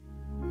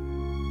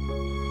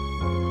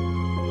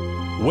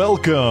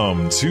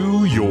Welcome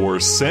to your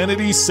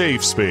Sanity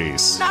Safe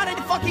Space. Not a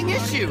fucking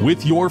issue.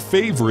 With your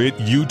favorite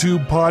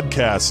YouTube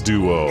podcast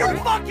duo. You're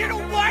fucking a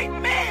white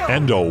male.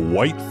 And a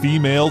white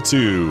female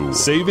too.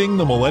 Saving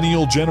the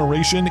millennial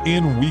generation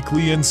in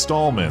weekly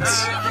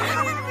installments.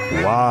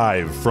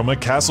 Live from a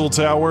castle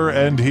tower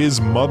and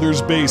his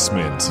mother's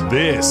basement.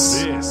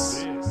 This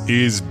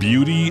is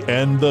Beauty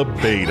and the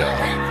Beta.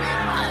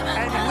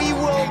 And we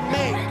will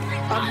make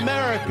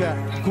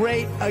America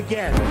great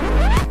again.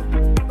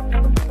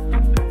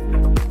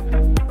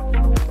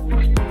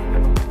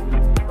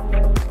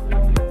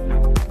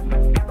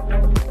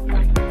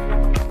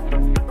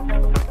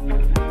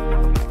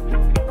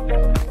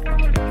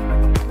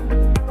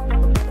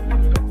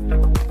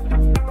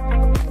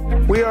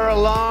 We are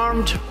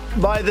alarmed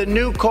by the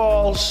new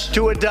calls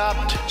to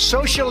adopt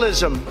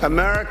socialism.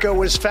 America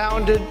was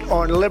founded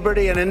on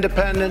liberty and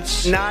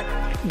independence, not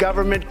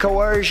government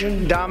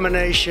coercion,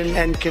 domination,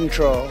 and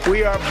control.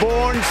 We are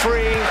born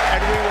free,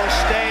 and we will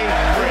stay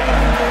free.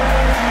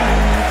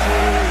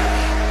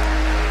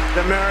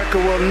 America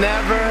will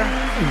never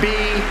be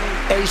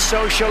a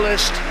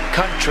socialist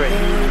country.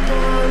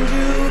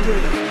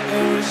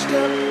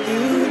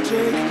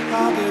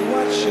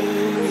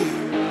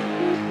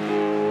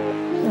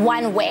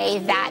 One way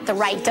that the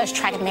right does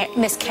try to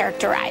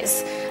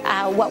mischaracterize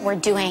what we're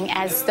doing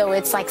as though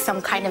it's like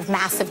some kind of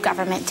massive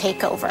government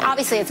takeover.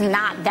 Obviously, it's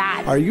not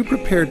that. Are you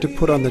prepared to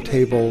put on the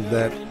table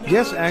that,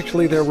 yes,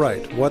 actually, they're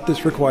right. What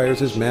this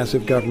requires is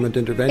massive government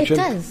intervention?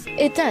 It does.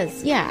 It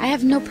does. Yeah, I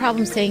have no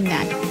problem saying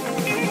that.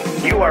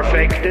 You are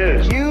fake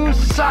news. You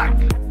suck.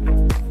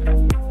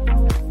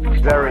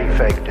 Very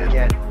fake news.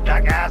 Yeah,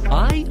 jackass.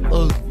 I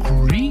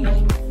agree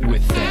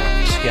with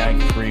that.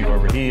 Skag free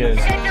whoever he is.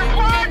 Get your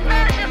blood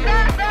fascist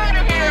ass out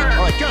of here.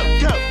 All right, go.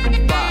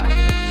 5,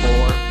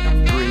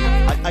 4, 3.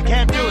 I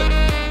can't do it.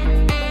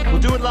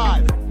 We'll do it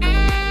live.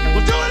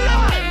 We'll do it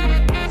live.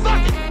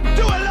 Fuck it.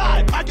 Do it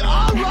live.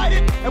 I'll write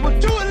it and we'll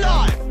do it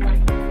live.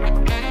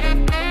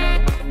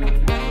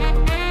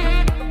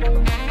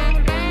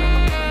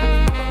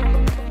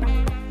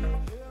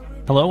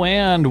 Hello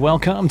and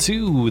welcome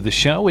to the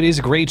show. It is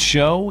a great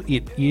show.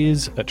 It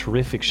is a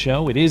terrific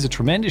show. It is a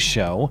tremendous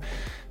show.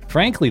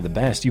 Frankly, the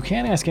best. You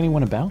can't ask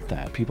anyone about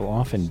that. People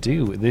often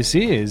do. This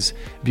is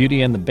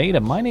Beauty and the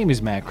Beta. My name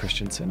is Matt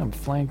Christensen. I'm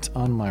flanked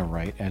on my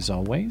right, as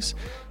always,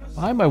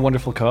 by my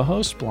wonderful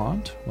co-host,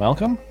 Blonde.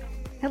 Welcome.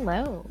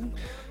 Hello.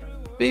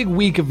 Big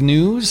week of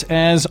news,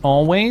 as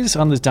always.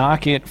 On the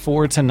docket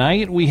for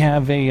tonight, we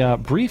have a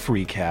brief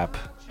recap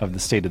of the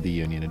State of the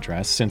Union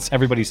address. Since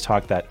everybody's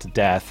talked that to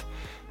death,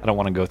 I don't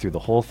want to go through the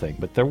whole thing,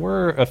 but there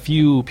were a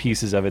few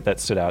pieces of it that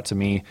stood out to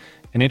me.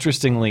 And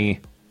interestingly,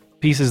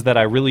 pieces that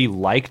I really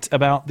liked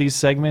about these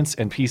segments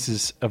and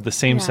pieces of the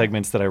same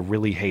segments that I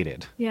really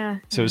hated. Yeah.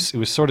 So it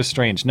was sort of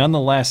strange.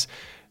 Nonetheless,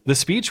 the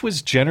speech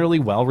was generally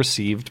well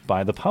received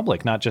by the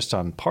public, not just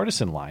on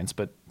partisan lines,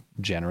 but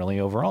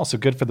generally overall. So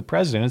good for the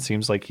president. It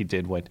seems like he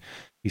did what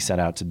he set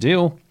out to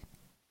do.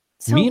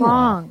 So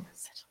long.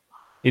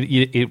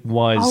 It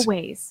was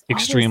always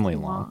extremely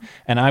long.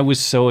 And I was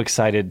so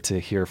excited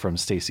to hear from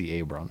Stacey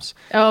Abrams.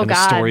 Oh, and the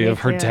God, story of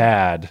her too.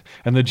 dad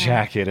and the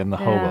jacket and the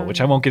hobo, which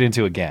I won't get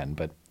into again,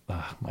 but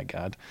oh my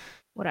God.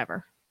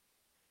 Whatever.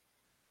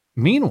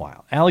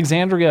 Meanwhile,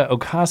 Alexandria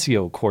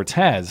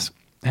Ocasio-Cortez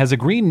has a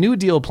Green New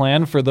Deal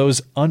plan for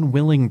those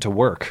unwilling to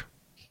work.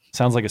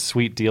 Sounds like a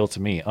sweet deal to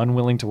me.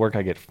 Unwilling to work,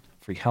 I get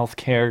free health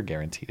care,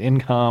 guaranteed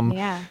income.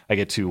 Yeah. I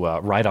get to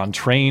ride on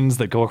trains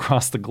that go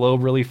across the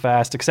globe really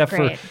fast, except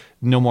Great. for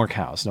no more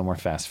cows, no more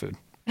fast food.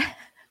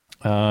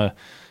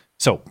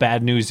 So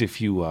bad news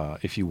if you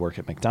work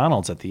at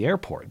McDonald's at the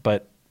airport,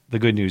 but the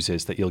good news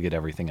is that you'll get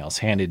everything else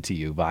handed to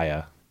you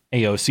via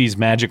AOC's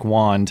magic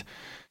wand.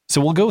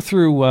 So we'll go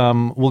through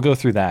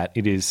that.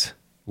 It is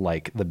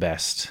like the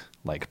best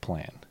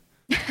plan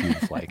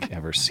you've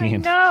ever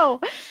seen.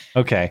 No.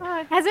 Okay.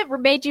 Has it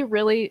made you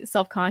really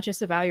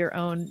self-conscious about your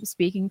own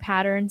speaking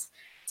patterns?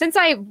 Since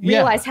I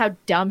realized how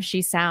dumb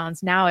she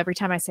sounds, now every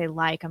time I say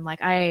I'm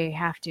like, I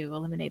have to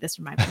eliminate this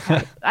from my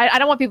vocabulary. I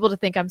don't want people to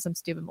think I'm some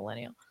stupid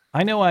millennial.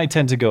 I know I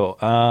tend to go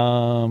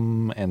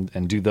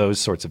and do those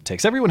sorts of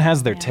tics. Everyone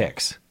has their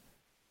tics.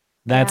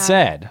 That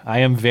said, I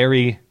am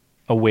very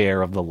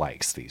aware of the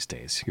likes these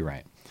days. You're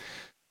right.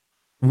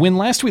 When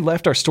last we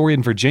left our story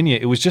in Virginia,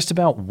 it was just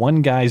about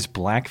one guy's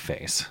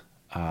blackface.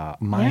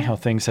 How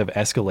things have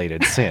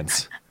escalated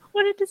since.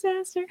 What a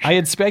disaster. I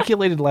had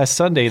speculated last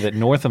Sunday that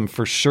Northam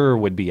for sure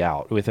would be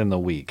out within the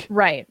week.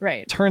 Right.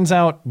 Turns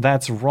out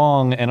that's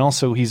wrong, and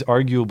also he's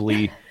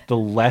arguably the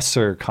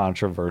lesser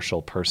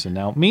controversial person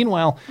now.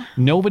 Meanwhile,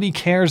 nobody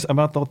cares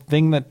about the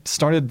thing that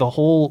started the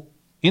whole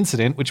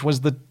incident, which was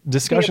the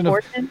discussion of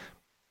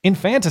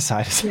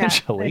infanticide,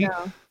 essentially. Yeah,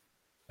 I know.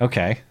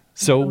 Okay,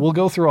 so we'll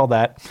go through all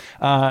that.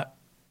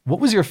 What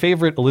was your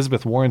favorite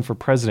Elizabeth Warren for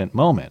president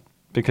moment?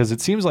 Because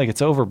it seems like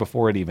it's over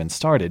before it even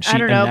started. I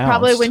don't know.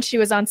 Probably when she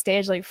was on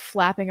stage,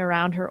 flapping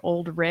around her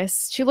old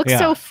wrists. She looks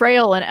so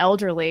frail and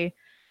elderly.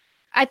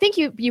 I think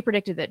you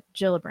predicted that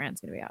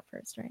Gillibrand's going to be out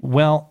first, right?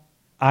 Well,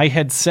 I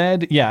had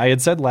said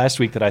last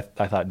week that I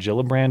thought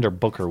Gillibrand or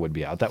Booker would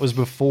be out. That was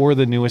before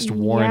the newest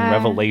Warren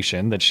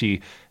revelation that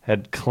she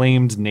had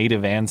claimed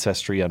native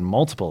ancestry on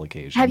multiple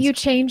occasions. Have you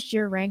changed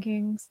your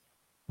rankings?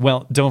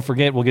 Well, don't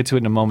forget, we'll get to it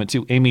in a moment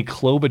too. Amy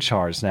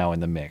Klobuchar's now in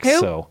the mix. Who?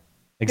 So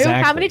exactly.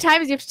 Who? How many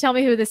times do you have to tell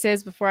me who this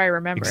is before I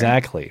remember?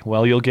 Exactly.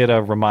 Well, you'll get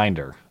a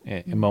reminder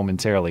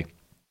momentarily.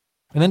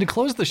 And then to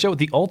close the show,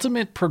 the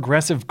ultimate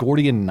progressive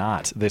Gordian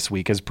knot this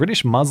week as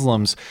British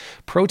Muslims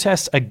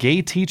protest a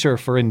gay teacher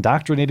for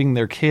indoctrinating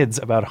their kids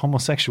about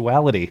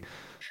homosexuality.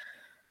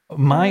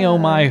 My, oh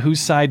my, whose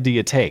side do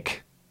you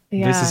take?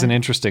 Yeah. This is an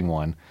interesting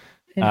one.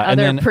 And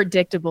then,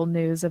 predictable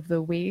news of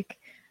the week.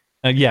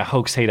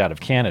 Hoax hate out of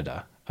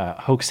Canada.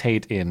 Hoax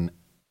hate in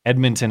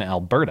Edmonton,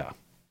 Alberta,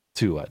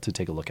 to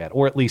take a look at,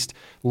 or at least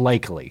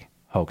likely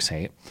hoax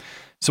hate.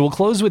 So we'll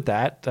close with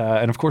that.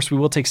 And of course, we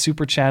will take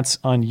super chats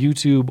on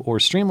YouTube or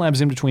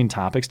Streamlabs in between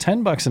topics,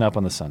 $10 and up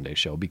on the Sunday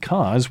show,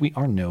 because we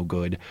are no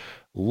good,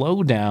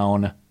 low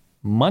down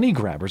money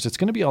grabbers. It's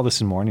going to be all this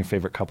and more in your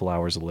favorite couple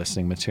hours of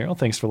listening material.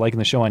 Thanks for liking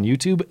the show on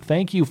YouTube.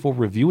 Thank you for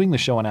reviewing the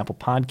show on Apple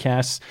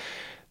Podcasts.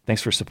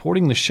 Thanks for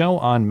supporting the show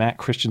on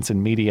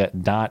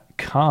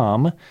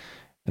mattchristiansenmedia.com.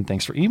 And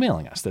thanks for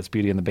emailing us. That's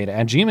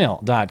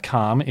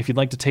beautyandthebeta@gmail.com. If you'd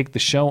like to take the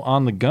show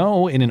on the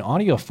go in an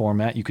audio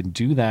format, you can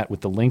do that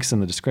with the links in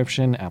the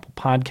description, Apple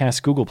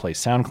Podcasts, Google Play,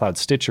 SoundCloud,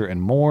 Stitcher,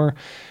 and more.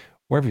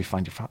 Wherever you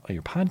find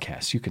your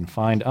podcasts, you can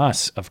find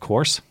us, of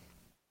course. A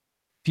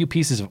few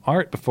pieces of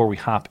art before we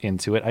hop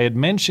into it. I had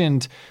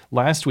mentioned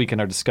last week in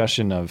our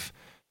discussion of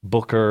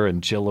Booker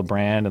and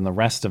Gillibrand and the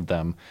rest of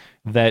them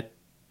that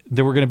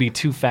there were going to be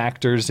two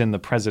factors in the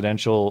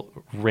presidential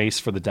race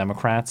for the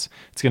Democrats.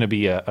 It's going to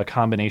be a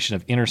combination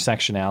of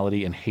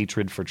intersectionality and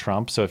hatred for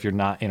Trump. So if you're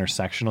not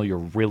intersectional, you're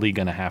really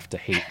going to have to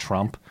hate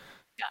Trump.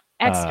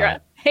 Hate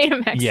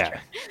him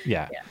extra.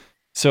 Yeah.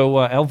 So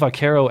El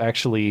Vaquero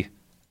actually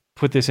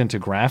put this into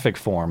graphic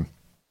form.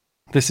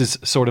 This is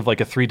sort of like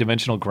a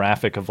three-dimensional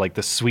graphic of like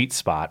the sweet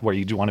spot where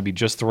you want to be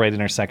just the right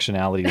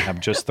intersectionality to have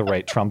just the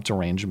right Trump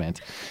derangement.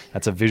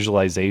 That's a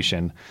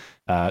visualization.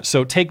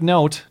 So take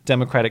note,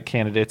 Democratic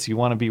candidates, you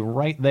want to be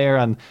right there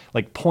on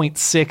like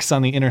 0.6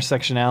 on the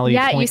intersectionality.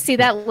 Yeah, you see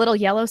that little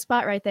yellow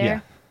spot right there? Yeah.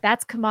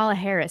 That's Kamala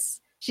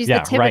Harris. She's the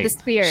tip of the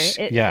spear.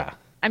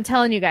 I'm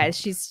telling you guys,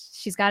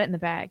 she's got it in the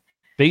bag.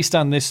 Based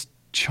on this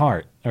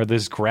chart or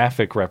this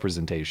graphic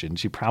representation,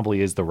 she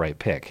probably is the right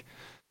pick.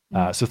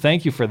 So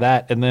thank you for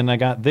that. And then I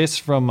got this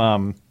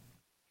from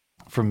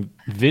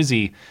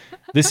Vizzy.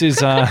 This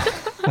is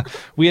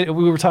we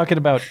were talking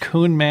about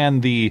Coon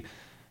Man, the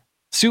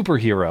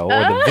superhero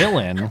or the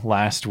villain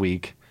last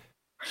week,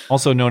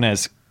 also known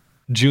as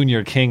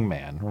Junior King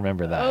Man.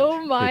 Remember that?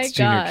 Oh my it's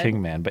God. Junior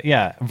King Man. But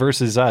yeah,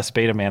 versus us,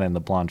 Beta Man and the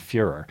Blonde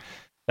Fuhrer.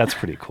 That's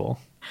pretty cool.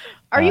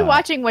 Are you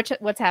watching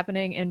what's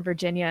happening in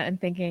Virginia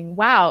and thinking,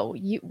 wow,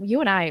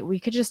 you and I, we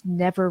could just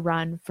never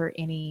run for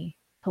any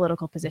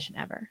political position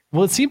ever?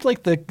 Well, it seemed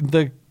like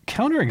the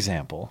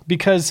counterexample,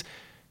 because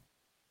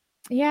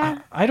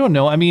I don't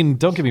know. I mean,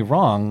 don't get me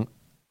wrong.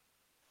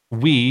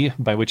 We,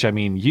 by which I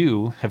mean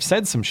you, have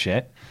said some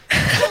shit,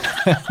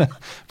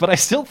 but I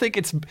still think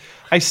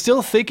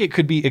it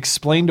could be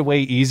explained away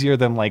easier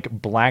than like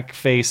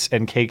blackface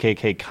and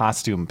KKK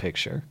costume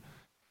picture.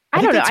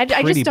 I don't know.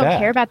 I just don't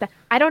care about that.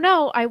 I don't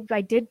know.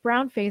 I did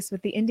brown face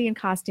with the Indian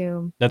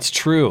costume. That's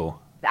true.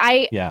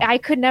 I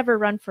could never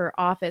run for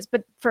office,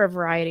 but for a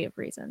variety of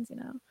reasons, you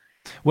know.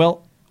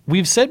 Well,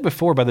 we've said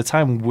before, by the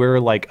time we're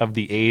like of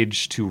the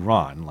age to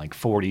run, like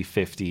 40,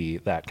 50,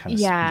 that kind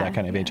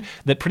of age,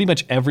 that pretty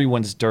much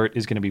everyone's dirt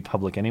is going to be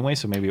public anyway,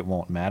 so maybe it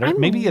won't matter. I'm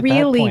maybe at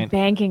really that point,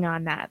 banking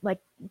on that, like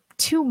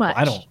too much.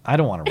 Well, I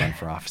don't want to run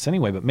for office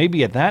anyway, but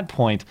maybe at that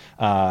point,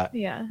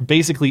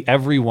 basically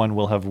everyone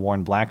will have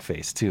worn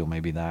blackface too.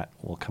 Maybe that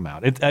will come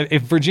out.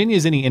 If Virginia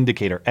is any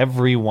indicator,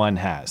 everyone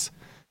has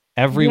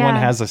a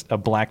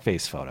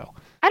blackface photo.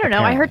 I don't know.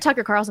 Apparently. I heard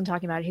Tucker Carlson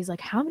talking about it. He's like,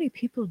 how many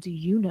people do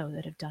you know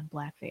that have done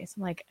blackface?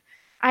 I'm like,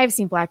 I've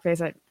seen blackface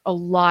at a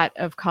lot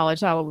of college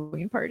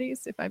Halloween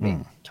parties, if I'm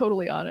being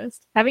totally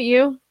honest. Haven't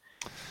you?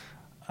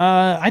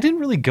 I didn't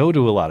really go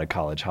to a lot of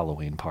college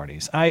Halloween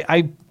parties.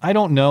 I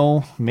don't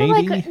know.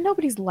 Maybe like,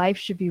 nobody's life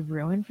should be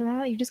ruined for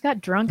that. You just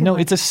got drunk. No,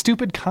 it's a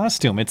stupid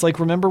costume. It's like,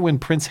 remember when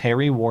Prince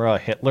Harry wore a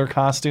Hitler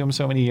costume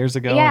so many years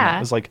ago? Yeah, and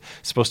it was like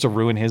supposed to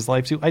ruin his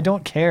life too. I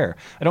don't care.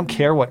 I don't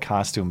care what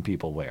costume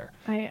people wear.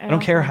 I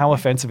don't care how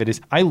offensive it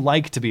is. I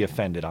like to be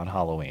offended on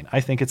Halloween.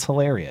 I think it's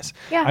hilarious.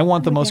 Yeah, I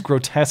want the most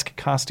grotesque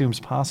costumes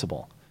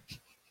possible.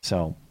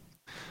 So,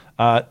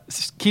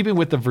 keeping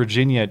with the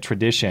Virginia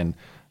tradition,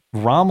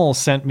 Rommel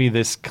sent me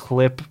this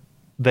clip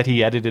that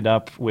he edited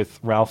up with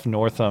Ralph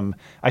Northam.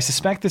 I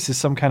suspect this is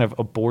some kind of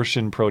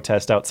abortion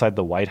protest outside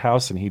the White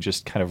House, and he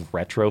just kind of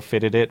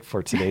retrofitted it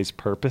for today's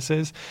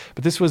purposes.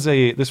 But this was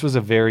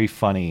a very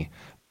funny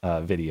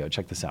video.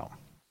 Check this out.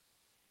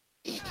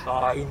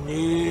 I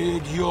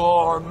need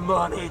your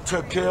money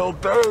to kill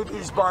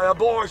babies by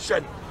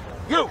abortion.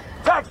 You,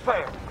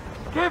 taxpayer,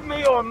 give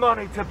me your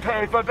money to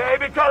pay for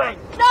baby killing.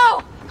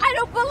 No! I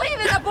don't believe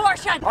in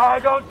abortion. I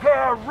don't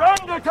care.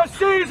 Render to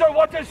Caesar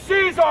what is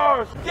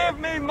Caesar's. Give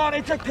me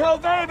money to kill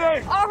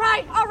babies. All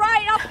right,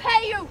 I'll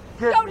pay you.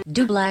 Don't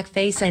Do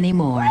blackface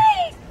anymore.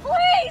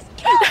 please,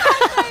 kill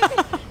my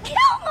baby.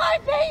 Kill my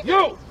baby.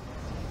 You!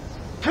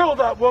 Kill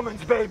that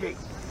woman's baby.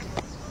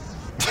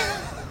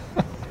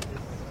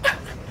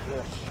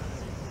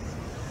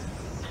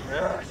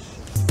 Yes.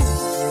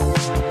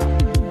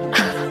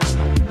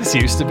 This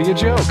used to be a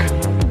joke.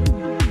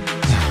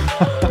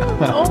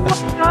 Oh my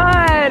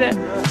god.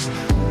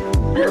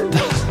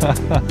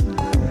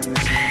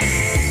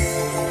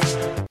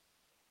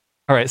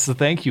 All right, so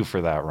thank you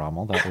for that,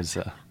 Rommel.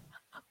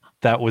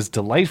 That was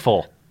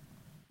delightful.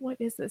 What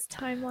is this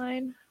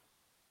timeline?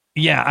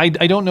 Yeah, I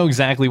don't know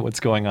exactly what's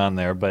going on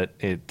there, but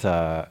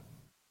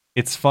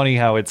it's funny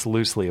how it's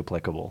loosely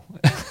applicable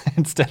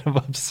instead of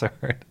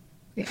absurd.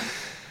 Yeah.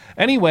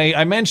 Anyway,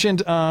 I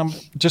mentioned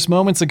just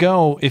moments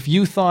ago, if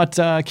you thought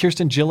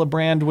Kirsten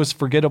Gillibrand was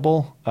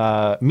forgettable,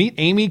 meet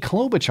Amy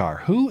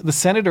Klobuchar, the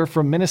senator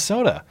from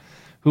Minnesota,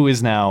 who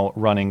is now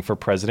running for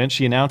president.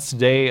 She announced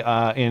today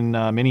in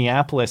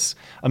Minneapolis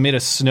amid a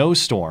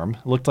snowstorm.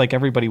 Looked like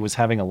everybody was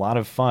having a lot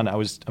of fun. I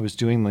was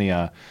doing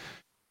the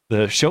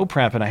show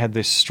prep, and I had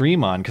this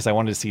stream on because I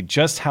wanted to see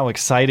just how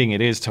exciting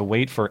it is to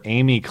wait for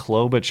Amy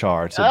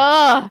Klobuchar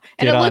to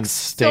get on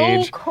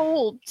stage. So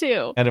cold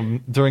too.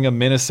 During a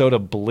Minnesota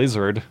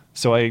blizzard.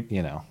 So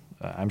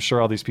I'm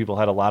sure all these people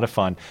had a lot of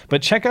fun.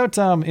 But check out,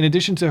 in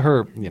addition to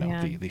her,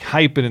 the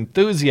hype and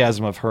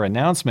enthusiasm of her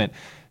announcement,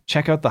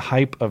 check out the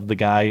hype of the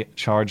guy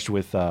charged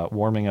with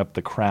warming up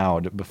the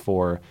crowd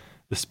before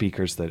the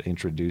speakers that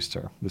introduced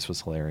her. This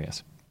was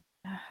hilarious.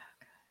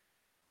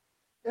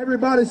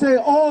 Everybody say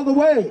all the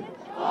way.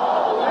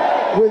 All the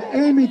way. With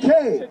Amy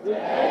K. With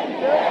Amy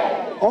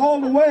K. All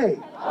the way.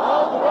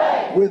 All the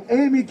way. With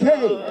Amy K.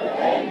 With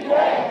Amy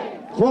K.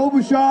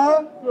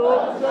 Klobuchar.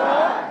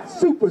 Klobuchar.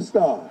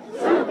 Superstar.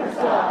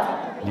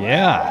 Superstar.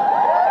 Yeah.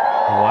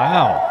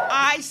 Wow.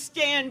 I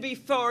stand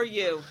before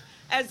you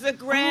as the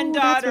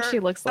granddaughter that's what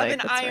she looks like. of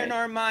an iron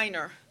ore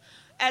miner,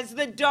 as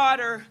the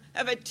daughter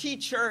of a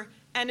teacher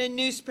and a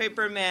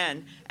newspaper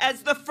man,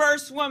 as the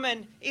first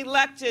woman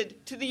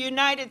elected to the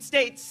United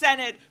States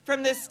Senate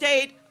from the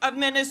state of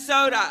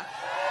Minnesota,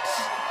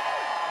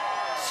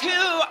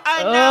 to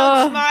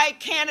announce my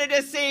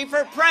candidacy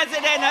for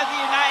President of the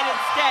United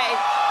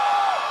States.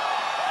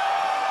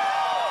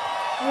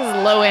 This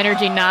is low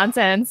energy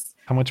nonsense.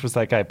 How much was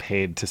that guy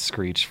paid to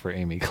screech for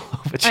Amy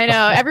Klobuchar? I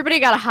know. Everybody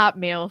got a hot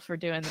meal for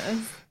doing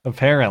this.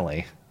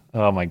 Apparently.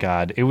 Oh my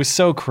God. It was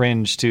so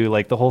cringe too.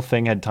 Like the whole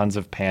thing had tons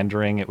of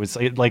pandering.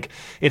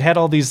 It had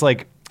all these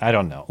I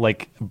don't know,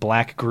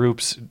 black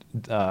groups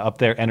up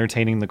there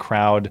entertaining the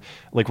crowd,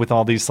 with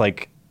all these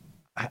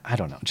I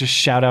don't know, just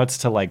shout outs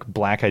to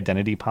black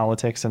identity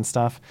politics and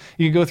stuff.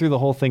 You can go through the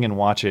whole thing and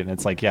watch it, and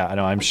it's yeah, I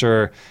know, I'm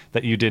sure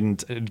that you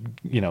didn't,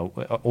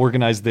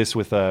 organize this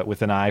with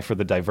an eye for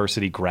the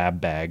diversity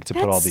grab bag to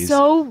put all these.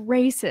 So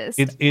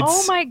racist.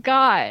 Oh my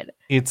God.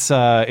 It's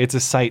a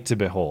sight to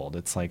behold.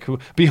 It's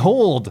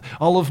behold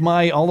all of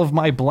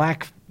my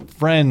black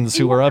friends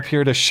who are up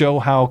here to show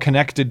how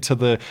connected to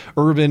the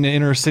urban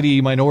inner city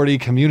minority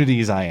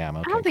communities I am.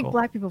 Okay, I don't think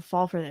black people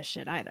fall for this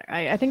shit either.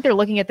 I think they're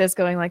looking at this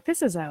going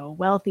this is a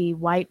wealthy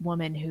white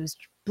woman who's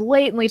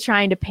blatantly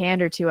trying to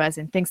pander to us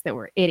and thinks that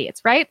we're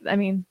idiots, right? I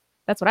mean,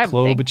 that's what I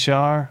would think.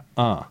 Klobuchar,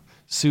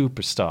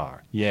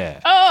 superstar.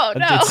 Yeah. Oh,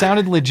 no. It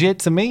sounded legit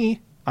to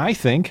me, I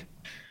think.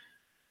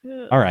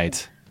 All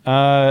right.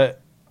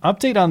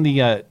 Update on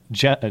the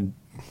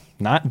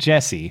not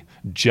Jesse,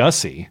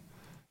 Jussie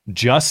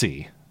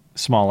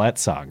Smollett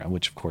saga,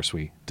 which of course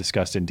we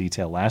discussed in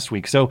detail last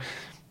week. So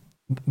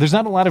there's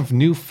not a lot of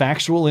new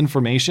factual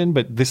information,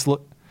 but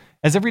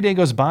as every day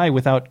goes by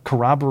without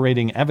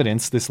corroborating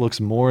evidence, this looks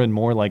more and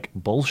more like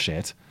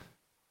bullshit.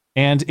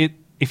 And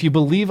if you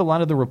believe a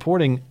lot of the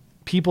reporting,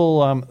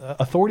 people,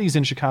 authorities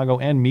in Chicago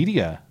and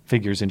media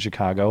figures in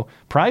Chicago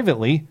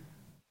privately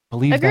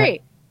believe that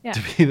to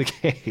be the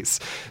case.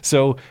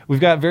 So we've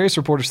got various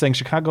reporters saying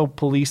Chicago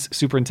Police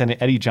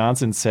Superintendent Eddie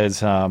Johnson says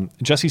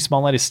Jussie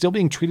Smollett is still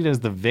being treated as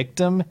the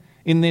victim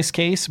in this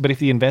case, but if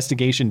the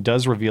investigation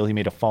does reveal he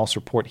made a false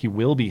report, he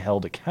will be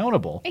held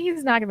accountable.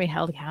 He's not going to be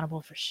held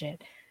accountable for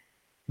shit.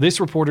 This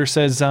reporter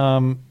says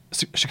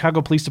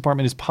Chicago Police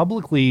Department is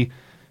publicly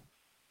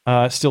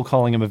still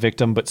calling him a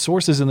victim, but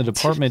sources in the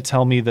department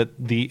tell me that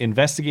the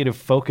investigative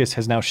focus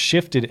has now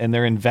shifted and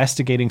they're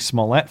investigating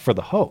Smollett for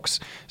the hoax.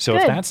 So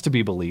if that's to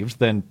be believed,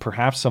 then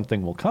perhaps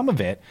something will come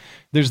of it.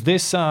 There's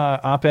this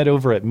op-ed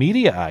over at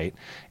Mediaite,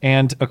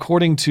 and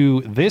according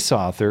to this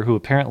author, who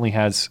apparently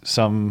has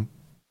some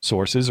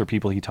sources or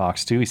people he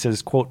talks to, he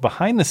says, quote,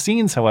 behind the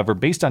scenes, however,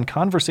 based on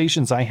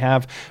conversations I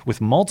have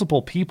with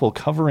multiple people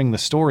covering the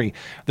story,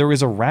 there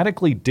is a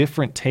radically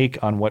different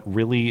take on what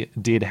really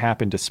did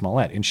happen to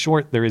Smollett. In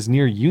short, there is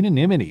near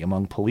unanimity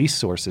among police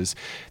sources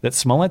that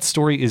Smollett's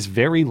story is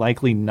very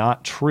likely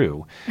not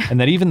true, and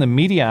that even the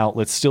media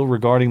outlets still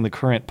regarding the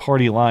current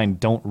party line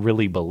don't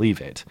really believe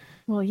it.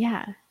 Well,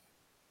 yeah.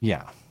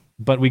 Yeah.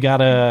 But we got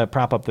to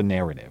prop up the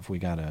narrative. We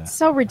got to...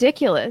 So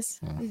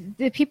ridiculous.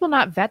 Did people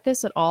not vet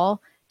this at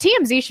all?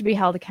 TMZ should be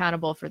held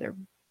accountable for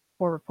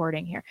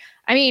reporting here.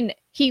 I mean,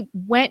 he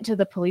went to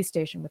the police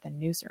station with a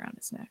noose around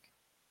his neck.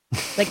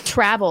 Like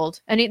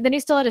traveled. And then he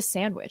still had a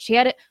sandwich. He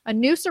had a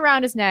noose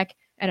around his neck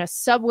and a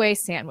Subway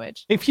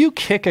sandwich. If you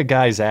kick a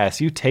guy's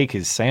ass, you take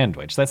his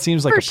sandwich. That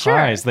seems like a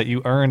prize that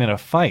you earn in a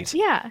fight.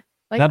 Yeah.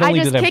 Like, Not only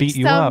I just did I kicked beat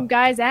you some up,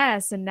 guy's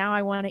ass, and now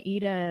I want to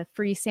eat a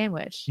free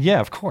sandwich. yeah,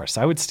 of course.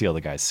 I would steal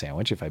the guy's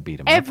sandwich if I beat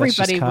him up. That's just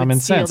Everybody common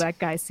would steal sense. that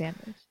guy's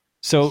sandwich.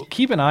 So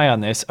keep an eye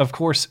on this. Of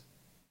course,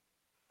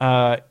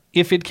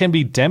 if it can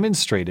be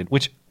demonstrated,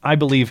 which I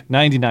believe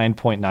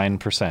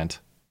 99.9%,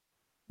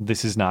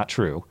 this is not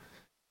true.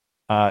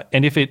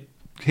 And if it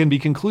can be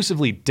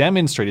conclusively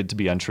demonstrated to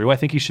be untrue, I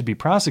think he should be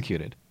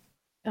prosecuted.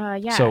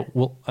 Yeah. So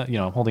we'll, I'm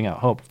holding out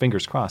hope.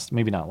 Fingers crossed.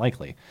 Maybe not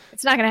likely.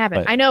 It's not going to happen.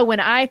 But- I know when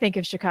I think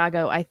of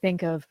Chicago, I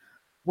think of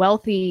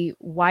wealthy,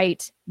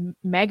 white,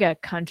 mega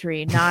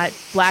country, not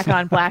black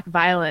on black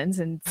violence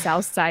and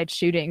South Side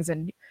shootings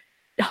and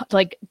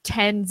like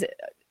tens,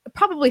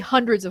 probably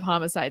hundreds of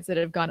homicides that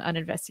have gone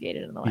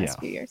uninvestigated in the last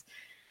few years.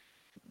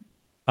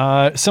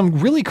 Some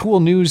really cool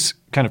news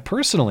kind of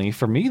personally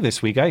for me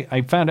this week.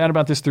 I found out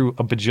about this through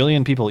a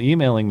bajillion people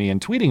emailing me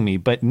and tweeting me,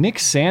 but Nick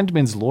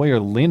Sandman's lawyer,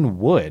 Lynn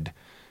Wood,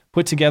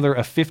 put together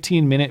a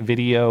 15-minute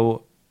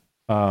video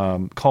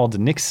called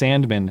Nick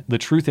Sandman, The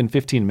Truth in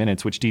 15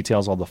 Minutes, which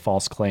details all the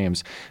false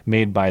claims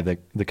made by the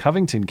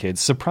Covington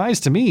kids. Surprise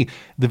to me,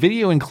 the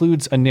video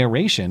includes a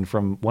narration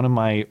from one of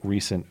my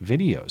recent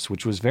videos,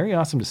 which was very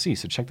awesome to see.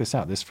 So check this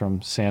out. This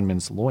from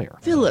Sandman's lawyer.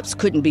 Phillips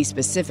couldn't be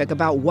specific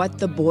about what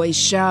the boys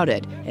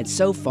shouted, and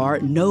so far,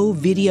 no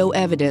video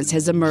evidence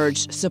has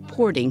emerged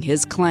supporting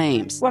his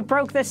claims. What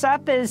broke this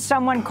up is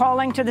someone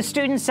calling to the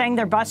students saying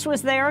their bus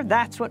was there.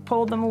 That's what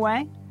pulled them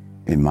away?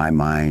 In my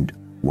mind,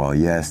 well,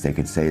 yes, they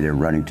could say they're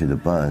running to the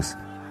bus,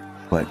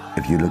 but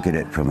if you look at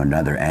it from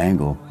another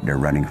angle, they're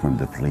running from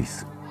the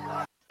police.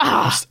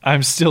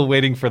 I'm still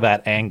waiting for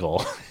that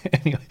angle.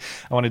 Anyway,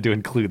 I wanted to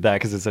include that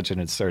because it's such an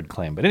absurd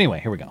claim. But anyway,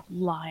 here we go.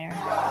 Liar.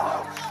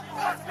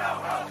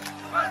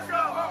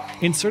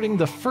 Inserting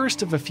the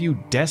first of a few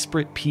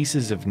desperate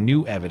pieces of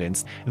new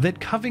evidence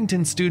that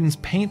Covington students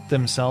paint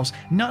themselves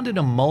not in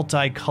a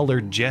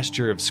multicolored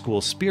gesture of school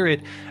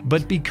spirit,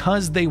 but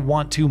because they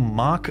want to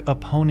mock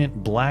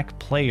opponent black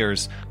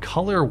players.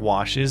 Color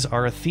washes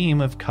are a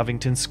theme of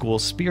Covington school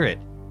spirit.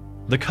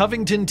 The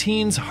Covington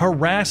teens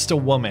harassed a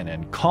woman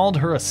and called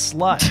her a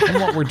slut, and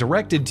what we're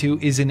directed to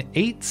is an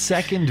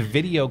 8-second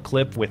video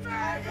clip with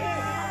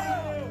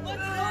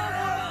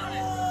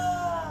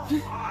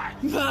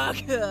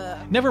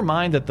never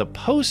mind that the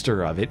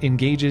poster of it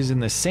engages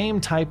in the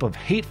same type of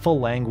hateful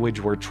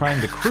language we're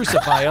trying to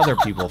crucify other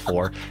people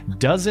for.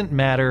 Doesn't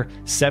matter.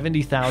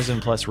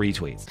 70,000 plus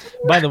retweets.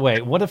 By the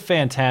way, what a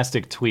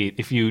fantastic tweet.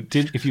 If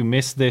you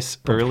missed this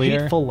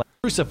earlier,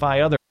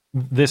 crucify other.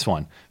 This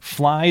one.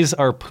 Flies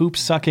are poop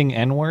sucking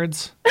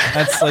N-words.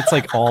 That's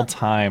like all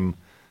time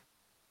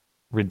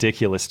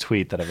ridiculous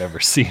tweet that I've ever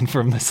seen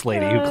from this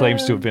lady who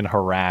claims to have been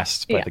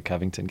harassed by the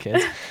Covington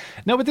kids.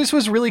 No, but this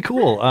was really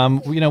cool.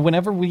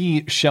 Whenever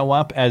we show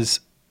up as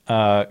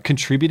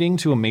contributing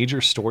to a major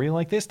story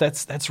like this,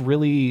 that's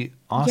really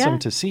awesome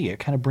to see. It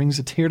kind of brings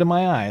a tear to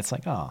my eye. It's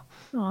like, oh,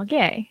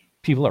 gay.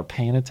 People are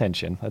paying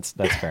attention. That's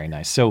very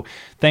nice. So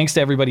thanks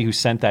to everybody who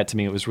sent that to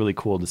me. It was really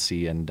cool to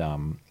see. And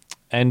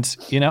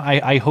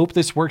I hope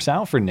this works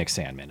out for Nick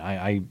Sandman.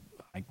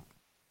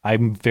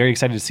 I'm very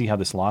excited to see how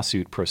this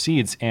lawsuit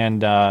proceeds.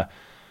 And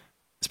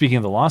speaking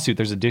of the lawsuit,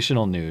 there's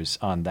additional news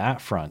on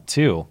that front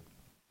too,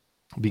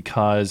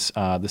 because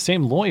the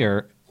same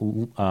lawyer,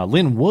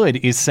 Lynn Wood,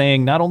 is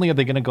saying not only are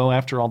they going to go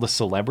after all the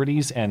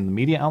celebrities and the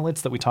media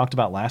outlets that we talked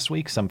about last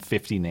week, some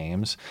 50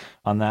 names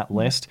on that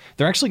list,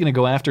 they're actually going to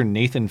go after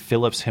Nathan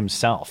Phillips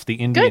himself, the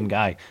Indian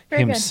guy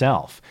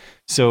himself.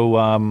 Good.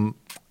 So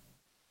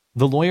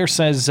the lawyer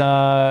says,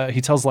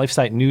 he tells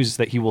LifeSite News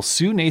that he will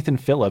sue Nathan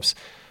Phillips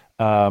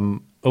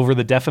over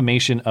the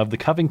defamation of the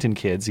Covington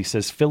kids. He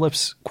says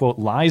Phillips, quote,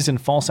 lies and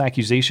false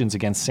accusations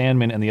against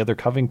Sandman and the other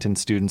Covington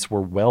students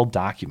were well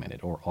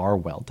documented or are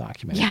well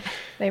documented. Yeah,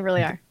 they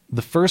really are.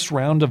 The first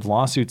round of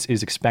lawsuits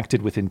is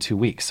expected within 2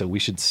 weeks, so we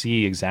should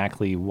see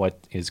exactly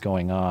what is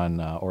going on,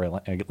 or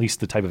at least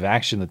the type of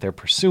action that they're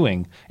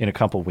pursuing in a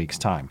couple weeks'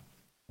 time.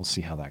 We'll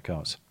see how that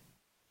goes.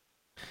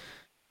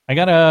 I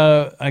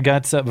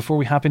got before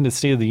we hop into the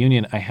State of the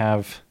Union, I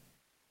have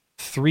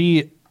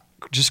 3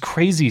 just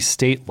crazy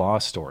state law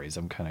stories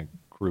I'm kind of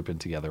grouping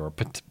together, or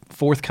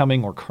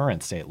forthcoming or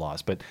current state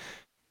laws. But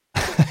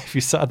if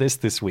you saw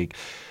this week,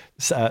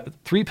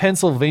 3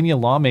 Pennsylvania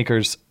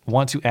lawmakers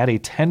want to add a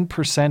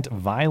 10%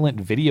 violent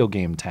video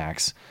game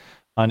tax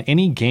on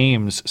any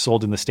games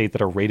sold in the state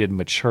that are rated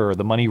mature.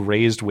 The money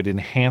raised would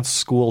enhance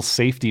school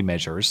safety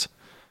measures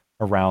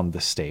around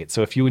the state.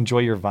 So if you enjoy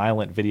your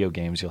violent video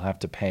games, you'll have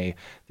to pay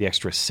the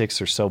extra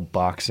 $6 or so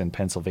in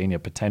Pennsylvania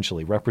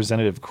potentially.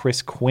 Representative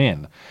Chris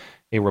Quinn,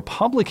 a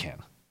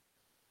Republican,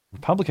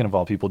 Republican of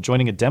all people,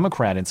 joining a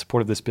Democrat in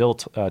support of this bill,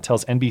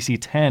 tells NBC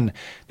 10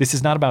 this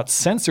is not about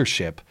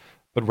censorship,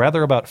 but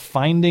rather about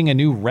finding a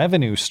new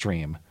revenue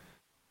stream.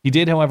 He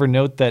did, however,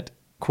 note that,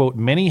 quote,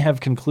 many have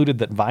concluded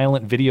that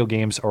violent video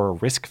games are a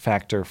risk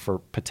factor for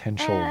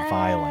potential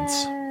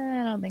violence.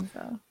 I don't think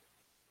so.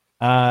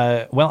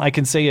 Well, I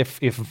can say if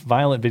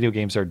violent video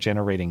games are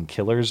generating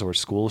killers or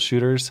school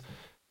shooters,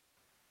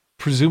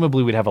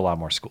 presumably we'd have a lot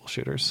more school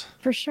shooters.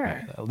 For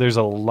sure. There's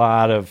a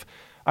lot of...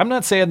 I'm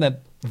not saying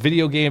that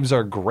video games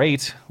are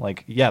great.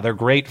 Like, yeah, they're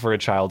great for a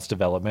child's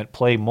development.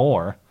 Play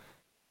more.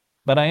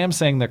 But I am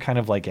saying they're kind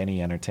of like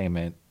any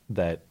entertainment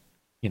that,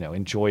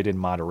 enjoyed in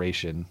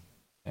moderation,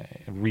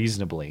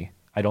 reasonably,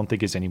 I don't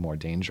think is any more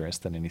dangerous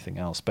than anything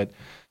else. But,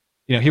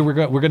 here we're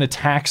going to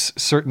tax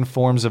certain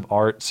forms of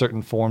art,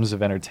 certain forms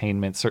of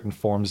entertainment, certain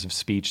forms of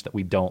speech that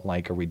we don't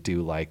like or we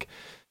do like.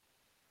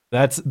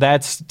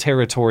 That's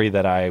territory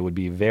that I would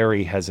be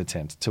very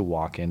hesitant to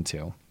walk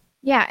into.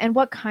 Yeah, and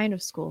what kind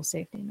of school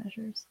safety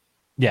measures?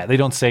 Yeah, they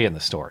don't say in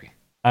the story.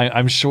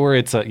 I'm sure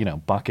it's a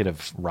bucket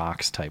of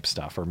rocks type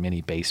stuff or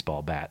mini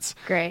baseball bats.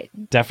 Great.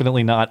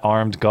 Definitely not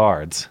armed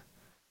guards.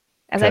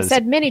 As I've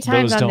said many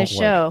times on this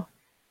show,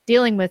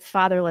 dealing with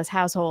fatherless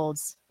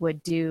households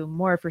would do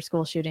more for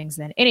school shootings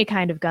than any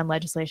kind of gun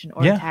legislation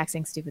or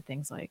taxing stupid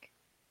things like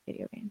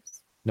video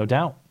games. No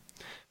doubt.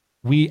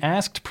 We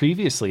asked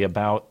previously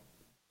about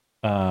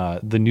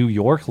the New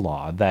York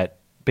law that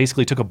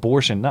basically took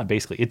abortion, not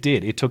basically, it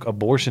did. It took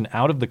abortion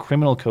out of the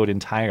criminal code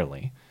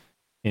entirely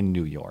in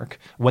New York.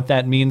 What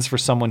that means for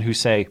someone who,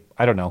 say,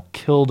 I don't know,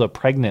 killed a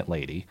pregnant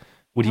lady.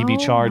 Would he be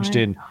charged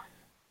in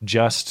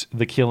just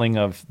the killing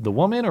of the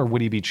woman, or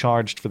would he be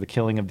charged for the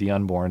killing of the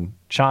unborn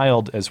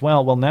child as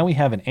well? Well, now we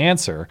have an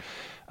answer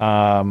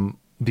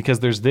because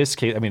there's this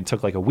case. I mean, it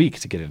took like a week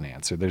to get an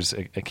answer. There's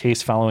a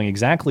case following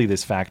exactly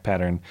this fact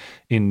pattern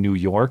in New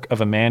York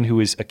of a man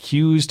who is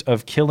accused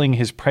of killing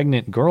his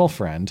pregnant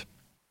girlfriend.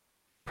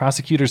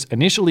 Prosecutors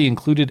initially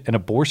included an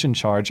abortion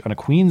charge on a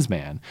Queens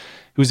man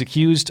who was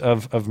accused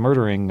of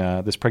murdering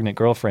this pregnant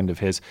girlfriend of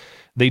his.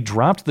 They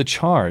dropped the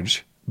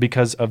charge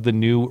because of the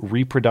new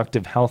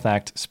Reproductive Health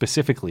Act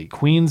specifically.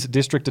 Queens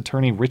District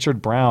Attorney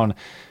Richard Brown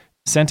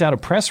sent out a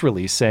press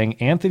release saying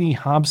Anthony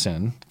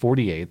Hobson,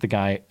 48, the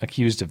guy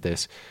accused of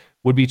this,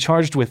 would be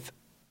charged with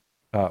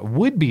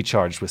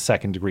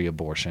second-degree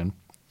abortion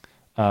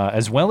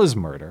as well as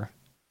murder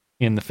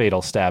in the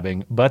fatal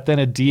stabbing. But then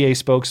a DA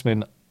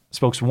spokeswoman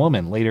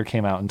later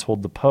came out and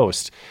told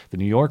the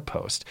New York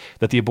Post,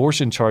 that the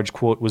abortion charge,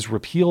 quote, was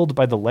repealed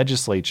by the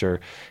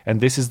legislature, and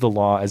this is the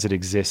law as it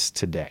exists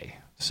today.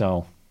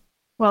 So,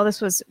 well,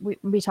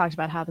 we talked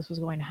about how this was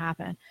going to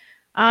happen.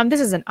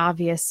 This is an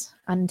obvious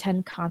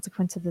unintended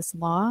consequence of this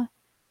law.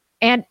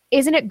 And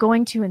isn't it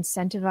going to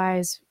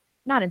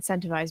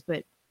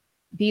but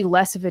be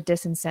less of a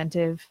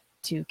disincentive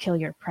to kill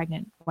your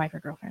pregnant wife or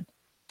girlfriend?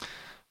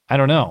 I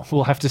don't know.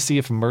 We'll have to see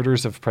if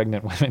murders of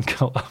pregnant women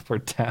go up or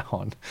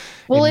down.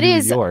 Well, in it New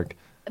is. York.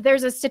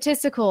 There's a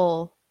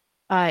statistical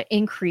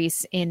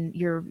increase in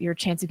your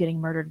chance of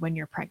getting murdered when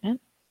you're pregnant.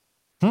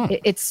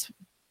 It's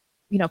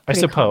I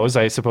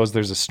suppose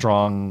there's a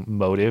strong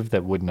motive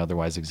that wouldn't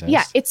otherwise exist.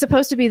 Yeah, it's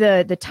supposed to be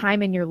the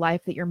time in your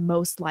life that you're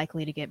most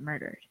likely to get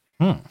murdered.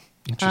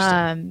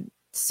 Interesting.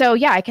 So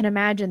yeah, I can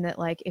imagine that,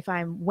 like, if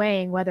I'm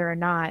weighing whether or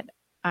not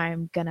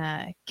I'm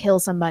gonna kill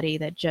somebody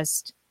that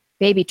just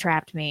baby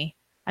trapped me,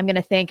 I'm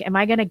gonna think, am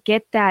I gonna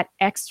get that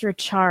extra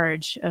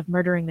charge of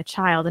murdering the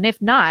child? And if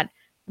not,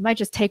 I might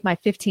just take my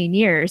 15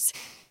 years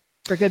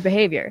for good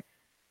behavior.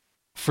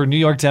 For New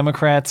York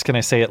Democrats, can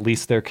I say at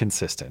least they're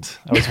consistent?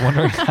 I was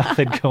wondering how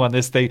they'd go on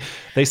this. They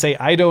say,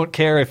 I don't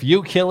care if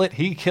you kill it,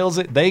 he kills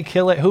it, they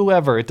kill it,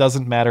 whoever. It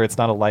doesn't matter. It's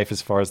not a life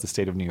as far as the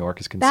state of New York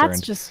is concerned.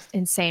 That's just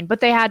insane. But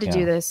they had to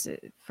do this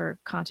for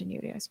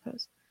continuity, I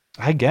suppose.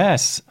 I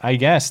guess.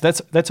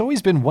 That's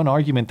always been one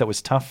argument that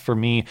was tough for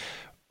me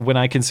when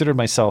I considered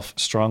myself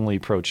strongly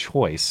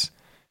pro-choice.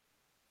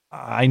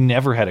 I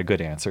never had a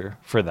good answer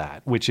for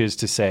that, which is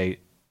to say,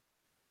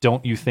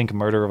 don't you think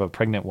murder of a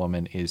pregnant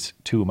woman is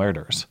 2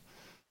 murders?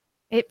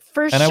 It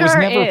for sure is. And I was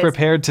never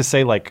prepared to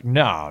say, like,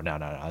 no,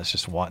 it's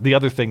just one. The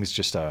other thing's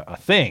just a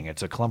thing.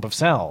 It's a clump of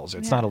cells.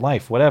 It's not a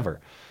life,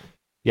 whatever.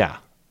 Yeah.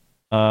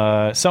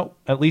 So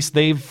at least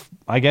they've,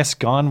 I guess,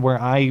 gone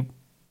where I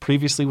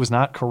previously was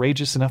not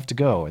courageous enough to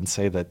go and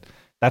say that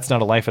that's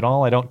not a life at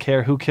all. I don't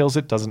care who kills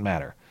it. Doesn't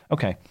matter.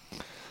 Okay.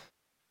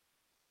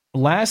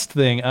 Last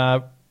thing,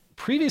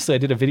 previously I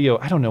did a video,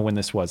 I don't know when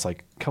this was,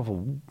 like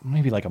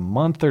maybe like a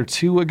month or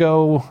 2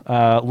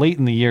 ago, late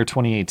in the year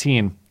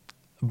 2018,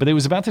 but it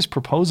was about this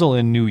proposal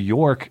in New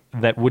York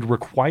that would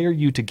require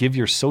you to give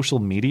your social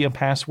media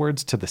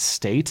passwords to the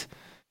state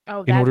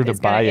in order to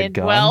buy a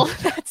gun. Well,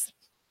 that's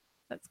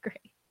great.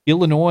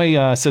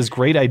 Illinois says,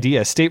 great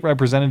idea. State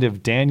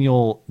Representative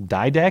Daniel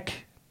Didek,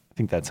 I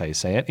think that's how you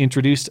say it,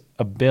 introduced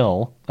the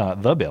bill,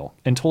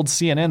 and told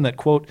CNN that,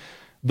 quote,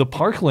 the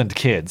Parkland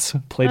kids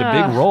played a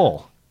big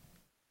role.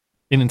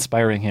 in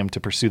inspiring him to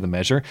pursue the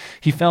measure.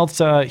 He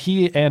felt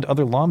he and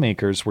other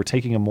lawmakers were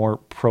taking a more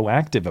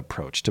proactive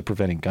approach to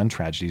preventing gun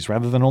tragedies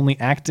rather than only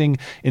acting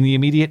in the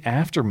immediate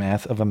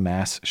aftermath of a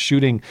mass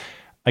shooting.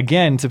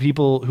 Again, to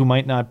people who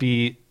might not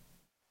be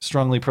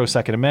strongly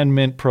pro-Second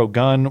Amendment,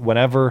 pro-gun,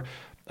 whatever,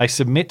 I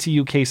submit to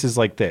you cases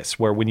like this,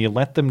 where when you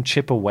let them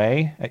chip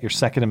away at your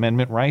Second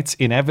Amendment rights,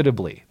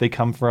 inevitably they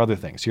come for other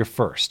things. Your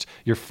First,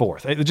 your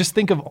Fourth. Just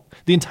think of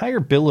the entire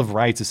Bill of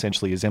Rights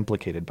essentially is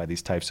implicated by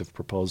these types of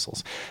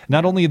proposals.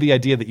 Not only the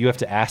idea that you have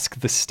to ask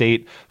the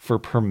state for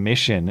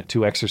permission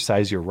to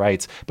exercise your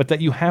rights, but that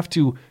you have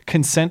to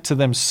consent to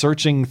them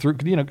searching through,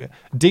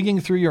 digging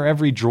through your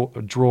every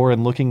drawer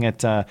and looking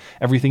at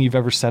everything you've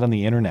ever said on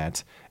the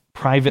internet,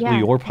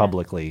 privately or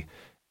publicly,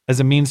 as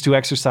a means to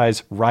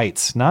exercise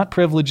rights, not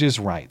privileges,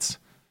 rights.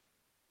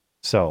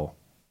 So,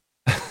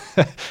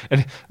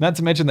 and not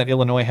to mention that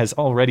Illinois has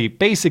already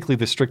basically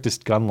the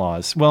strictest gun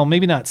laws. Well,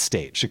 maybe not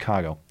state,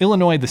 Chicago.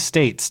 Illinois, the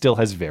state, still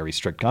has very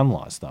strict gun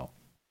laws, though.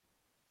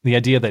 The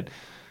idea that if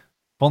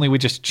only we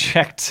just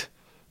checked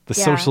the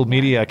social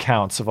media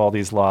accounts of all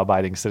these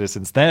law-abiding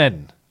citizens,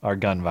 then our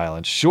gun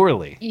violence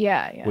surely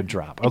would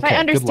drop. If I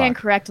understand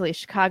correctly,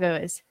 Chicago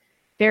is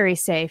very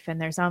safe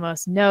and there's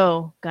almost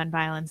no gun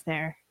violence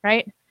there,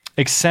 right?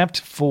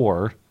 Except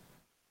for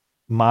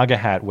MAGA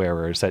hat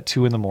wearers at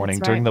 2 a.m.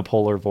 during the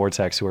polar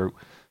vortex who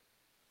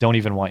don't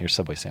even want your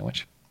Subway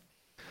sandwich.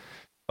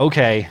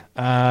 Okay,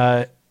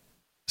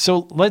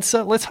 so let's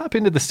hop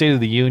into the State of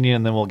the Union,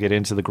 and then we'll get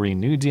into the Green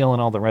New Deal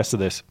and all the rest of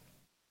this.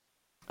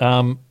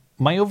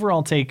 My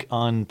overall take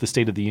on the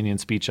State of the Union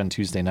speech on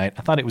Tuesday night,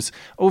 I thought it was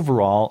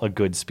overall a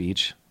good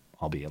speech,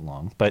 albeit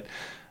long, but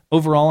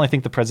overall, I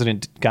think the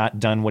president got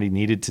done what he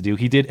needed to do.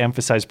 He did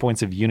emphasize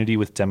points of unity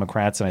with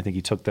Democrats, and I think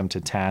he took them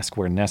to task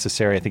where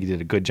necessary. I think he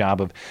did a good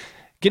job of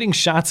getting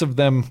shots of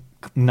them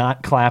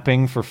not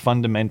clapping for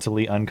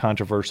fundamentally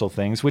uncontroversial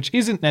things, which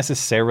isn't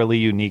necessarily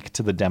unique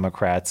to the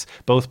Democrats.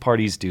 Both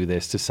parties do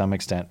this to some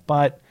extent,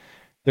 but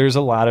there's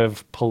a lot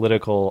of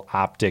political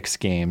optics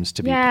games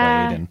to be played.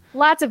 And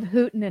lots of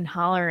hooting and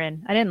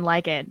hollering. I didn't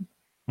like it.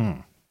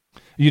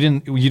 You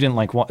didn't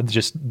like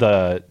just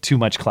the too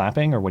much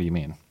clapping, or what do you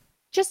mean?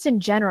 Just in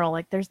general,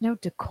 like there's no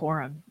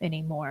decorum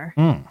anymore.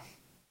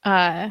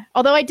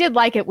 Although I did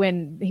like it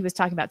when he was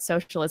talking about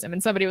socialism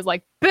and somebody was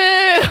like, boo!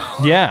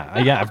 Yeah.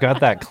 I've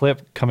got that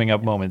clip coming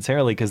up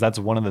momentarily because that's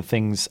one of the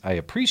things I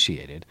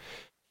appreciated.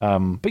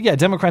 But yeah,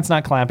 Democrats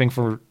not clapping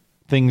for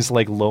things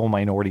like low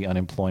minority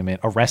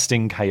unemployment,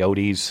 arresting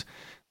coyotes,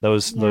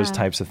 those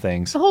types of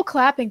things. The whole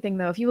clapping thing,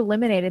 though, if you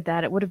eliminated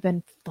that, it would have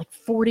been like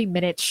 40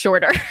 minutes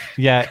shorter.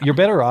 Yeah, you're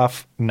better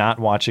off not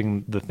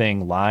watching the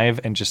thing live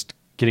and just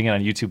getting it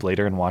on YouTube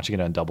later and watching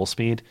it on double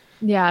speed.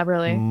 Yeah,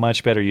 really.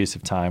 Much better use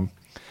of time.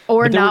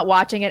 Or not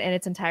watching it in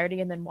its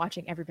entirety and then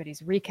watching everybody's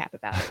recap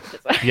about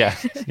it. yeah,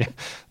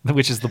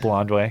 which is the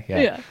blonde way.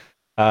 Yeah.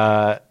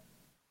 A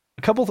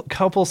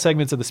couple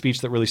segments of the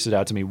speech that really stood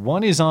out to me.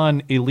 One is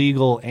on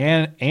illegal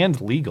and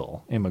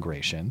legal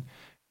immigration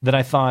that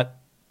I thought,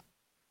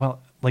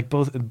 well, like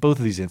both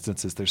of these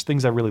instances, there's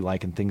things I really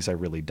like and things I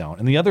really don't.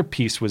 And the other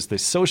piece was the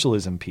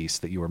socialism piece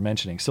that you were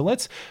mentioning. So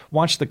let's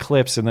watch the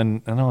clips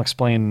and I'll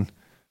explain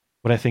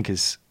what I think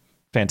is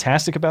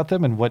fantastic about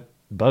them and what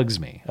bugs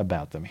me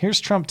about them. Here's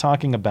Trump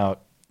talking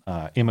about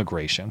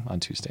immigration on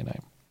Tuesday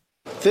night.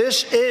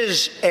 This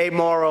is a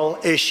moral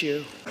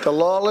issue. The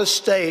lawless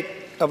state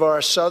of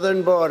our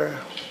southern border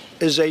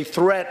is a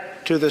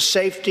threat to the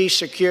safety,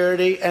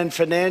 security, and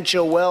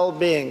financial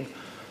well-being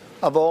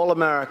of all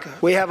America.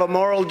 We have a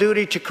moral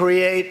duty to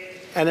create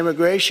an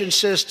immigration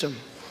system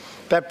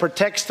that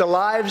protects the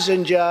lives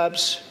and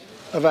jobs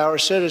of our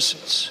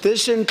citizens.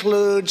 This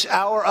includes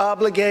our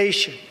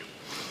obligation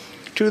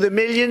to the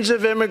millions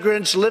of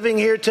immigrants living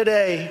here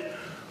today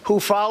who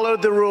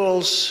followed the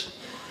rules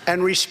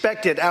and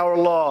respected our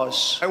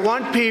laws. I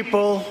want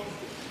people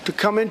to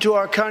come into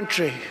our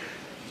country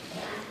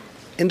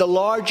in the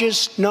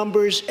largest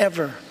numbers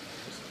ever.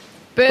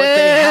 Boo! But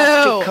they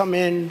have to come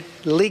in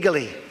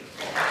legally.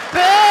 Boo!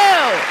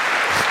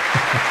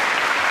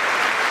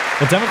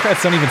 Well,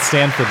 Democrats don't even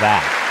stand for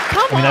that.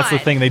 Come on. That's the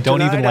thing. They don't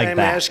Tonight, even like I'm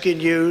that. asking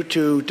you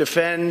to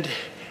defend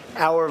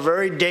our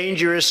very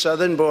dangerous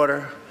southern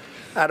border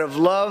out of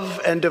love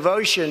and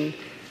devotion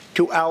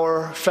to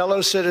our fellow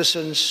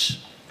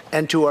citizens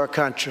and to our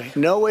country.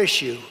 No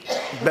issue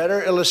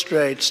better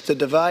illustrates the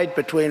divide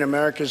between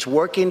America's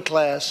working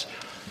class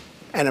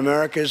and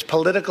America's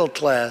political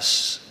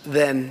class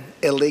than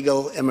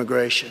illegal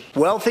immigration.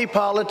 Wealthy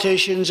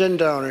politicians and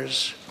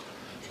donors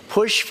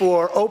push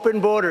for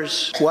open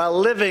borders while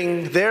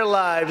living their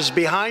lives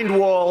behind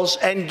walls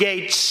and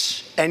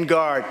gates and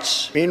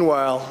guards.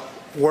 Meanwhile,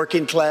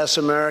 working class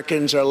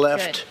Americans are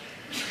left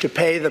to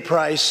pay the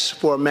price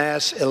for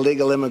mass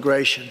illegal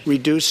immigration.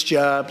 Reduced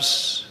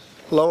jobs,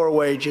 lower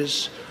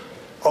wages,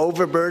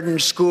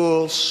 overburdened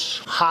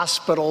schools,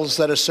 hospitals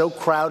that are so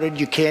crowded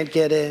you can't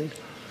get in,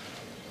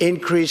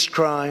 increased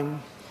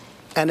crime,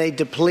 and a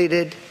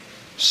depleted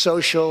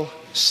social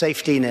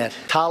safety net.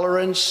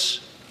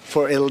 Tolerance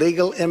for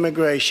illegal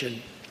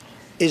immigration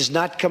is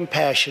not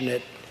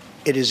compassionate,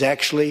 It is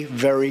actually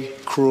very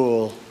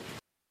cruel.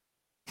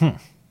 I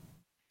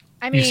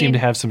mean, You seem to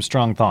have some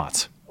strong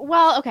thoughts.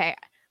 Well, okay.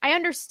 I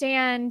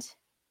understand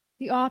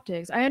the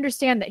optics. I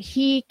understand that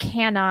he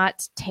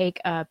cannot take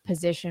a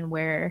position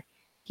where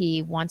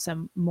he wants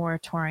a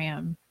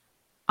moratorium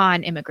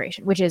on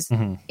immigration, which is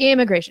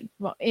immigration.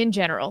 Well, in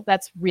general,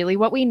 that's really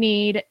what we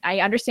need. I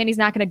understand he's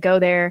not going to go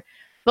there.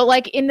 But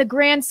like in the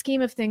grand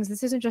scheme of things,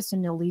 this isn't just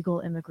an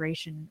illegal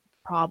immigration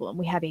problem.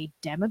 We have a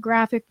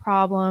demographic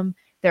problem.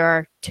 There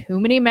are too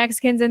many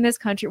Mexicans in this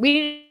country. We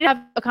need to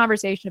have a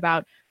conversation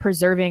about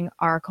preserving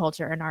our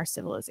culture and our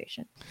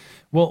civilization.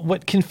 Well,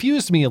 what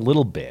confused me a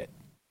little bit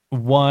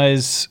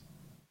was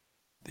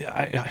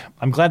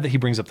I'm glad that he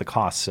brings up the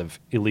costs of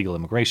illegal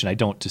immigration. I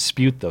don't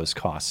dispute those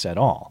costs at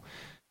all.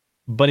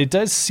 But it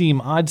does seem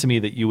odd to me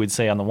that you would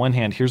say, on the one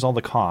hand, here's all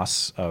the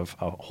costs of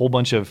a whole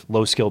bunch of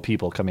low-skilled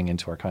people coming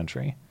into our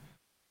country.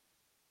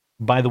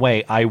 By the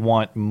way, I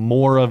want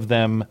more of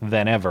them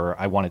than ever.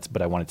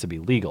 But I want it to be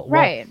legal.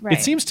 Right.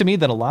 It seems to me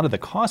that a lot of the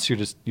costs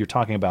you're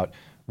talking about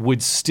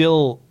would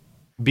still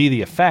be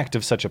the effect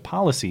of such a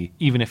policy,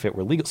 even if it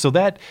were legal. So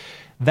that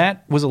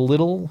was a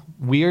little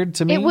weird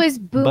to me. It was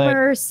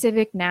boomer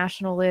civic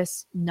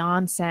nationalist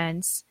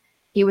nonsense.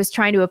 He was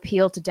trying to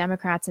appeal to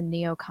Democrats and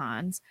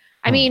neocons.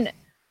 I mean,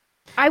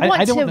 I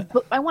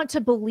want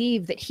to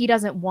believe that he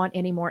doesn't want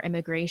any more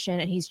immigration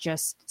and he's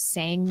just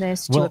saying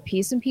this to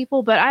appease some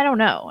people, but I don't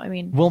know. I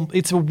mean, well,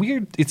 it's a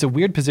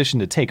weird position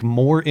to take.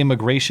 More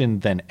immigration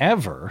than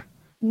ever.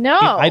 No,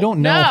 I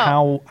don't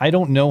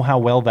know how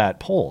well that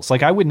polls.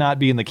 Like, I would not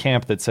be in the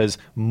camp that says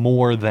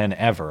more than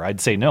ever.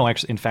 I'd say no.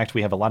 Actually, in fact,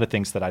 we have a lot of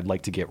things that I'd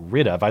like to get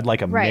rid of. I'd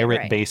like a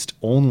merit-based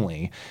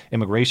only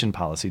immigration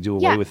policy. Do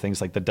away with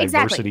things like the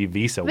diversity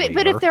visa waiver.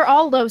 But if they're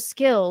all low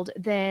skilled,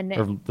 then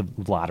or the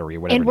lottery or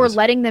whatever, and we're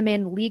letting them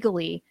in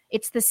legally,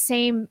 it's the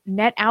same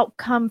net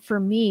outcome for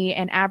me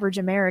and average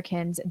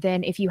Americans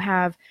than if you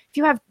have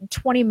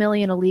 20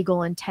 million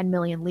illegal and 10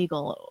 million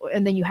legal,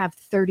 and then you have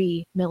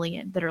 30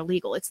 million that are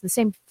legal. It's the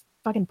same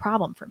fucking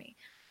problem for me.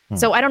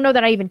 So I don't know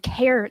that I even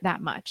care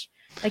that much.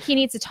 Like, he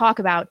needs to talk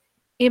about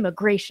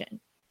immigration.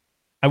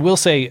 I will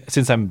say,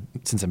 since I'm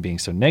being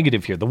so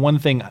negative here,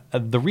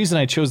 the reason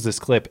I chose this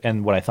clip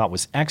and what I thought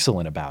was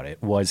excellent about it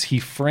was he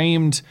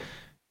framed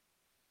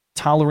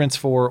tolerance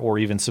for or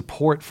even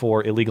support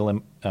for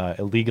illegal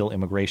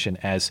immigration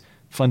as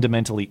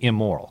fundamentally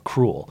immoral,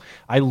 cruel.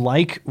 I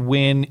like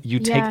when you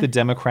take the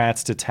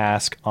Democrats to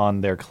task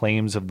on their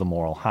claims of the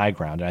moral high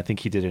ground, and I think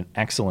he did an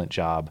excellent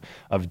job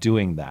of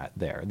doing that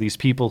there. These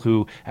people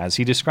who, as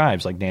he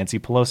describes, like Nancy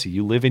Pelosi,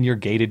 you live in your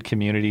gated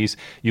communities,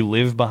 you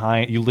live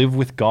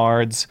with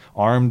guards,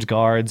 armed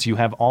guards, you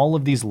have all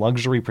of these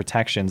luxury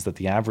protections that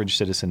the average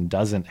citizen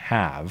doesn't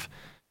have.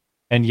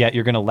 And yet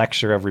you're going to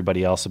lecture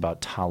everybody else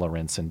about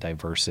tolerance and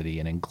diversity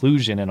and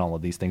inclusion and all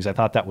of these things. I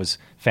thought that was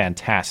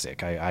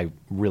fantastic. I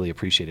really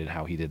appreciated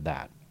how he did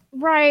that.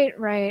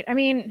 Right. I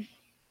mean,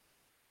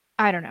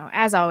 I don't know.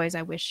 As always,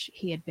 I wish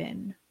he had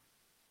been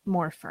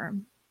more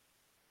firm.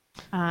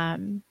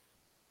 And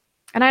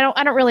I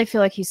don't really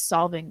feel like he's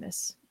solving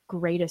this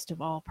greatest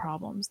of all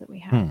problems that we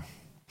have.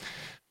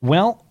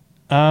 Well,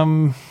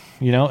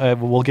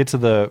 we'll get to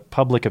the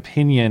public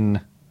opinion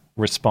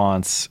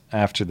response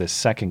after this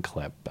second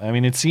clip. I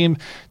mean, it seemed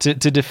to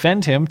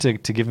defend him, to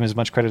give him as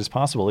much credit as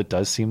possible, it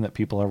does seem that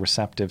people are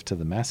receptive to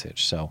the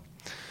message. So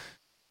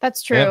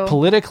that's true.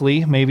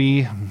 Politically,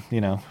 maybe,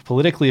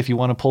 if you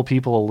want to pull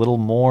people a little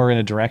more in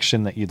a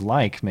direction that you'd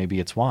like, maybe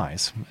it's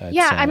wise.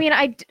 I mean,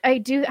 I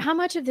do. How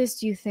much of this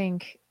do you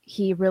think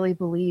he really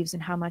believes,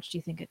 and how much do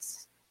you think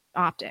it's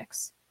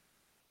optics?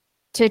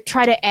 To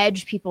try to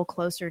edge people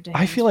closer to him.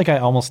 I feel like I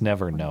almost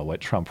never know what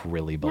Trump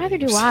really believes.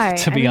 Neither do I.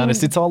 To be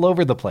honest, it's all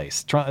over the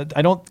place.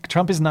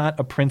 Trump is not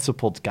a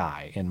principled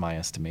guy in my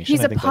estimation.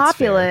 He's a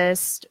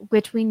populist,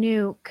 which we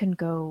knew can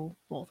go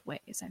both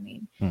ways. I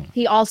mean,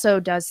 he also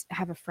does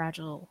have a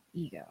fragile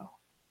ego.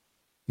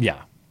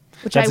 Yeah.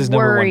 Which That's I his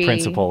number one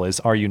principle is,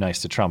 are you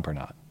nice to Trump or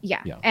not?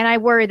 Yeah. And I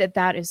worry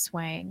that is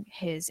swaying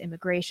his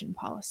immigration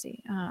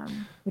policy,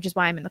 which is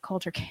why I'm in the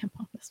culture camp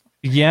on this one.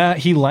 Yeah,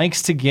 he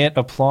likes to get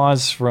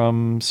applause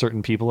from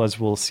certain people, as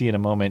we'll see in a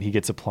moment. He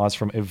gets applause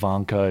from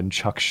Ivanka and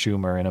Chuck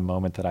Schumer in a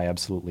moment that I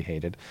absolutely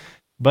hated.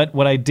 But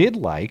what I did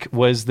like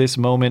was this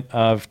moment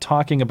of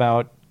talking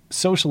about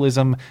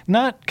socialism,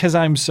 not because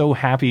I'm so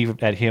happy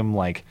at him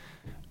like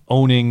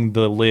owning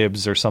the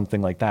libs or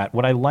something like that.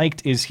 What I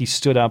liked is he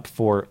stood up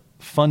for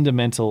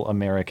fundamental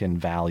American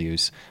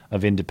values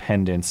of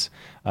independence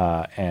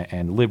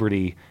and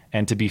liberty,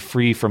 and to be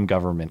free from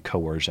government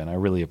coercion. I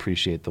really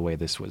appreciate the way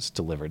this was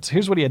delivered. So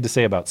here's what he had to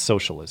say about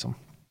socialism.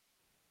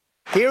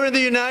 Here in the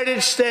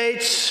United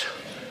States,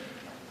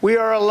 we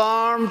are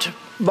alarmed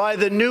by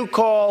the new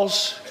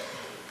calls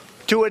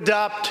to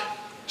adopt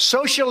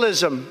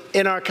socialism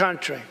in our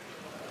country.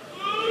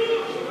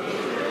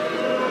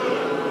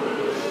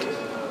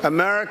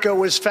 America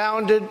was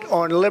founded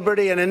on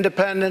liberty and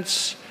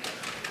independence,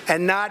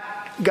 and not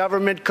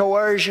government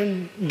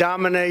coercion,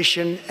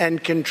 domination,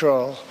 and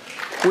control.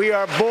 We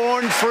are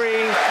born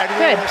free, and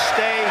we will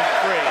stay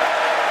free.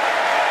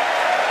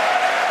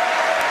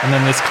 And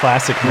then this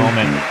classic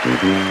moment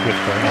with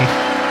Bernie.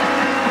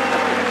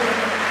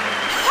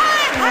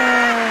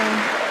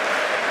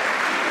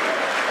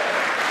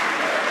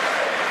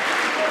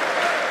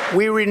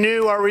 We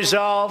renew our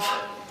resolve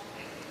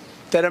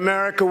that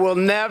America will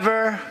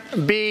never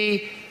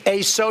be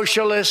a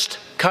socialist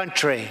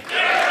country.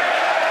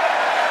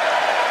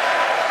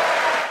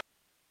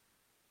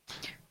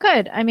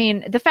 Good. I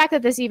mean, the fact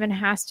that this even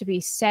has to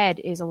be said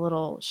is a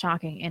little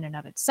shocking in and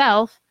of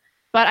itself,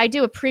 but I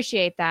do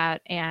appreciate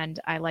that, and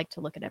I like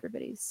to look at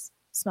everybody's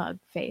smug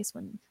face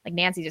when, like,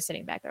 Nancy's just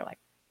sitting back there like...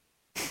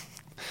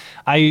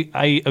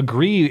 I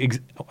agree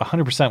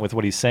 100% with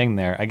what he's saying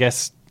there. I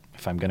guess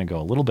if I'm going to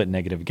go a little bit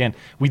negative again,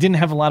 we didn't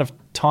have a lot of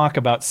talk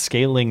about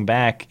scaling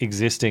back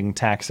existing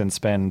tax and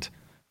spend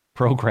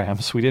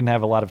programs. We didn't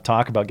have a lot of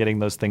talk about getting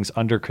those things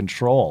under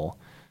control.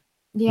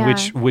 Yeah.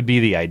 Which would be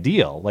the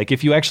ideal. Like,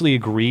 if you actually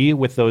agree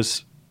with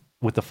those,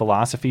 with the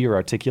philosophy you're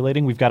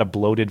articulating, we've got a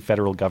bloated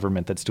federal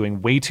government that's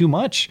doing way too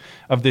much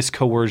of this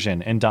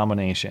coercion and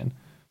domination.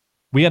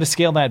 We got to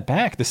scale that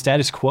back. The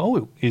status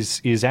quo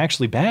is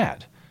actually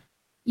bad.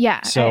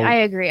 Yeah, so, I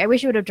agree. I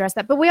wish you would address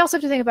that. But we also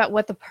have to think about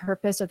what the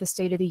purpose of the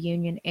State of the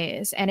Union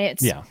is. And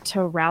it's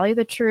to rally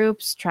the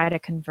troops, try to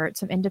convert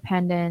some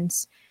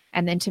independence,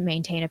 and then to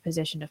maintain a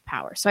position of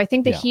power. So I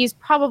think that he's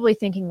probably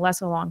thinking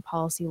less along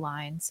policy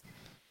lines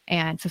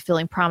and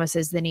fulfilling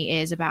promises than he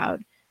is about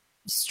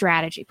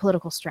strategy,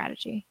 political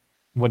strategy.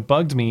 What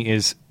bugged me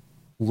is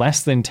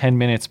less than 10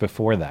 minutes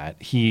before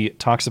that, he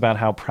talks about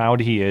how proud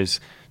he is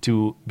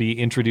to be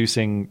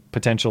introducing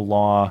potential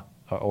law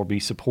or be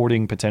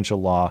supporting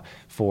potential law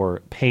for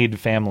paid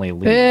family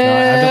leave.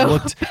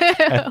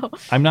 Now,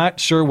 I'm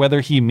not sure whether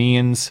he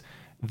means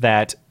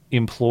that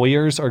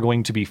employers are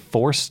going to be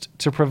forced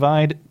to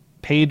provide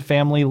paid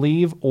family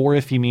leave, or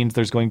if he means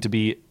there's going to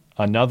be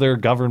another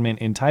government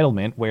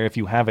entitlement where if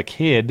you have a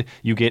kid,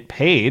 you get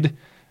paid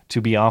to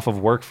be off of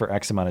work for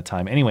X amount of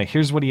time. Anyway,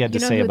 here's what he had to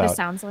say about... this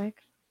sounds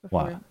like?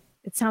 What?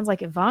 It sounds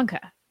like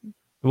Ivanka.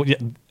 Well, yeah,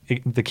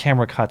 the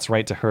camera cuts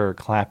right to her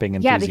clapping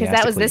enthusiastically.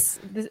 Yeah, because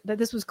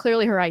this was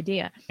clearly her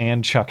idea.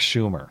 And Chuck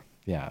Schumer.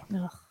 Yeah.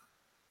 Ugh.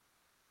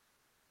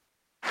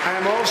 I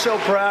am also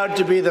proud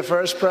to be the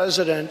first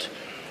president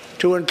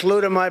to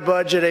include in my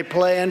budget a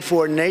plan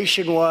for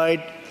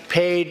nationwide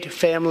paid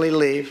family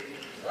leave,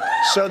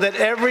 so that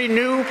every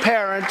new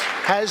parent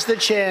has the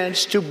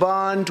chance to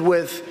bond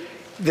with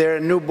their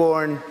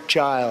newborn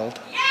child.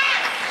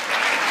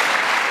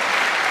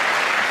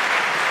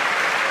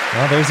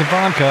 Well, there's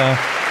Ivanka.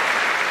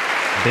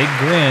 Big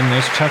grin.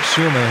 There's Chuck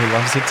Schumer, who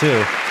loves it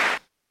too.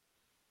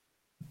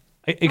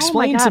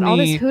 Explain to me all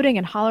this hooting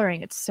and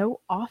hollering. It's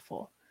so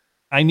awful.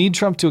 I need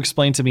Trump to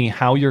explain to me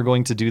how you're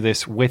going to do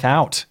this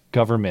without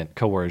government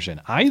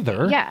coercion.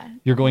 Either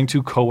you're going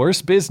to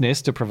coerce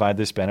business to provide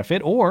this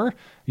benefit, or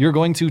you're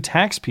going to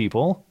tax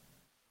people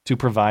to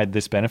provide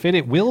this benefit.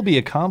 It will be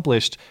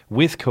accomplished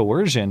with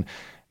coercion.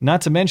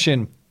 Not to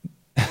mention,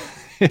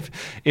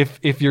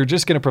 if you're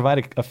just going to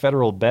provide a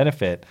federal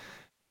benefit,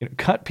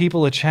 cut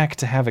people a check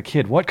to have a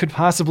kid. What could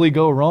possibly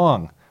go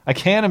wrong? I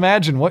can't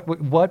imagine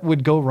what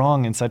would go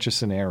wrong in such a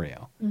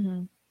scenario.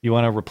 Mm-hmm. You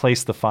want to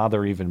replace the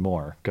father even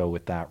more. Go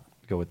with that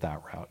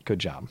route. Good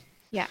job.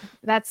 Yeah,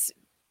 that's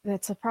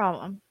a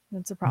problem.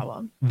 That's a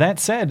problem. That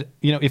said,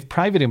 if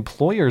private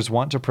employers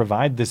want to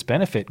provide this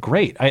benefit,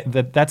 great.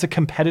 That's a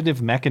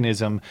competitive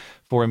mechanism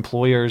for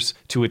employers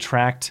to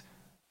attract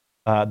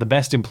the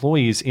best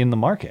employees in the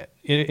market.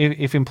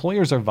 If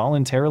employers are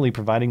voluntarily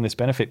providing this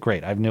benefit,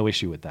 great. I have no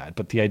issue with that.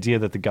 But the idea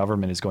that the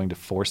government is going to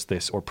force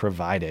this or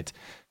provide it,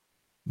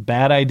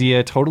 bad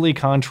idea, totally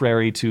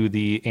contrary to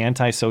the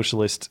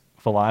anti-socialist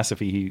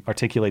philosophy he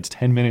articulates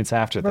 10 minutes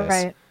after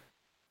this.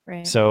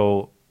 Right.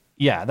 So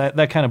yeah,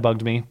 that kind of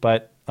bugged me,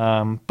 but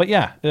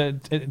yeah,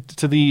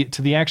 to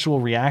the actual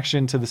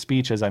reaction to the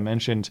speech, as I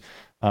mentioned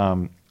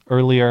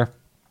earlier,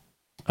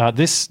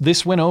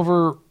 this went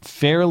over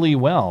fairly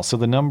well. So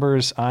the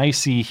numbers I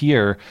see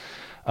here,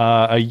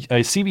 a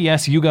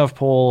CBS YouGov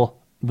poll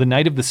the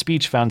night of the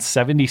speech found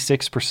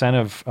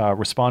 76% of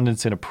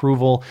respondents in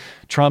approval.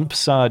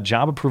 Trump's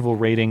job approval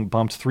rating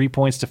bumped 3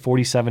 points to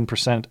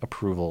 47%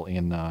 approval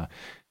in the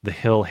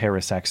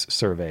Hill-Harris-X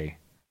survey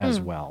as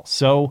well.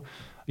 So,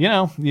 you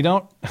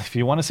don't, if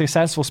you want to say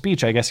satisful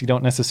speech, I guess you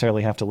don't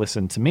necessarily have to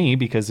listen to me,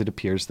 because it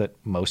appears that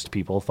most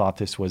people thought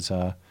this was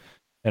an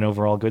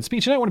overall good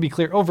speech. And I want to be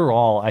clear,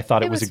 overall, I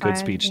thought it was a good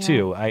speech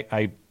too.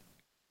 I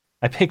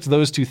picked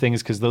those two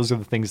things because those are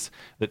the things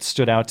that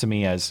stood out to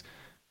me as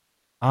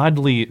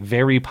oddly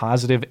very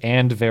positive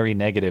and very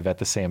negative at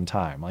the same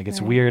time. Like, it's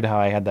weird how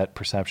I had that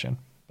perception,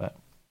 but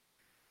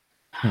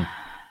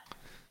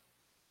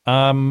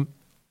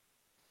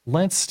let's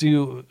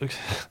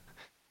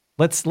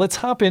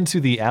hop into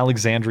the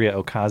Alexandria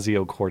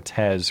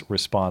Ocasio-Cortez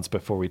response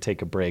before we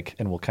take a break,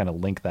 and we'll kind of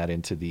link that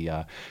into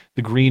the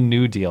Green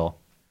New Deal.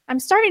 I'm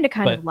starting to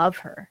kind of love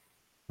her.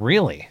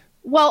 Really?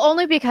 Well,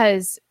 only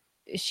because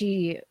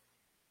she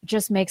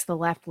just makes the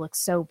left look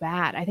so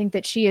bad. I think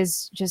that she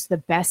is just the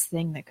best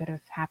thing that could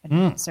have happened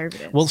to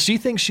conservatives. Well, she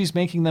thinks she's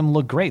making them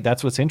look great.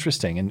 That's what's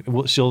interesting.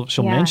 And she'll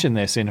mention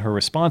this in her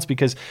response,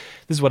 because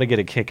this is what I get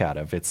a kick out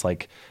of. It's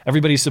like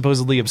everybody's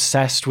supposedly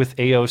obsessed with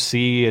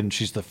AOC and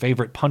she's the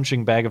favorite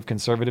punching bag of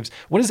conservatives.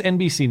 What does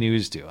NBC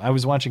News do? I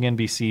was watching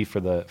NBC for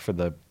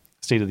the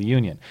State of the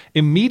Union.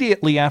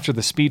 Immediately after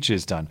the speech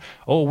is done,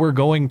 we're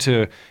going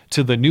to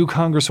the new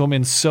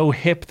congresswoman so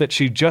hip that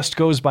she just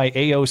goes by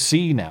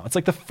AOC now. It's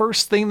like the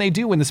first thing they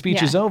do when the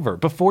speech is over,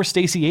 before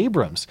Stacey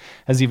Abrams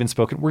has even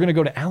spoken. We're going to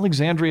go to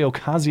Alexandria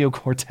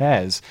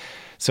Ocasio-Cortez.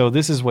 So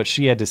this is what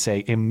she had to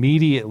say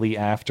immediately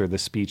after the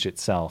speech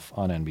itself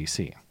on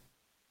NBC.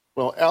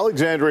 Well,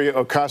 Alexandria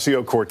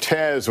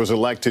Ocasio-Cortez was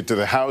elected to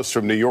the House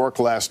from New York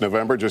last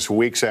November, just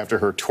weeks after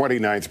her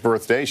 29th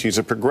birthday. She's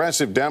a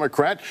progressive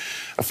Democrat,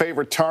 a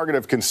favorite target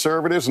of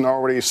conservatives, and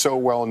already so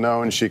well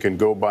known she can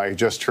go by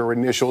just her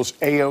initials,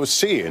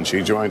 AOC. And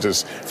she joins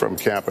us from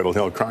Capitol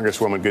Hill.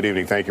 Congresswoman, good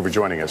evening. Thank you for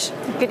joining us.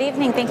 Good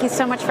evening. Thank you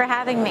so much for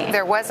having me.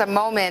 There was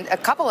a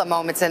couple of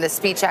moments in the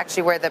speech,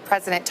 actually, where the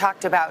president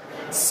talked about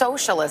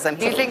socialism.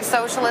 Do you think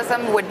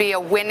socialism would be a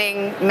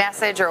winning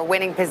message or a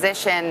winning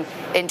position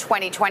in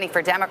 2020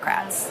 for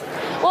Democrats?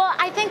 Well,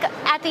 I think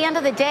at the end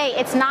of the day,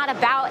 it's not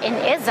about an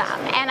ism.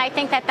 And I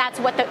think that that's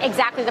what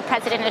exactly the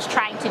president is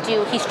trying to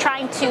do. He's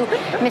trying to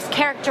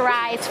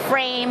mischaracterize,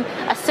 frame,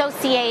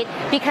 associate,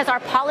 because our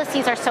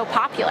policies are so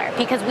popular,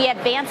 because we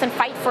advance and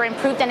fight for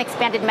improved and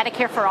expanded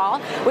Medicare for all,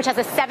 which has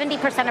a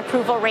 70%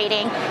 approval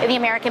rating in the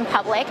American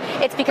public.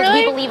 It's because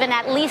we believe in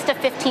at least a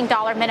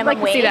 $15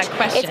 minimum wage.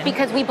 It's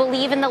because we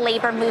believe in the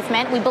labor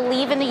movement. We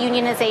believe in the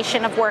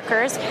unionization of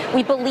workers.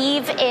 We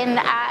believe in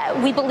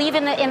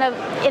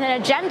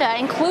an agenda,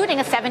 including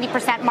a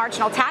 70%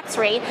 marginal tax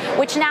rate,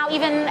 which now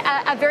even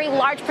a very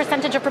large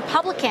percentage of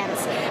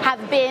Republicans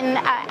have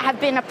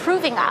been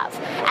approving of.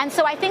 And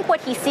so I think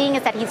what he's seeing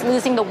is that he's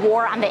losing the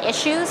war on the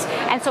issues,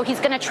 and so he's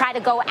going to try to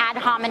go ad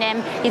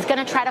hominem. He's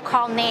going to try to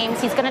call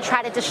names. He's going to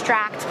try to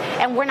distract,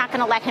 and we're not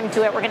going to let him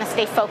do it. We're going to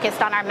stay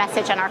focused on our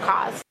message and our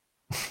cause.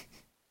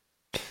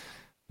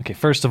 Okay,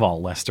 first of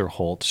all, Lester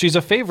Holt, she's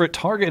a favorite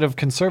target of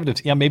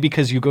conservatives. Yeah, maybe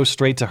because you go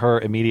straight to her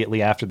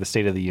immediately after the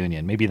State of the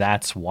Union. Maybe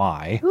that's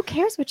why. Who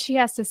cares what she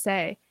has to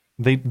say?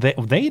 They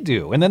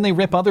do, and then they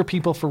rip other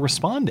people for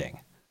responding.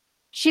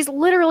 She's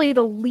literally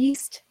the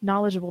least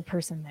knowledgeable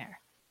person there.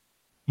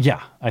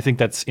 Yeah, I think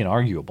that's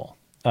inarguable.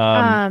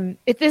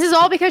 If this is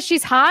all because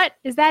she's hot,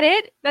 is that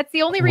it? That's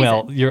the only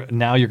reason. Well,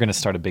 you're going to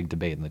start a big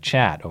debate in the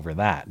chat over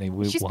that.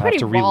 She's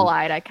pretty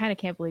wall-eyed. I kind of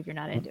can't believe you're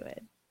not into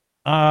it.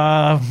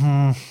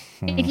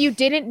 If you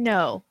didn't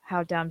know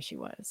how dumb she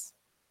was.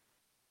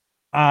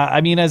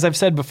 I mean, as I've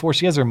said before,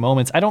 she has her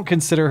moments. I don't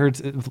consider her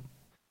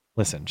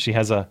listen, she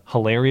has a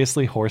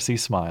hilariously horsey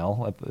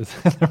smile.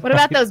 What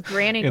about those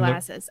granny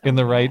glasses? In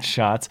the right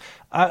shots.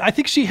 I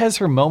think she has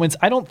her moments.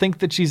 I don't think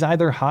that she's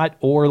either hot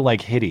or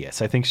like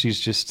hideous. I think she's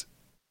just,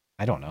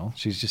 I don't know.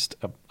 She's just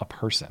a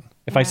person.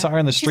 If I saw her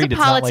in the street, she's it's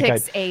not like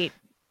if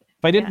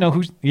I didn't know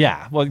who.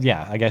 Yeah. Well,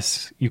 yeah, I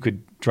guess you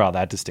could draw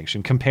that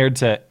distinction compared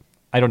to,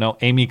 I don't know,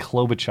 Amy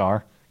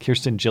Klobuchar,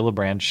 Kirsten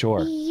Gillibrand,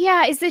 sure.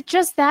 Yeah, is it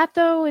just that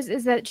though?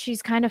 Is that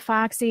she's kind of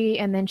foxy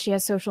and then she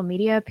has social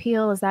media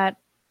appeal? Is that,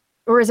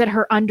 or is it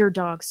her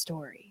underdog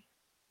story?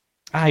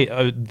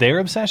 Their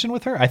obsession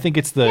with her? I think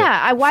it's the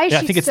why is she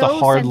I think it's so the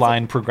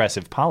hardline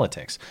progressive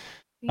politics.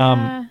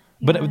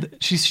 But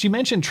she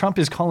mentioned Trump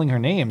is calling her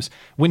names.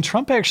 When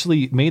Trump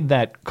actually made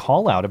that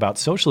call out about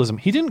socialism,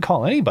 he didn't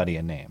call anybody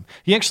a name.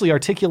 He actually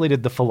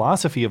articulated the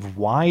philosophy of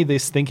why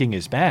this thinking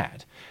is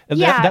bad.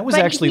 That was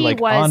actually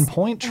on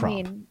point, Trump.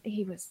 I mean,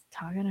 he was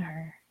talking to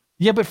her.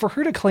 Yeah, but for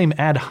her to claim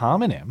ad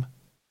hominem,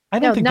 I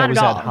don't think that was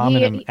ad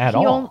hominem at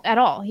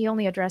all. He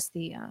only addressed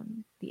the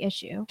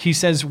issue. He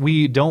says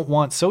we don't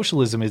want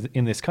socialism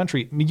in this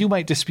country. I mean, you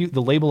might dispute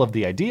the label of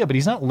the idea, but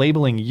he's not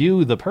labeling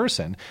you, the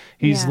person.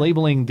 He's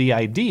labeling the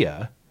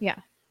idea. Yeah.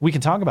 We can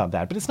talk about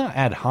that, but it's not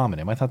ad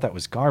hominem. I thought that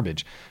was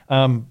garbage.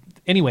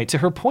 Anyway, to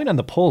her point on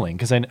the polling,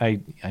 because I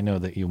know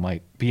that you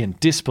might be in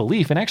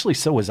disbelief, and actually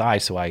so was I.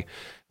 So I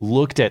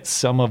looked at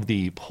some of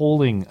the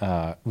polling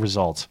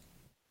results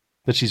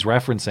that she's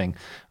referencing.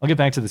 I'll get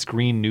back to this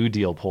Green New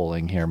Deal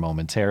polling here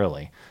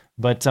momentarily.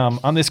 But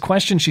on this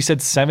question, she said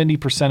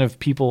 70% of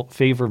people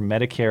favor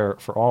Medicare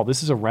for all.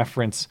 This is a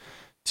reference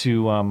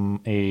to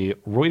a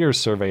Reuters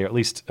survey, or at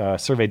least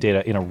survey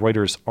data in a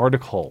Reuters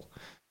article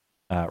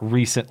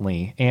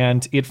recently.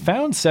 And it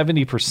found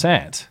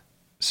 70%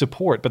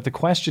 support. But the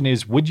question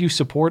is, would you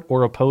support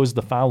or oppose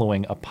the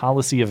following, a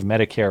policy of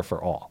Medicare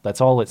for all? That's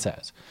all it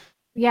says.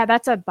 Yeah,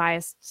 that's a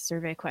biased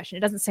survey question.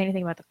 It doesn't say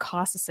anything about the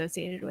costs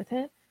associated with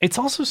it. It's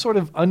also sort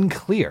of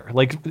unclear.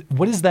 Like,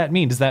 what does that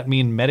mean? Does that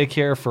mean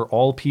Medicare for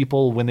all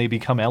people when they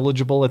become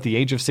eligible at the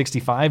age of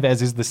 65,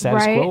 as is the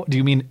status quo? Do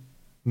you mean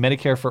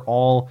Medicare for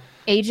all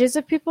ages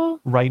of people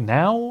right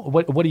now?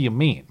 What do you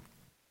mean?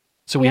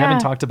 So we haven't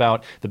talked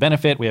about the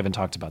benefit. We haven't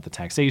talked about the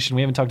taxation.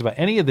 We haven't talked about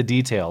any of the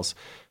details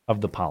of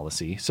the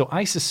policy. So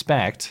I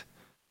suspect,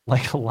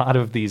 like a lot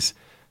of these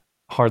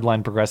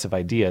hardline progressive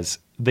ideas,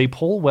 they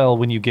poll well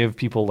when you give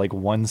people like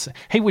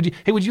hey,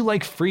 would you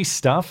like free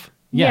stuff?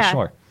 Yeah,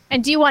 sure.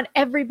 And do you want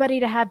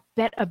everybody to have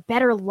a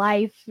better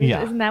life?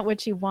 Yeah. Isn't that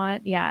what you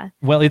want? Yeah.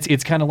 Well,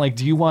 it's kind of like,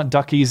 do you want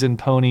duckies and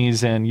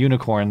ponies and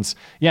unicorns?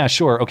 Yeah,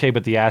 sure. Okay,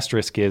 but the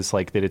asterisk is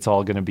like that it's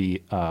all going to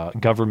be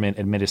government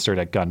administered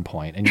at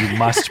gunpoint, and you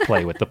must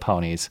play with the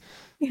ponies.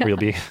 Yeah. Or you'll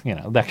be,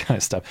 that kind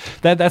of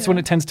stuff. That's when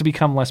it tends to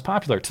become less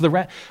popular.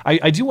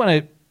 I do want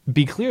to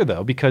be clear,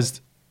 though,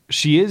 because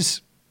she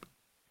is,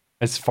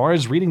 as far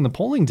as reading the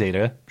polling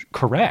data,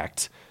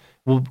 correct.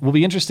 Will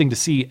be interesting to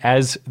see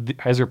as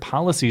her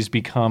policies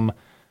become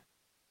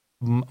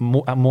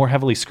more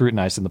heavily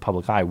scrutinized in the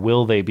public eye.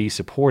 Will they be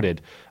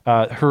supported?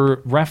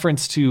 Her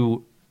reference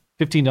to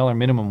 $15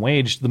 minimum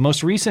wage, the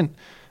most recent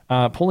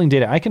polling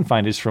data I can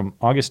find is from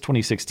August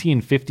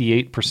 2016,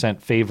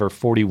 58% favor,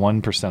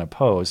 41%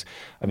 oppose.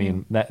 I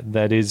mean,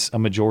 that is a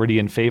majority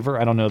in favor.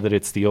 I don't know that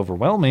it's the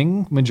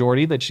overwhelming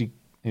majority that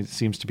it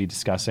seems to be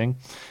discussing.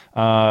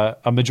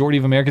 A majority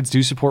of Americans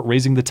do support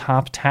raising the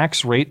top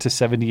tax rate to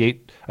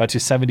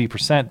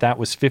 70%. That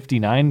was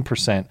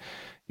 59%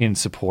 in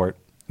support.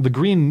 The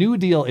Green New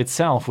Deal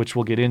itself, which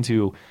we'll get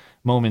into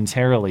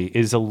momentarily,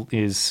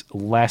 is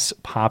less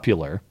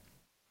popular.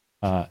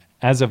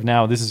 As of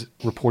now, this is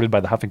reported by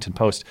the Huffington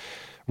Post.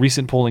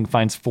 Recent polling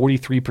finds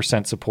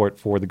 43% support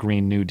for the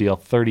Green New Deal,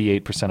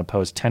 38%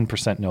 opposed,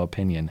 10% no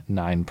opinion,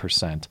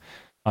 9%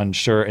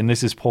 unsure. And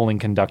this is polling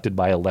conducted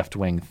by a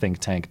left-wing think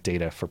tank,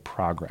 Data for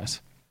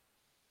Progress.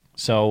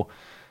 So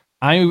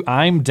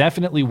I'm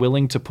definitely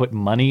willing to put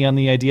money on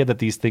the idea that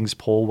these things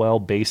poll well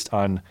based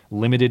on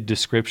limited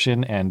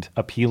description and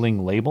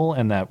appealing label,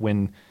 and that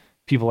when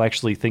people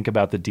actually think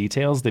about the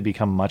details, they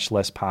become much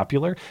less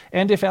popular.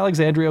 And if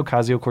Alexandria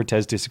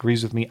Ocasio-Cortez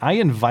disagrees with me, I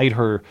invite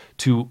her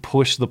to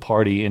push the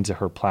party into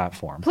her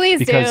platform.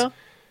 Please do.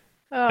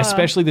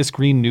 Especially this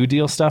Green New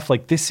Deal stuff,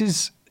 like this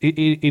is...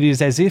 It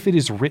is as if it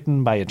is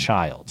written by a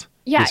child.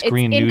 Yeah, this it's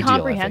Green New Deal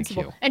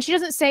incomprehensible. FAQ. And she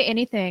doesn't say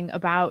anything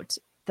about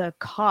the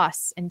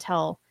costs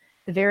until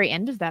the very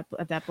end of that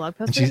blog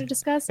post we're going to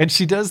discuss. And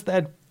she does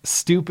that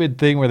stupid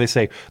thing where they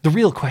say the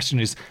real question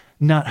is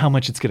not how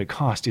much it's going to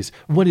cost, is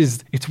what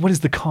is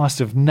the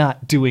cost of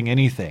not doing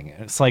anything.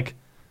 And it's like,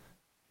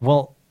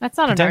 well, that's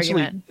not an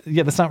argument.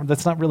 Yeah, that's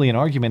not really an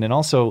argument. And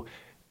also,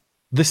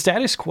 the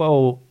status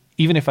quo,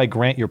 even if I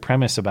grant your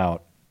premise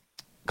about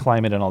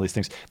climate and all these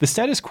things, the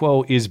status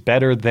quo is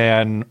better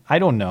than, I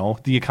don't know,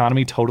 the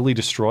economy totally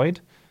destroyed.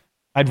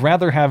 I'd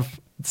rather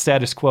have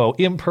status quo,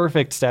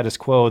 imperfect status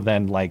quo,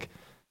 than like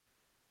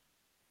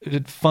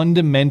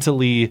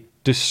fundamentally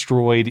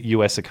destroyed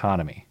U.S.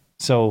 economy.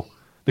 So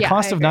the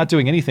cost of not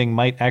doing anything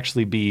might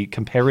actually be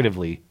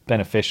comparatively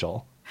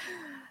beneficial.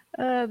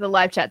 The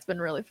live chat's been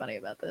really funny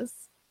about this.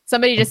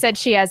 Somebody just said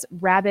she has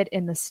rabbit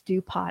in the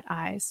stew pot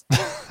eyes.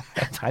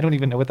 I don't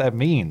even know what that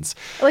means.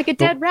 Like a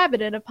dead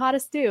rabbit in a pot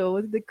of stew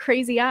with the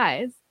crazy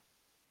eyes.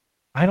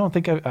 I don't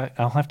think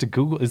I'll have to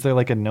Google. Is there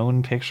like a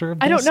known picture of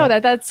this? I don't know.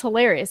 That's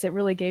hilarious. It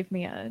really gave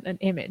me an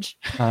image.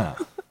 All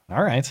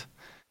right.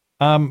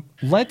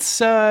 Let's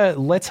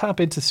hop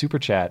into Super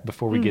Chat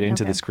before we get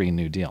into this Green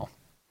New Deal.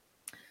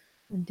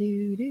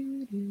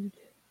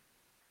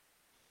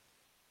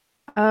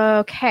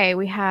 Okay,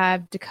 we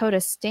have Dakota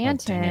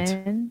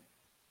Stanton.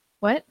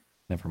 What?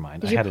 Never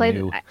mind. Did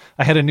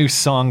I had a new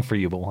song for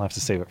you, but we'll have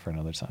to save it for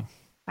another time.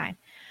 Fine.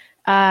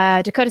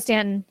 Dakota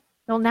Stanton.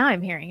 Well, now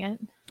I'm hearing it.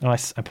 Oh,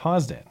 I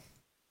paused it.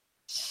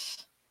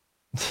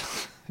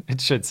 It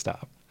should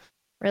stop.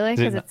 Really?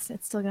 Because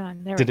it's still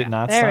going. Did it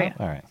not stop?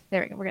 All right.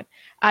 There we go. We're good.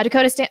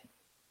 Dakota Stanton.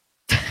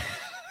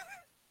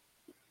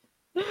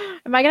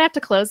 Am I gonna have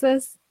to close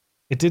this?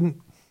 It didn't.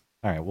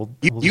 All right. Well,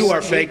 you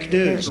are fake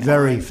news.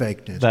 Very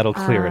fake news. That'll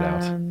clear it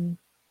out.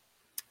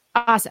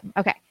 Awesome.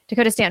 Okay.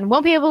 Dakota Stanton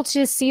won't be able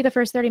to see the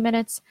first 30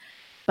 minutes,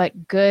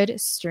 but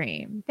good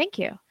stream. Thank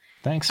you.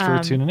 Thanks for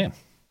tuning in.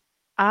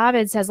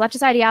 Abid says,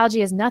 leftist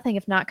ideology is nothing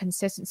if not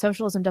consistent.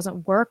 Socialism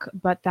doesn't work,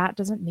 but that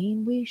doesn't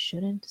mean we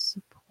shouldn't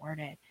support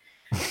it.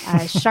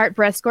 Sharp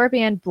Breath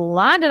Scorpion,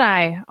 Blonde and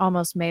I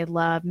almost made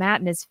love.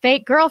 Matt and his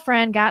fake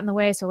girlfriend got in the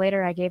way, so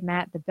later I gave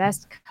Matt the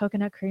best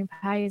coconut cream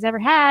pie he's ever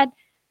had.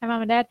 Hi,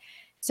 Mom and Dad.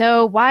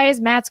 So why is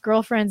Matt's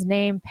girlfriend's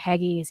name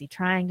Peggy? Is he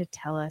trying to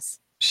tell us?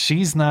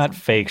 She's not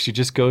fake. She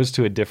just goes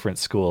to a different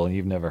school, and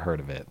you've never heard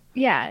of it.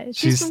 Yeah,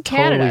 she's from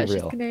Canada. Totally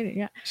real. She's Canadian.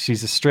 Yeah,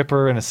 she's a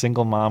stripper and a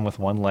single mom with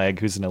one leg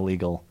who's an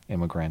illegal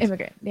immigrant.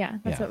 Yeah,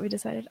 that's what we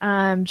decided.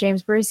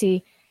 James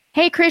Brucey.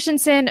 Hey,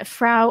 Christensen,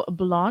 Frau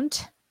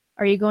Blunt.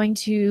 Are you going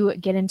to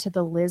get into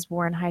the Liz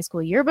Warren High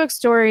School yearbook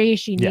story?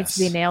 She needs to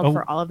be nailed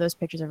for all of those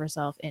pictures of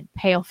herself in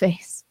pale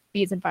face,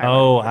 beads and fire.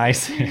 Oh, I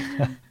see.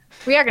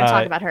 We are going to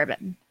talk about her, but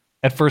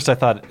at first I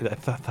thought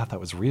that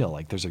was real.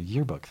 Like there's a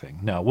yearbook thing.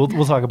 No,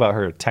 we'll talk about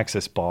her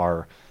Texas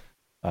bar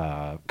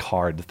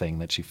card thing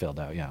that she filled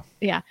out. Yeah.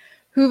 Yeah.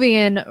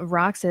 Hoovian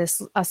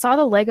Roxas saw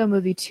the Lego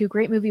Movie 2.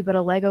 Great movie, but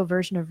a Lego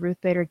version of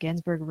Ruth Bader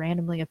Ginsburg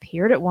randomly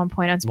appeared at one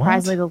point.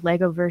 Unsurprisingly, the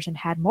Lego version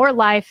had more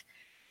life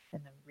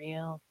than the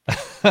real.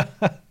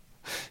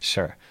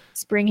 Sure.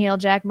 Spring Heel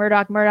Jack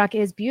Murdoch. Murdoch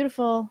is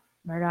beautiful.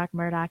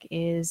 Murdoch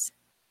is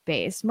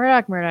based.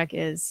 Murdoch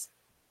is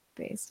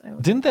based.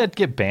 Didn't that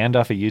get banned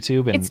off of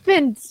YouTube? And it's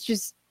been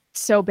just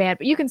so bad,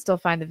 but you can still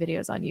find the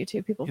videos on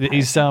YouTube. People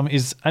is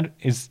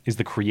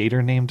the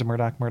creator named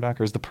Murdoch,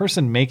 or is the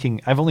person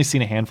making? I've only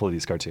seen a handful of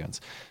these cartoons.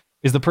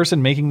 Is the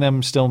person making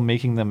them still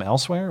making them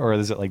elsewhere, or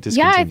is it like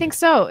discontinued? Yeah, I think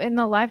so. In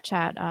the live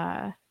chat,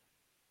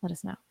 let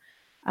us know.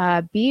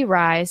 B.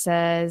 Rye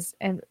says,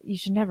 and you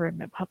should never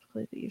admit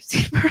publicly that you've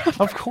seen Murdoch.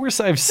 Of course,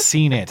 I've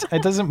seen it.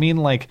 It doesn't mean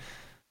like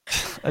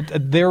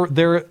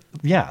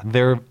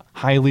they're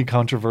highly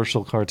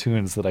controversial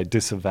cartoons that I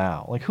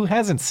disavow. Like, who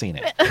hasn't seen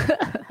it?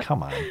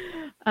 Come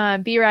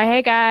on. B. Rye,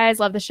 hey guys,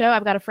 love the show.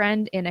 I've got a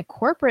friend in a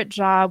corporate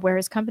job where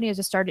his company has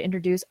just started to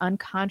introduce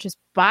unconscious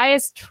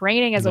bias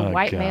training as a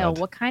white male.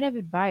 What kind of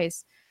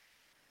advice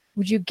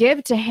would you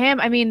give to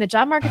him? I mean, the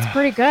job market's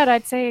pretty good.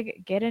 I'd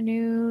say get a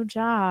new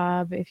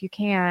job if you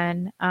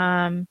can.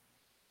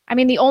 I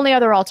mean, the only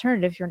other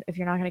alternative if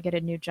you're not going to get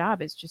a new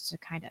job is just to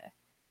kind of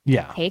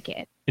take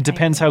it. It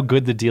depends how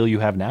good the deal you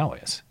have now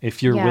is.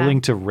 If you're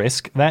willing to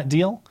risk that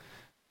deal,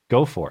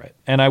 go for it.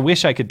 And I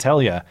wish I could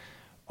tell you,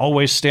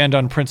 always stand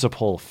on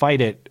principle, fight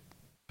it.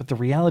 But the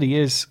reality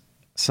is,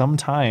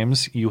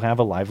 sometimes you have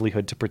a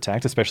livelihood to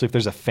protect, especially if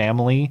there's a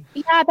family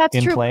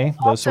in play,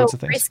 those sorts of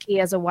things. It's risky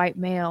as a white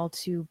male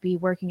to be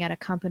working at a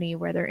company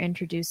where they're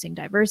introducing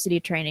diversity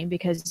training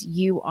because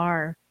you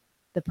are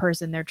the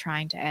person they're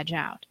trying to edge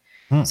out.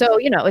 So,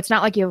 it's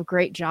not like you have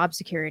great job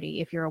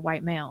security if you're a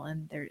white male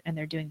and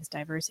they're doing this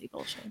diversity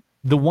bullshit.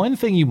 The one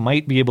thing you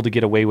might be able to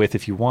get away with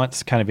if you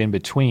want kind of in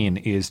between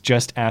is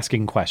just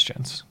asking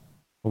questions.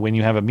 When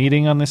you have a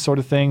meeting on this sort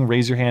of thing,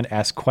 raise your hand,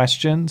 ask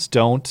questions.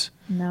 Don't.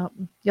 No,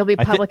 you'll be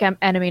public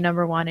enemy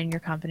number one in your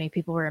company.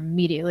 People are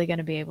immediately going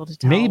to be able to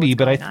tell. Maybe,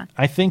 but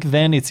I think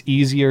then it's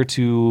easier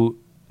to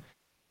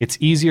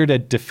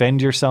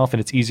defend yourself, and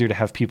it's easier to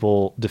have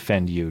people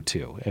defend you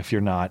too. If you're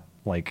not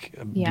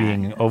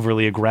being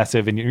overly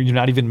aggressive and you're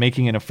not even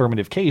making an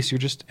affirmative case, you're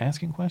just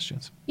asking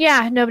questions.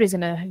 Yeah, nobody's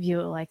going to view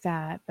it like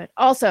that. But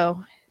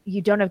also,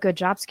 you don't have good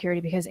job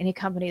security because any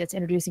company that's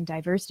introducing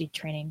diversity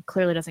training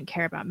clearly doesn't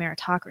care about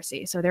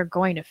meritocracy. So they're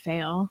going to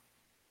fail.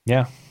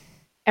 Yeah.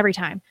 Every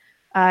time.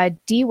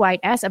 D White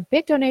S, a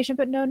big donation,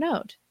 but no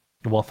note.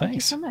 Well, Thank you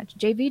so much.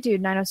 JV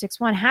Dude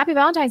 9061. Happy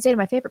Valentine's Day to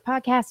my favorite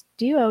podcast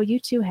duo. You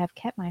two have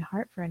kept my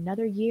heart for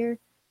another year.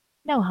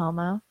 No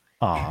homo.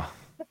 Aw.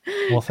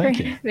 Well, thank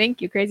you.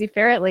 Thank you, Crazy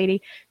Ferret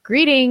Lady.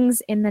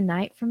 Greetings in the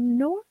night from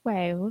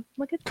Norway.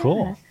 Look at that.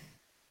 Cool.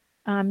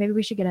 Maybe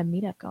we should get a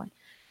meetup going.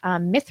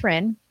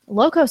 Mithrin,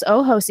 Locos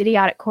Ojos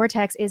Idiotic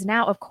Cortex is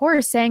now, of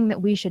course, saying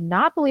that we should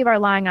not believe our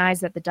lying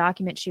eyes that the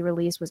document she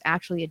released was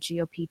actually a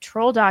GOP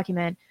troll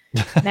document.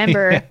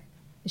 Remember,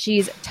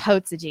 she's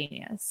totes a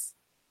genius.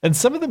 And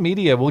some of the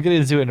media, we'll get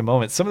into it in a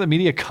moment, some of the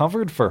media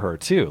covered for her,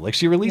 too. Like,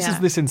 she releases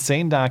this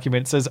insane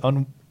document. It says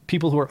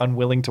people who are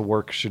unwilling to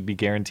work should be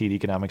guaranteed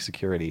economic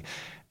security.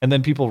 And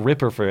then people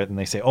rip her for it, and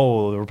they say,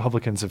 oh, the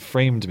Republicans have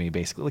framed me,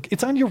 basically. Like,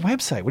 it's on your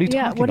website. What are you talking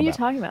about? Yeah, what are you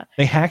talking about?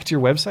 They hacked your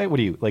website? What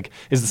are you, like,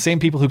 is the same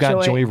people who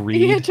got Joy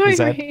Reid? Yeah, Joy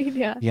Reid,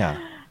 yeah. Yeah.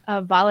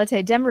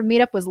 Valete, Denver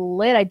meetup was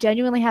lit. I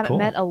genuinely haven't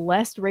met a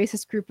less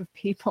racist group of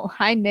people.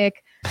 Hi,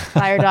 Nick.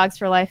 Fire Dogs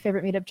for Life.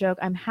 Favorite meetup joke.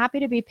 I'm happy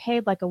to be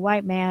paid like a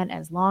white man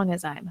as long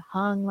as I'm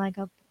hung like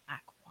a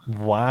black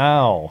one.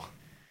 Wow.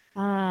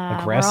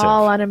 Aggressive. We're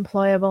all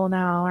unemployable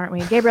now, aren't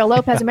we? Gabriel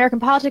Lopez, American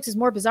politics is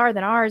more bizarre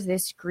than ours.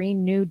 This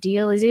Green New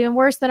Deal is even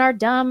worse than our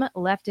dumb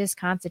leftist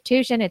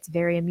constitution. It's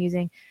very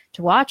amusing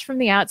to watch from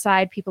the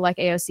outside people like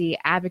AOC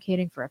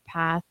advocating for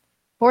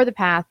the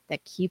path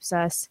that keeps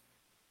us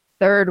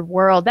third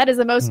world. That is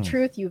the most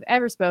truth you've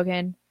ever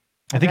spoken.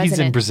 I think he's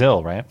in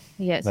Brazil, right?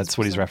 Yes. That's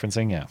what he's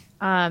referencing, yeah.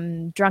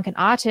 Drunken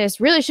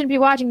Autist. Really shouldn't be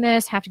watching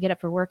this. Have to get up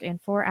for work in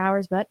 4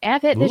 hours, but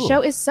F it. This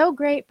show is so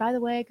great. By the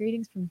way,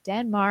 greetings from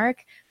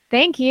Denmark.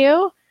 Thank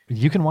you.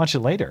 You can watch it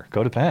later.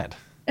 Go to bed.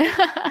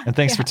 And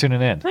thanks for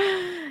tuning in.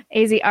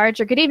 AZ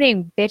Archer. Good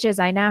evening, bitches.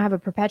 I now have a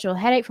perpetual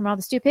headache from all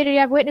the stupidity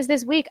I've witnessed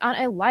this week. On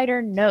a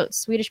lighter note,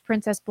 Swedish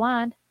Princess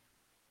Blonde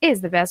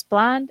is the best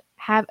blonde.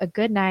 Have a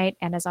good night.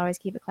 And as always,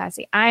 keep it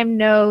classy. I'm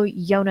no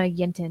Jona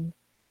Yinton.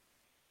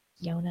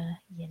 Jona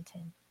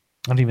Yinton.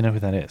 I don't even know who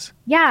that is.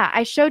 Yeah,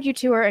 I showed you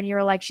to her and you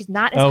were like, she's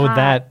not as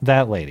hot.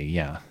 that lady,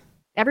 yeah.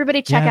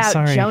 Everybody check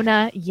out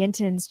Jona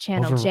Yinton's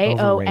channel.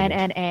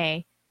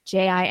 JONNA.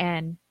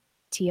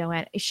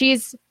 JINTON.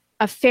 She's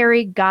a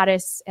fairy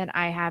goddess, and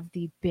I have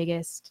the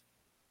biggest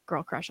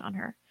girl crush on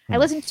her. I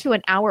listened to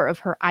an hour of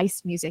her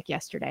ice music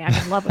yesterday. I'm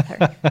in love with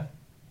her.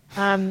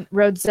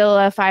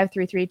 Roadzilla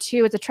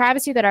 5332. It's a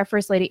travesty that our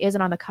first lady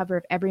isn't on the cover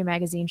of every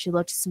magazine. She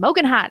looked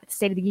smoking hot at the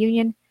State of the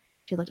Union.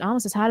 She looked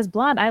almost as hot as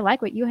blonde. I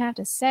like what you have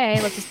to say.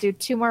 Let's just do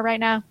 2 more right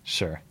now.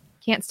 Sure.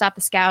 Can't stop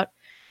the scout.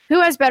 Who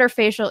has better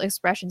facial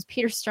expressions,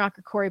 Peter Strzok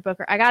or Cory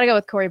Booker? I got to go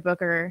with Cory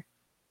Booker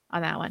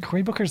on that one.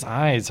 Cory Booker's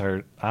eyes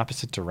are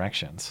opposite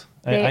directions.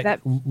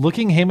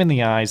 Looking him in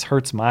the eyes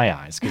hurts my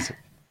eyes because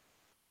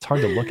it's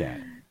hard to look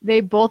at. They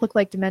both look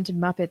like demented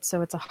Muppets,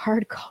 so it's a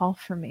hard call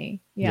for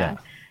me. Yeah.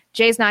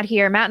 Jay's not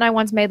here. Matt and I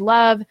once made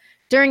love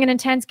During an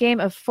intense game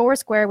of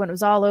Foursquare when it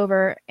was all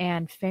over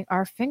and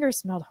our fingers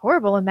smelled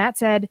horrible, and Matt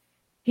said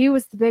he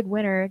was the big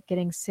winner,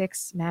 getting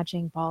 6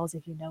 matching balls,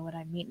 if you know what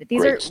I mean.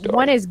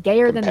 One is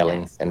gayer than the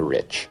next. And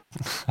rich.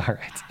 All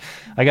right.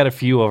 I got a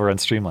few over on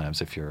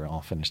Streamlabs if you're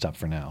all finished up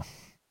for now.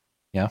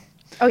 Yeah?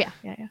 Oh,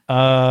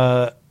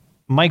 yeah.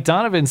 Mike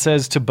Donovan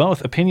says, to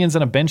both, opinions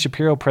on a Ben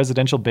Shapiro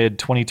presidential bid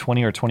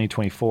 2020 or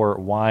 2024,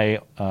 why?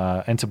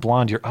 And to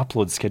Blonde, your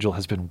upload schedule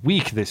has been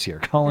weak this year,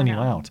 calling you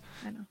out.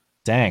 I know.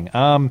 Dang.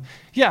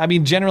 Yeah, I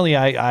mean, generally,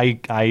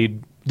 I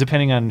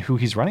depending on who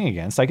he's running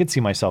against, I could see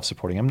myself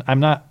supporting him. I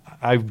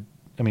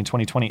mean,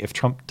 2020, if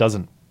Trump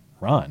doesn't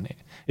run,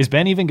 is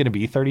Ben even going to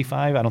be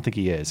 35? I don't think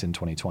he is in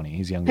 2020.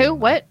 He's younger. Who?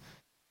 What?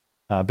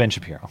 Ben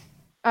Shapiro.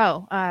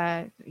 Oh,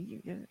 I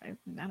don't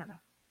know.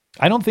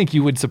 I don't think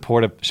you would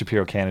support a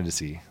Shapiro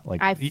candidacy.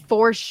 I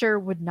for sure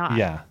would not.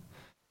 Yeah.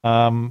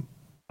 I'm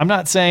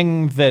not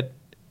saying that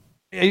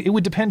it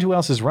would depend who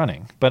else is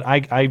running, but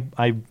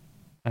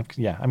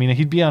yeah, I mean,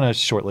 he'd be on a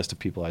short list of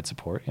people I'd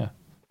support. Yeah,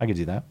 I could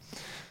do that.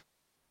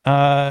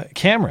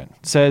 Cameron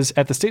says,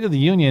 at the State of the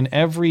Union,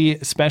 every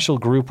special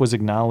group was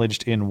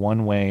acknowledged in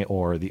one way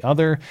or the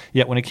other.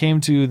 Yet when it came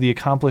to the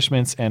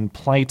accomplishments and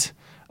plight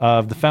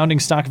of the founding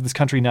stock of this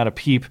country, not a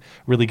peep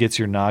really gets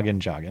your noggin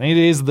jogging. It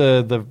is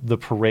the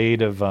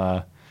parade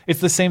of,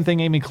 it's the same thing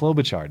Amy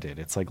Klobuchar did.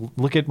 It's like,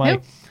 look at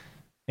my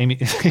Amy.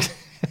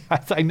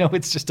 I know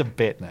it's just a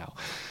bit now.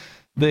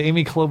 The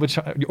Amy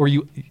Klobuchar, are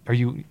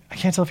you? I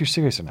can't tell if you're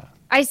serious or not.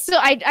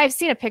 I've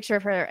seen a picture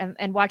of her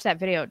and watched that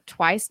video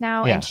twice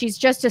now, and she's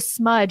just a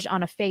smudge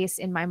on a face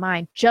in my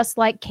mind, just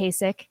like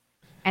Kasich,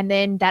 and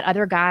then that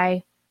other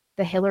guy,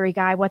 the Hillary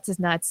guy, what's his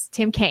nuts,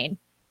 Tim Kaine.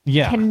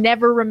 Yeah, can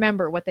never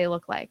remember what they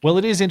look like. Well,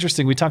 it is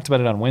interesting. We talked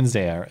about it on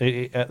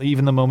Wednesday.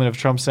 Even the moment of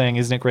Trump saying,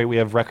 "Isn't it great we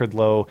have record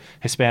low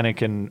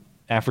Hispanic and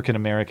African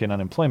American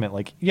unemployment?"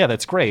 Like, yeah,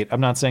 that's great.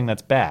 I'm not saying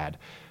that's bad.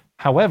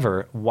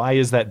 However, why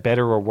is that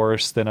better or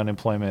worse than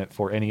unemployment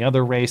for any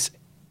other race?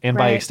 And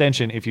by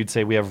extension, if you'd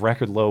say we have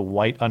record low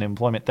white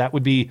unemployment, that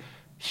would be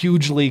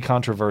hugely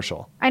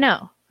controversial. I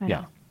know.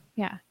 Yeah.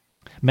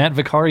 Matt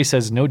Vicari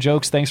says, no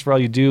jokes. Thanks for all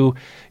you do.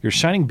 You're a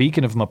shining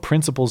beacon of my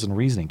principles and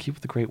reasoning. Keep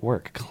up the great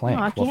work.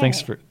 Clank. Well,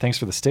 thanks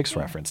for the Styx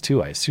reference,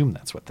 too. I assume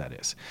that's what that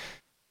is.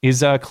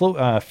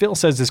 Phil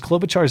says, is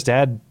Klobuchar's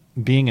dad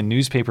being a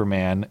newspaper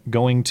man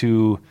going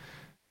to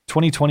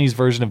 2020's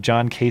version of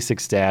John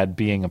Kasich's dad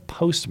being a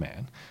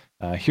postman?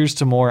 Here's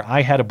to more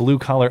I had a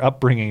blue-collar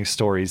upbringing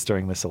stories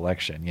during this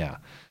election. Yeah.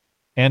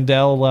 And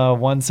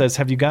L1 says,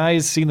 have you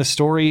guys seen the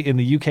story in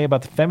the UK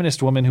about the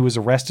feminist woman who was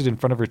arrested in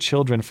front of her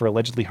children for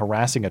allegedly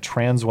harassing a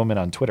trans woman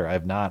on Twitter? I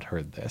have not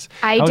heard this.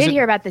 I did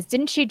hear about this.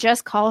 Didn't she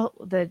just call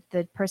the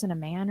person a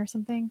man or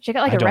something? She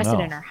got arrested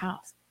in her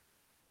house.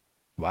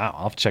 Wow,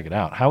 I'll have to check it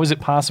out. How is it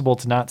possible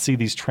to not see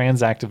these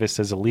trans activists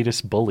as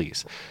elitist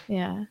bullies?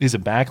 Yeah. Is a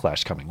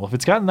backlash coming? Well, if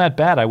it's gotten that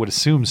bad, I would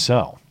assume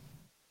so.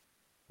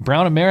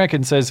 Brown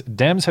American says,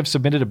 Dems have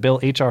submitted a bill,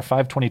 H.R.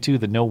 522,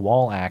 the No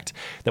Wall Act,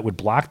 that would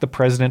block the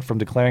president from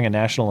declaring a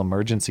national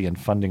emergency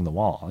and funding the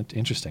wall.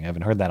 Interesting. I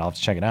haven't heard that. I'll have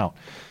to check it out.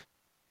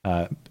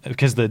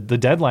 Because the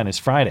deadline is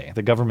Friday.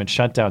 The government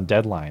shutdown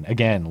deadline,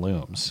 again,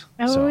 looms.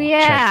 Oh, so yeah.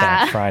 Check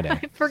that Friday.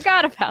 I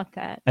forgot about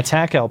that.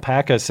 Attack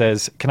Alpaca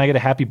says, can I get a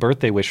happy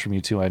birthday wish from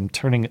you two? I'm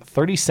turning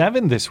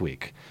 37 this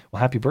week. Well,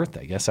 happy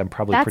birthday. Yes, I'm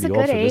probably That's pretty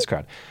old for this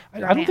crowd.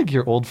 I don't think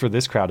you're old for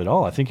this crowd at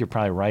all. I think you're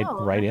probably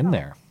right in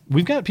there.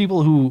 We've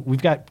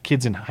got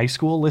kids in high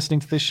school listening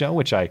to this show,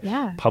 which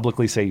I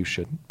publicly say you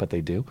shouldn't, but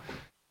they do.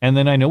 And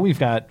then I know we've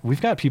got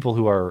people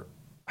who are,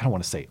 I don't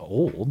want to say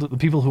old, the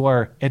people who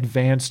are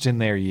advanced in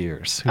their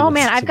years. Oh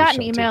man, I've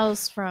gotten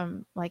emails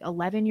from like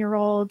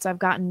 11-year-olds. I've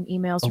gotten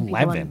emails from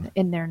people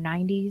in their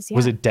 90s. Yeah.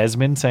 Was it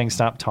Desmond saying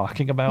stop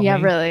talking about me?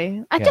 Yeah,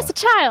 really. I'm just a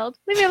child.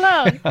 Leave me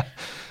alone.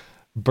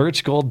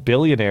 Birch Gold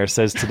Billionaire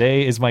says,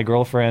 today is my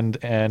girlfriend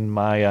and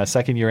my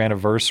second year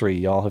anniversary.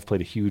 Y'all have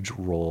played a huge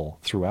role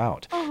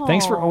throughout. Aww.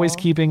 Thanks for always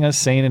keeping us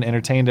sane and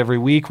entertained every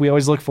week. We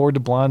always look forward to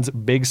Blonde's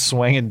big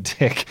swanging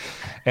dick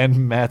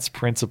and Matt's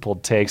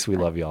principled takes. We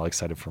love y'all.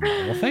 Excited for more.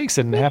 Well, thanks,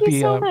 and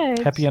happy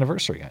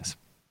anniversary, guys.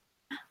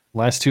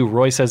 Last two,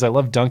 Roy says, I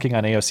love dunking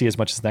on AOC as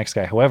much as the next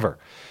guy. However,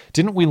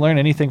 didn't we learn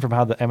anything from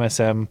how the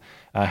MSM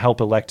help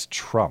elect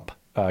Trump?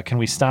 Can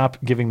we stop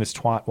giving this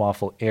twat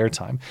waffle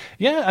airtime?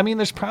 Yeah, I mean,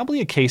 there's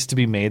probably a case to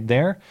be made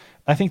there.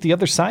 I think the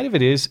other side of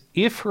it is,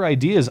 if her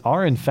ideas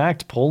are in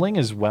fact polling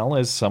as well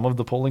as some of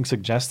the polling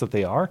suggests that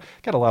they are,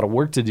 got a lot of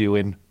work to do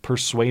in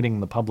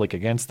persuading the public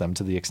against them,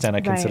 to the extent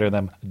I consider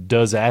them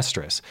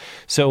disastrous.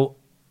 So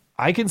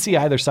I can see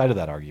either side of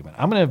that argument.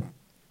 I'm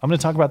gonna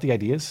talk about the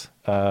ideas,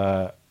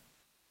 but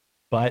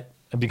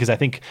because I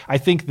think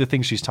the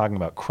things she's talking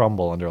about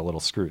crumble under a little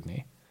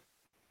scrutiny.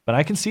 But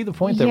I can see the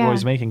point that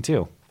Roy's making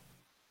too.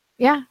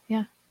 Yeah.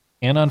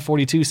 Anon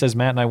 42 says,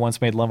 Matt and I once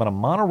made love on a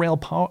monorail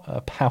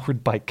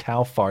powered by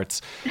cow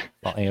farts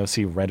while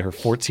AOC read her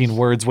 14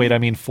 words. Wait, I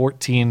mean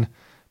 14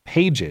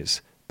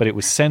 pages, but it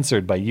was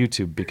censored by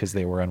YouTube because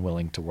they were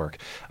unwilling to work.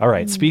 All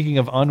right, speaking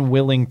of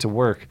unwilling to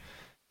work,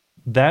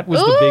 that was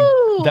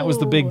That was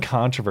the big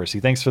controversy.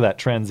 Thanks for that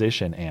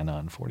transition,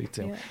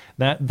 Anon42.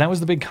 Yeah. That was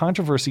the big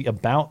controversy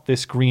about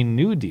this Green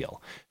New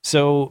Deal.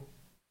 So,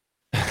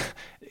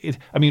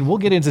 we'll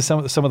get into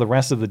some of the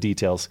rest of the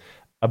details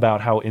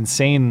about how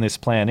insane this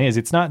plan is.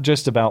 It's not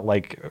just about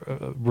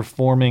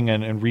reforming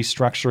and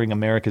restructuring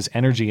America's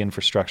energy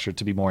infrastructure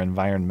to be more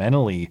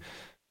environmentally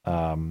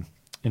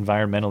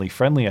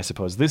friendly, I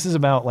suppose. This is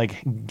about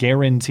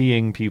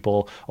guaranteeing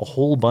people a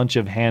whole bunch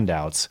of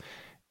handouts.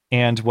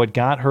 And what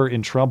got her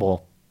in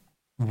trouble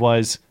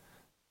was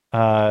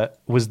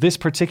this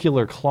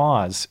particular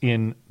clause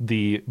in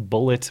the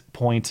bullet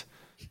point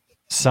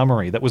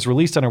summary that was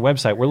released on her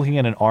website. We're looking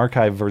at an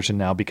archive version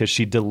now because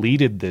she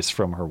deleted this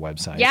from her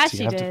website. Yeah, so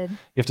she did. You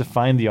have to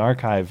find the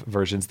archive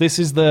versions. This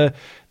is the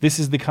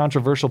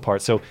controversial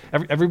part. So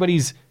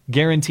everybody's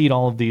guaranteed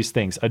all of these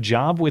things: a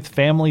job with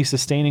family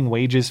sustaining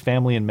wages,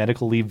 family and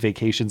medical leave,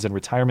 vacations and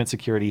retirement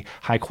security,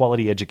 high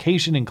quality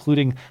education,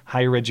 including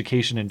higher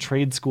education and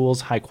trade schools,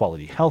 high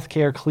quality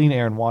healthcare, clean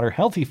air and water,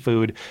 healthy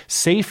food,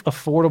 safe,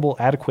 affordable,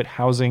 adequate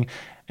housing,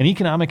 an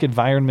economic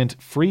environment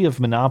free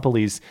of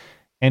monopolies,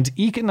 and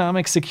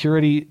economic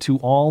security to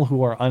all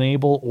who are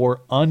unable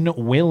or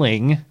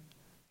unwilling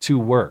to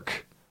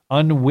work.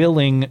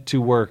 Unwilling to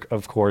work,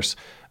 of course,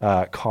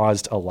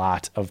 caused a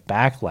lot of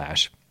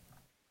backlash.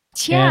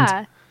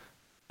 Yeah.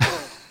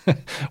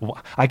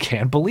 I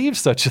can't believe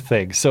such a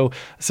thing. So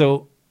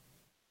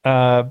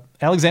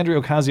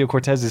Alexandria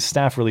Ocasio-Cortez's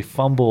staff really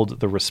fumbled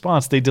the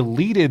response. They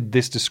deleted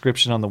this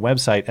description on the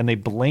website and they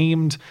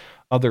blamed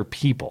other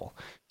people.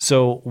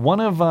 So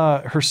one of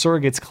her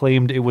surrogates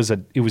claimed it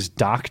was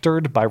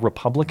doctored by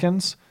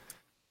Republicans.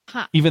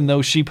 Huh. Even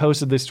though she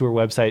posted this to her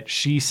website,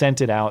 she sent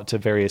it out to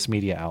various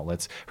media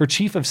outlets. Her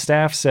chief of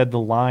staff said the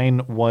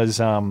line was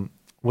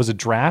a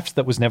draft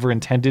that was never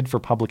intended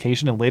for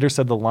publication, and later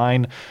said the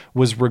line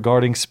was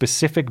regarding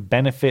specific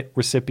benefit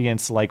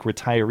recipients like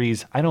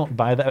retirees. I don't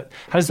buy that.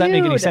 How does that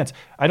make any sense?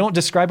 I don't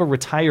describe a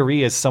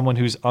retiree as someone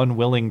who's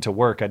unwilling to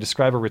work. I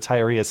describe a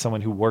retiree as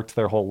someone who worked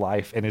their whole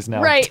life and is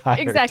now retired. Right,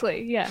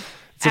 exactly, yeah.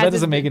 So that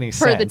doesn't make any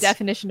sense. Per the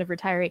definition of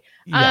retiree.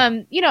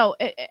 Yeah.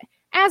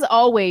 As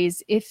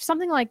always, if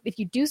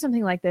you do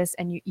something like this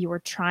and you are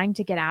trying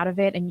to get out of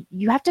it, and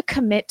you have to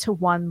commit to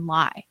one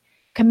lie.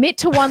 Commit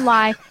to one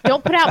lie.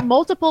 Don't put out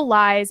multiple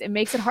lies. It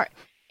makes it hard.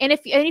 And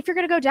if you're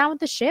going to go down with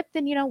the ship,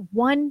 then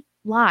one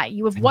lie.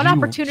 You have one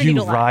opportunity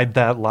to lie. You ride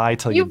that lie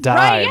till you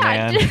die,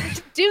 man.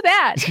 Do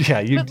that.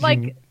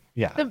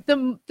 Yeah,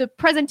 the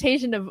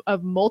presentation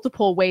of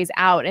multiple ways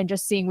out and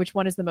just seeing which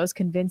one is the most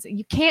convincing.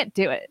 You can't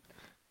do it.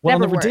 Well,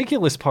 Never and the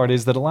ridiculous part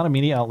is that a lot of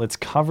media outlets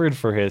covered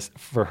for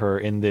her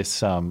in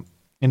this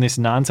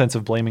nonsense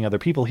of blaming other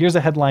people. Here's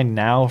a headline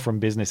now from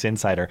Business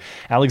Insider.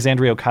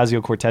 Alexandria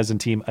Ocasio-Cortez and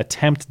team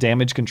attempt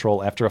damage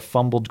control after a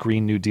fumbled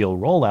Green New Deal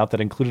rollout that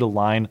included a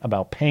line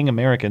about paying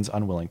Americans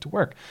unwilling to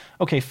work.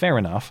 Okay, fair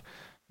enough.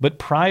 But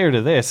prior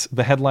to this,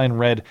 the headline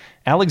read,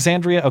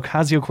 Alexandria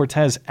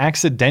Ocasio-Cortez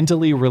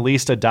accidentally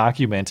released a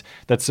document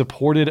that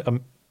supported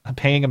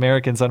paying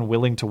Americans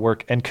unwilling to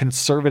work, and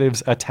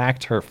conservatives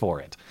attacked her for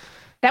it.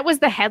 That was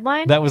the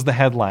headline? That was the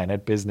headline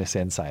at Business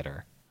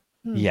Insider.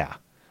 Yeah.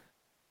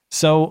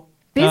 So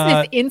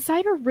Business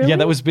Insider, really? Yeah,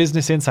 that was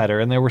Business Insider,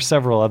 and there were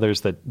several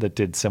others that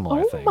did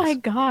similar things. Oh my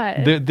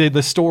God.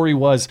 The story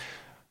was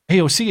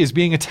AOC is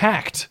being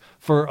attacked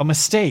for a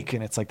mistake,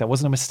 and it's like, that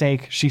wasn't a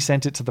mistake. She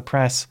sent it to the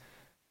press.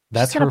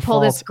 That's her fault. She's gonna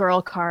pull this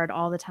girl card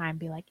all the time,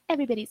 be like,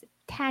 everybody's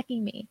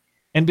attacking me.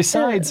 And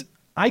besides,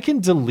 I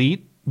can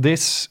delete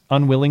this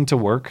unwilling to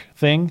work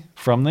thing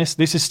from this.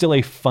 This is still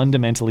a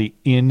fundamentally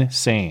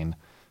insane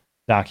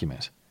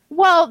document.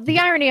 Well, the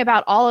irony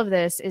about all of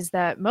this is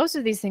that most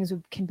of these things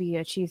can be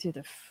achieved through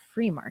the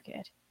free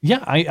market.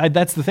 Yeah, I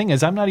that's the thing,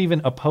 is I'm not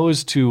even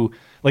opposed to,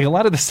 a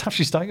lot of the stuff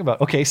she's talking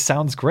about. Okay,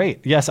 sounds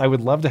great. Yes, I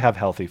would love to have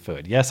healthy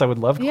food. Yes, I would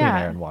love clean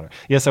air and water.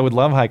 Yes, I would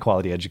love high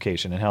quality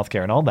education and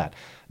healthcare and all that.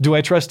 Do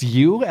I trust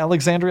you,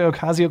 Alexandria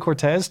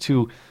Ocasio-Cortez,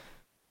 to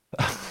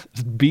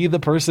be the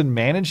person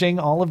managing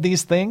all of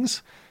these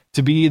things?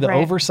 To be the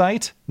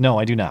oversight? No,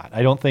 I do not.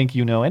 I don't think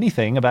you know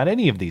anything about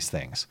any of these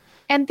things.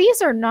 And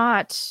these are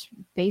not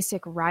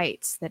basic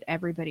rights that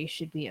everybody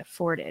should be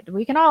afforded.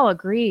 We can all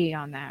agree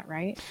on that,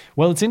 right?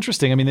 Well, it's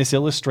interesting. I mean, this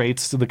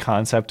illustrates the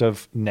concept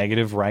of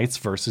negative rights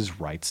versus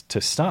rights to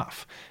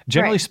stuff.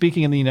 Generally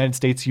speaking, in the United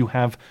States, you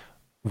have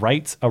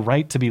a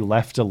right to be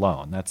left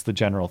alone. That's the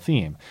general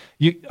theme.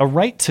 A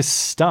right to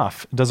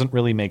stuff doesn't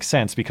really make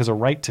sense, because a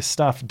right to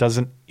stuff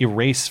doesn't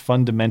erase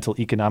fundamental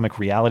economic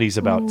realities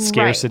about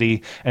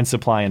scarcity and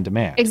supply and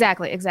demand.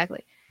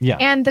 Exactly. Yeah.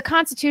 And the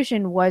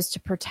Constitution was to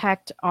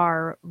protect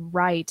our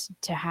right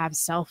to have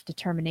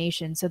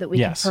self-determination so that we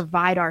can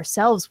provide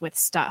ourselves with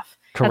stuff.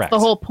 Correct. That's the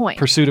whole point.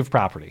 Pursuit of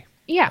property.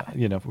 Yeah.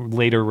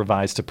 Later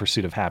revised to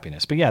pursuit of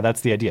happiness. But yeah,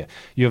 that's the idea.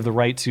 You have the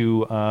right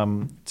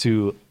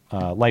to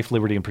life,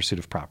 liberty, and pursuit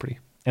of property.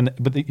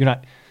 But you're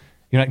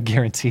not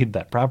guaranteed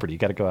that property. You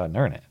got to go out and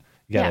earn it.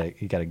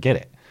 You got to get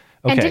it.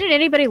 Okay. And didn't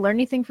anybody learn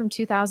anything from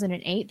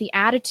 2008? The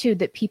attitude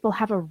that people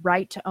have a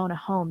right to own a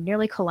home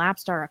nearly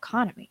collapsed our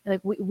economy. Like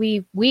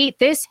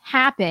this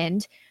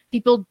happened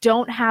people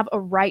don't have a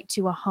right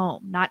to a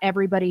home. Not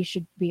everybody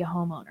should be a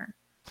homeowner.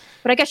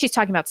 But I guess she's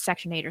talking about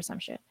Section 8 or some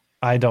shit.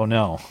 I don't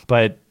know,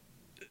 but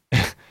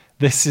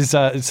this is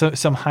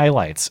some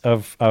highlights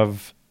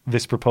of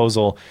this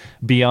proposal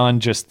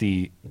beyond just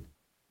the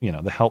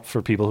help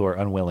for people who are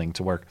unwilling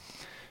to work.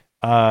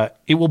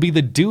 It will be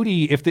the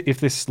duty, if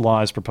this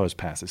law as proposed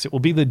passes, it will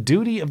be the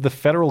duty of the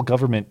federal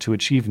government to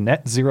achieve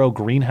net zero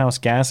greenhouse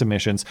gas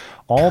emissions.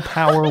 All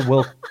power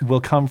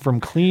will come from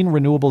clean,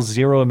 renewable,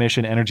 zero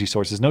emission energy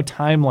sources. No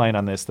timeline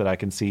on this that I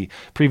can see.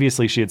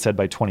 Previously, she had said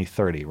by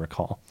 2030,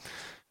 recall.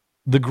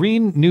 The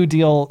Green New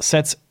Deal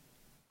sets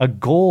a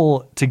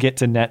goal to get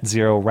to net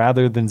zero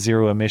rather than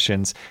zero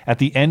emissions at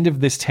the end of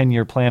this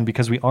 10-year plan,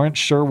 because we aren't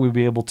sure we'll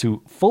be able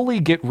to fully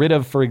get rid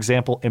of, for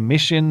example,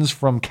 emissions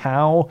from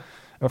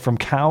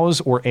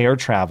cows or air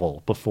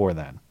travel before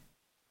then.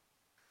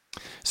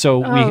 So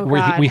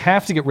we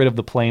have to get rid of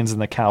the planes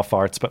and the cow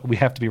farts, but we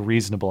have to be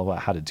reasonable about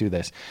how to do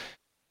this.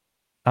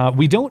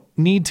 We don't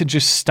need to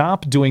just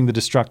stop doing the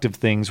destructive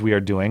things we are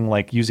doing,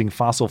 like using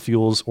fossil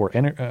fuels or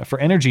for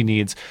energy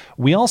needs.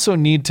 We also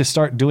need to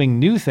start doing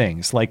new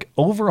things, like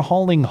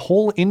overhauling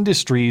whole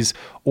industries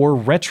or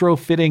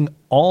retrofitting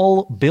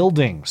all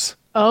buildings.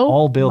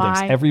 All buildings,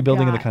 every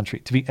building in the country,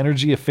 to be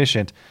energy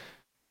efficient.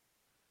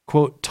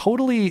 Quote,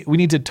 we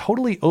need to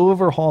totally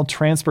overhaul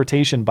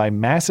transportation by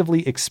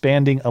massively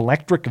expanding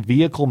electric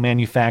vehicle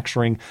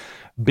manufacturing,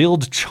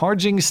 build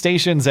charging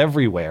stations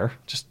everywhere,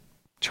 just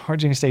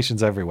charging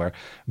stations everywhere,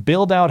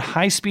 build out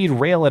high-speed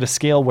rail at a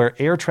scale where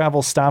air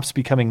travel stops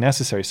becoming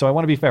necessary. So I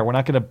want to be fair. We're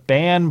not going to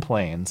ban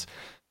planes.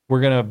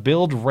 We're going to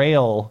build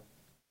rail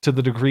to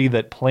the degree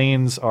that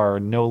planes are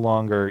no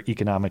longer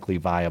economically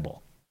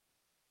viable.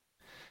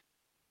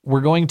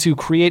 We're going to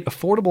create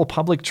affordable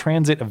public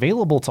transit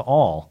available to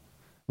all,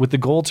 with the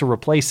goal to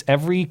replace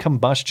every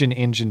combustion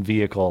engine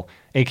vehicle,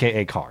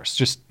 aka cars.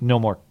 Just no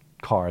more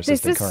cars as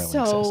they currently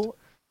exist. This is so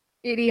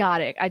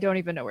idiotic. I don't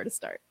even know where to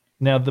start.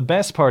 Now, the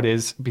best part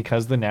is,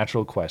 because the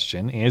natural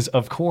question is,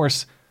 of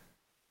course,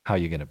 how are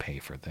you going to pay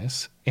for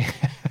this?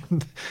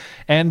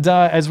 And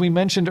as we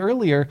mentioned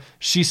earlier,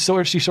 she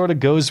sort of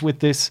goes with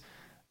this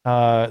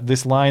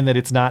line that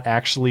it's not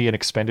actually an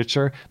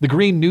expenditure. The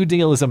Green New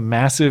Deal is a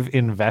massive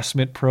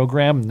investment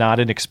program,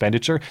 not an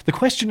expenditure. The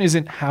question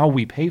isn't how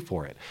we pay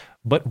for it,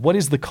 but what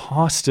is the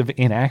cost of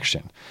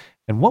inaction?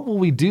 And what will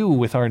we do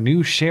with our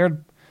new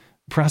shared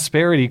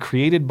prosperity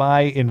created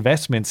by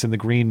investments in the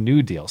Green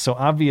New Deal? So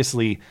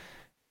obviously,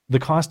 the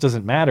cost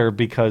doesn't matter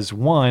because,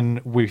 one,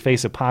 we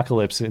face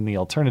apocalypse in the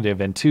alternative,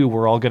 and two,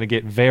 we're all going to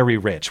get very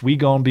rich. We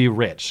gonna be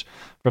rich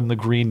from the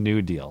Green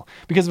New Deal.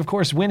 Because, of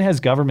course, when has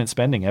government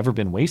spending ever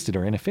been wasted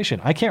or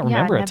inefficient? I can't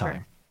remember a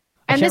time.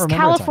 And this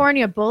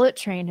California bullet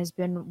train has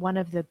been one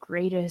of the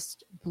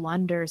greatest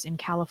blunders in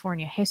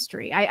California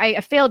history.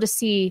 I fail to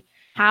see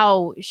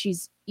how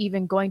she's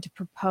even going to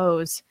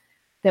propose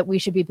that we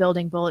should be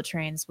building bullet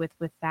trains with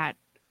that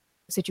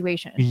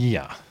situation.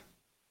 Yeah.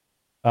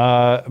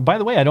 By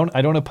the way, I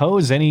don't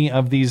oppose any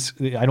of these.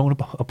 I don't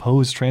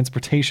oppose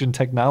transportation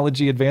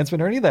technology advancement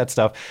or any of that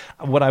stuff.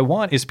 What I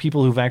want is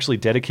people who've actually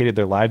dedicated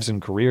their lives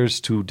and careers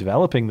to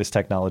developing this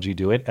technology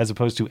do it, as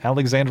opposed to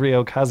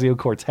Alexandria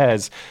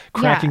Ocasio-Cortez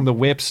cracking the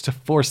whips to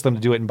force them to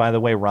do it. And by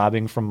the way,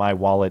 robbing from my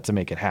wallet to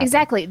make it happen.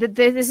 Exactly.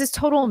 This is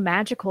total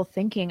magical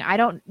thinking.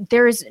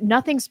 There is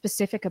nothing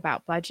specific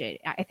about budget,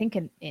 I think,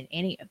 in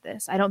any of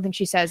this. I don't think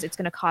she says it's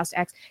going to cost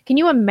X. Can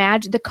you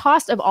imagine? The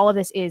cost of all of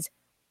this is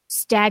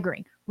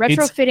staggering.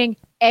 Retrofitting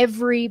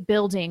every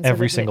building.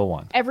 Every single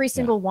one. Every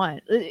single one.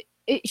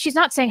 She's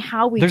not saying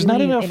how we There's not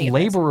enough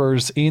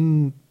laborers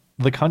in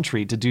the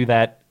country to do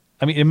that.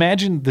 I mean,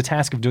 imagine the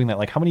task of doing that.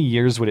 Like, how many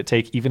years would it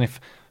take, even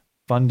if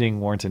funding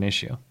weren't an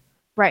issue?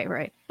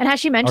 Right. And has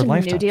she mentioned the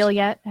New Deal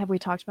yet? Have we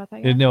talked about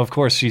that yet? No, of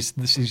course.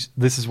 This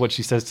is what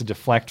she says to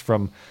deflect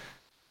from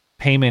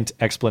payment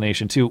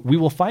explanation too. We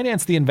will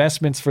finance the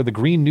investments for the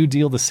Green New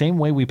Deal the same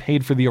way we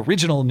paid for the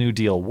original New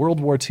Deal, World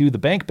War II, the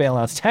bank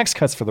bailouts, tax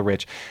cuts for the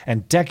rich,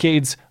 and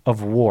decades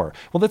of war.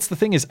 Well, that's the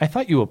thing is, I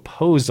thought you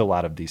opposed a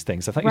lot of these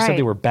things. I thought you said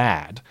they were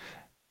bad.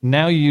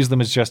 Now you use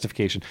them as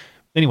justification.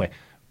 Anyway,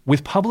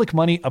 with public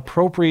money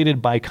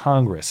appropriated by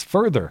Congress.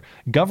 Further,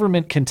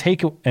 government can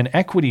take an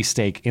equity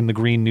stake in the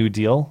Green New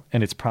Deal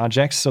and its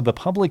projects so the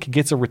public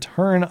gets a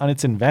return on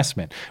its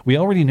investment. We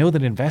already know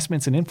that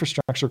investments in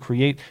infrastructure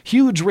create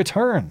huge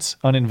returns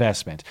on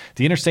investment.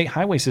 The interstate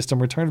highway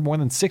system returned more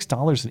than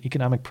 $6 in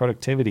economic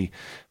productivity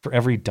for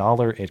every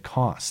dollar it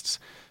costs.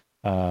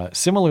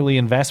 Similarly,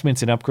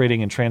 investments in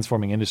upgrading and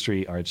transforming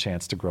industry are a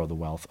chance to grow the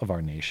wealth of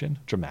our nation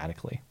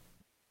dramatically.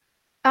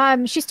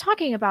 She's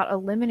talking about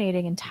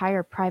eliminating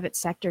entire private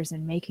sectors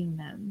and making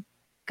them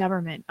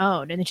government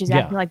owned. And then she's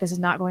acting like this is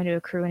not going to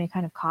accrue any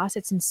kind of cost.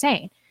 It's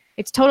insane.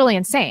 It's totally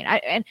insane.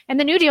 And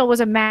the New Deal was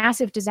a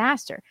massive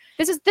disaster.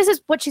 This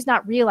is what she's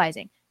not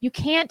realizing. You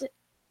can't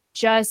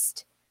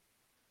just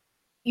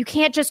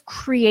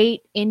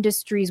create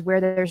industries where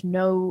there's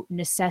no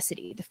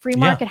necessity. The free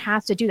market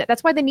has to do that.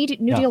 That's why the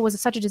New Deal was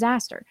such a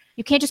disaster.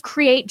 You can't just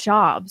create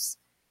jobs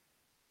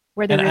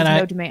where there is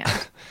no demand.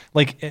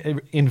 Like,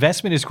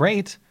 investment is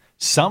great.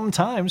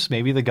 Sometimes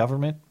maybe the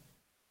government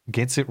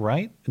gets it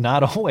right.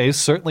 Not always,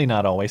 certainly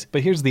not always.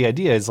 But here's the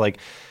idea is like,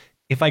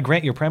 if I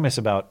grant your premise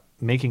about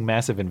making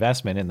massive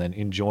investment and then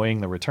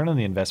enjoying the return on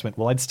the investment,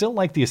 well, I'd still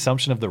like the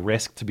assumption of the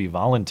risk to be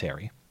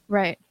voluntary.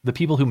 Right. The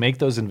people who make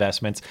those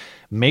investments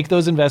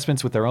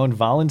with their own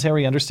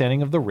voluntary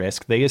understanding of the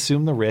risk. They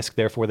assume the risk,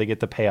 therefore they get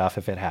the payoff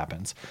if it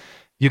happens.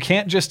 You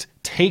can't just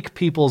take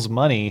people's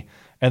money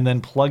and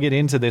then plug it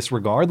into this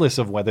regardless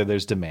of whether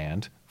there's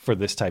demand for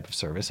this type of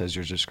service, as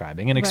you're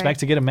describing, and expect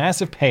to get a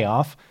massive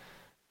payoff.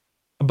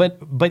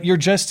 But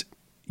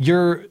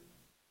you're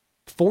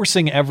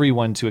forcing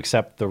everyone to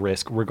accept the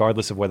risk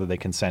regardless of whether they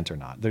consent or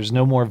not. There's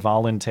no more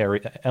element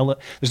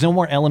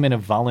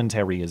of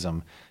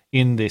voluntarism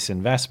in this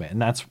investment,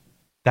 and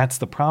that's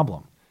the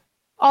problem.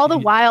 All the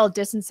while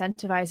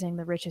disincentivizing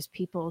the richest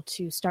people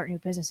to start new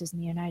businesses in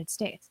the United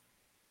States.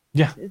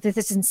 Yeah.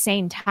 This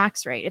insane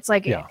tax rate. It's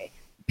like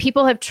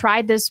people have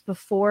tried this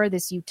before,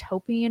 this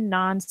utopian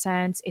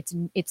nonsense.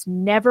 It's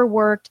never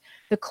worked.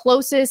 The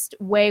closest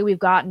way we've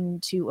gotten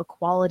to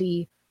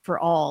equality for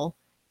all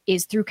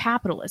is through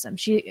capitalism.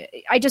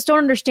 I just don't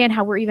understand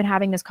how we're even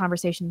having this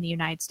conversation in the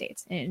United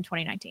States in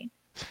 2019.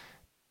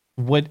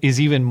 What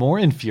is even more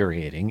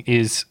infuriating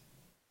is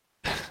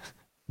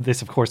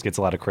this, of course, gets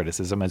a lot of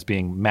criticism as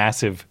being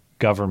massive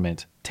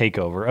government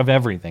takeover of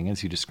everything,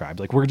 as you described.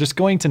 Like, we're just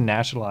going to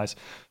nationalize,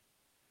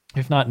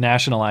 if not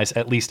nationalize,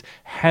 at least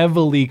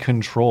heavily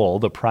control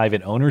the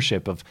private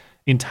ownership of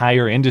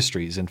entire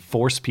industries and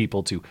force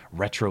people to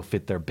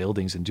retrofit their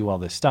buildings and do all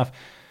this stuff.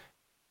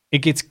 It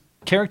gets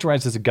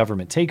characterized as a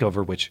government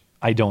takeover, which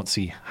I don't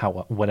see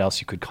what else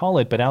you could call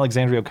it. But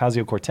Alexandria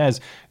Ocasio-Cortez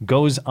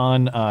goes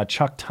on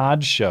Chuck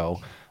Todd's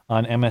show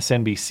on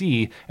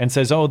MSNBC and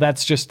says, oh,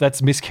 that's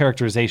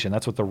mischaracterization.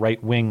 That's what the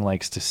right wing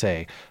likes to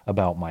say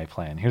about my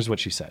plan. Here's what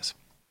she says.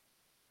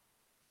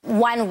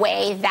 One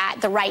way that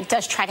the right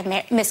does try to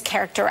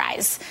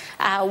mischaracterize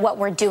what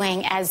we're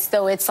doing as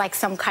though it's like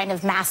some kind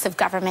of massive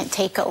government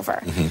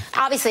takeover.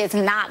 Obviously, it's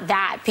not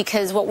that,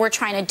 because what we're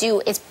trying to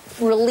do is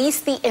release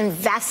the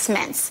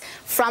investments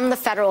from the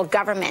federal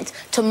government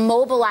to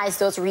mobilize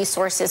those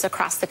resources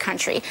across the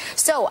country.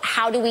 So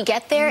how do we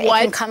get there? It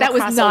can come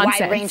across a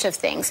wide range of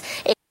things.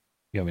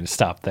 You want me to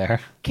stop there?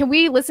 Can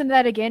we listen to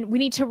that again? We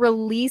need to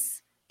release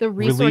the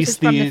resources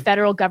from the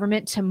federal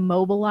government to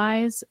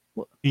mobilize.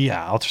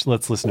 Yeah,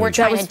 let's listen. What we're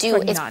trying to do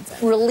is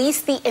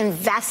release the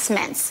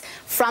investments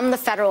from the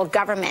federal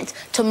government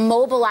to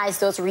mobilize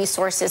those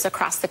resources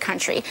across the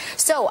country.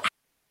 So,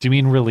 do you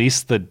mean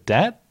release the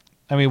debt?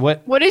 I mean,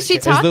 what is she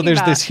talking about? As though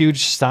there's this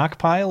huge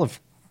stockpile of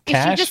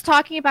cash? Is she just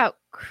talking about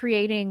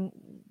creating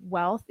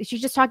wealth? Is she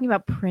just talking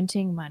about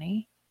printing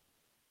money?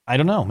 I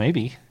don't know.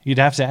 Maybe. You'd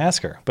have to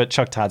ask her. But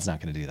Chuck Todd's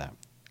not going to do that.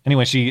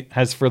 Anyway, she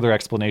has further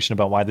explanation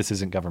about why this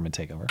isn't government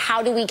takeover.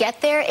 How do we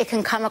get there? It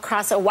can come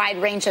across a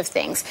wide range of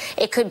things.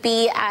 It could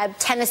be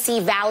Tennessee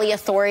Valley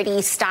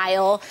Authority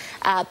style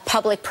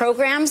public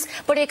programs,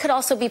 but it could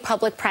also be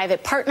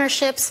public-private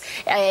partnerships.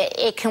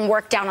 It can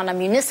work down on a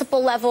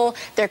municipal level.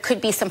 There could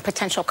be some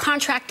potential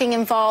contracting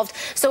involved.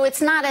 So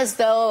it's not as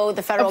though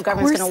the federal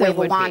government's going to wave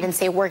a wand and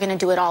say, we're going to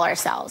do it all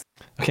ourselves.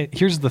 Okay,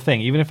 here's the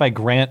thing. Even if I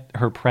grant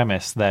her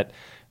premise that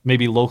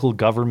maybe local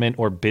government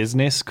or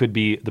business could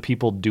be the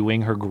people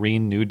doing her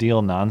Green New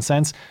Deal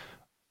nonsense,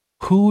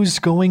 who's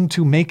going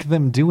to make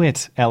them do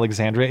it,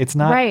 Alexandria? It's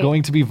not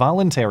going to be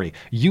voluntary.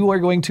 You are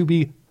going to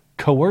be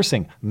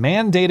coercing,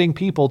 mandating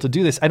people to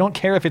do this. I don't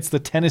care if it's the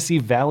Tennessee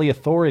Valley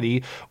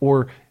Authority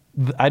or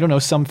I don't know,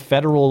 some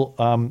federal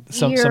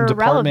some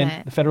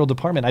department, federal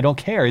department. I don't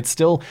care. It's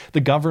still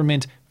the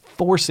government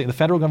the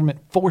federal government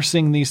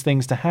forcing these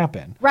things to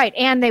happen. Right,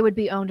 and they would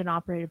be owned and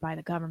operated by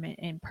the government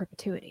in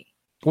perpetuity.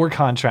 Or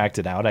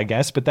contracted out, I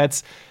guess, but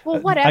that's...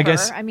 Well, whatever.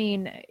 I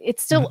mean,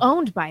 it's still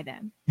owned by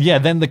them. Yeah,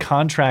 then the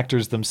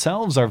contractors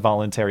themselves are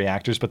voluntary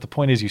actors, but the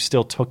point is you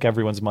still took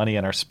everyone's money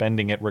and are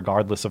spending it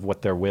regardless of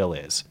what their will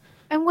is.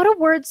 And what a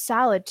word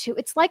salad, too.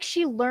 It's like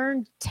she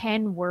learned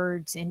 10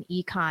 words in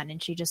econ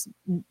and she just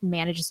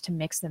manages to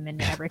mix them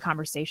into every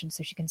conversation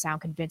so she can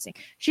sound convincing.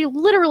 She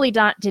literally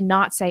did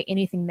not say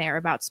anything there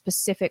about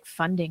specific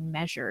funding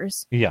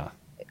measures. Yeah.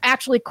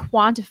 Actually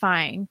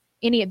quantifying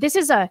any... This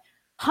is a...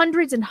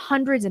 hundreds and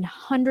hundreds and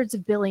hundreds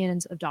of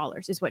billions of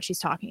dollars is what she's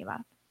talking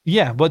about.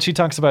 Yeah, but she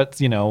talks about,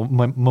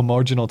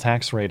 marginal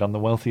tax rate on the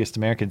wealthiest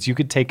Americans. You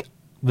could take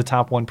the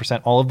top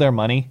 1%, all of their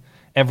money,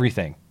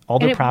 everything, all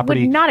their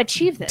property. Would not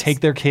achieve this. Take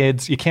their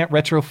kids. You can't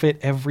retrofit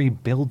every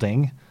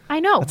building.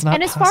 I know. That's not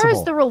and as possible. far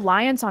as the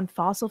reliance on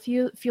fossil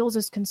fuels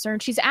is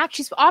concerned, she's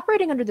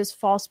operating under this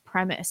false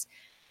premise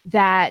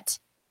that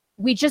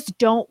we just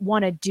don't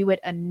want to do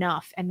it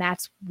enough, and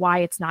that's why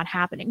it's not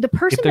happening. The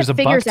person if there's that a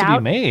figures buck to out,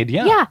 be made,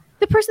 yeah,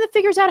 the person that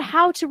figures out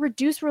how to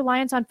reduce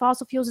reliance on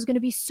fossil fuels is going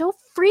to be so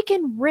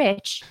freaking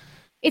rich.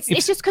 It's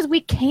just because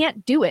we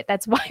can't do it.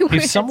 That's why.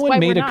 If someone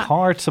made a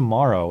car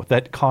tomorrow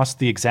that cost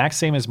the exact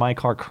same as my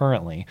car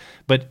currently,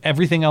 but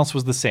everything else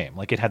was the same,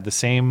 like it had the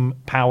same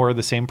power,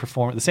 the same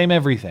performance, the same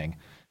everything.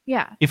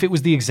 Yeah. If it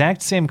was the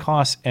exact same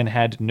cost and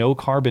had no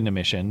carbon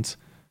emissions,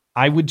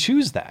 I would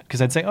choose that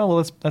because I'd say, oh,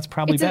 well, that's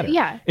probably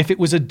better. If it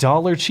was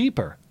 $1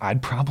 cheaper,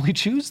 I'd probably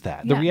choose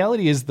that. The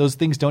reality is those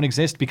things don't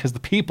exist because the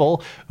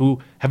people who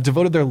have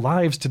devoted their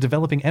lives to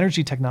developing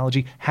energy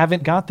technology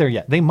haven't got there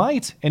yet. They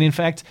might. And in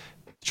fact,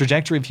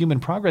 trajectory of human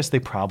progress, they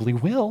probably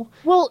will.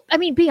 Well, I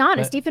mean, be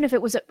honest, even if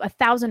it was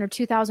 $1,000 or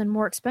 $2,000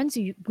 more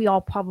expensive, we all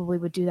probably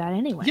would do that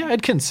anyway. Yeah,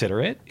 I'd consider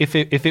it. If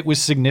it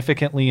was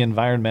significantly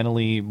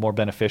environmentally more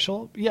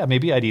beneficial, yeah,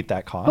 maybe I'd eat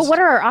that cost. But what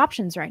are our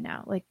options right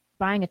now? Like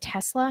buying a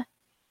Tesla?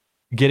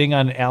 Getting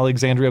on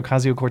Alexandria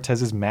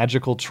Ocasio-Cortez's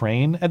magical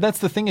train. And that's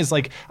the thing is,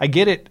 like, I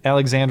get it,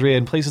 Alexandria,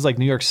 in places like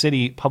New York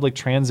City, public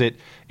transit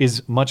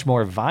is much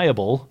more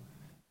viable.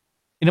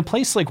 In a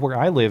place like where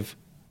I live,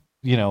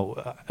 you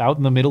know, out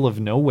in the middle of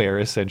nowhere,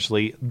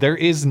 essentially, there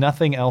is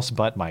nothing else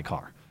but my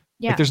car.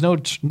 Yeah. Like there's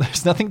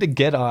nothing to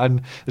get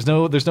on. There's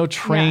no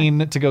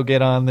train to go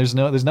get on. There's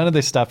none of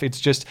this stuff.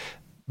 It's just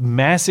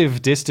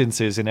massive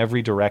distances in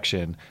every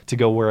direction to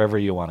go wherever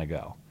you want to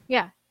go.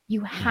 Yeah.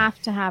 You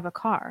have to have a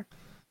car.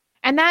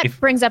 And that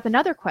brings up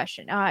another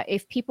question.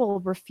 If people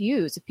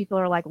refuse, if people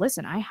are like,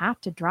 listen, I have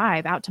to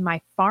drive out to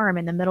my farm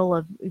in the middle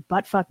of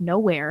buttfuck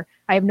nowhere.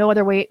 I have no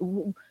other way.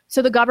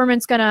 So the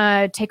government's going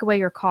to take away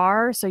your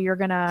car. So you're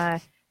going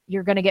to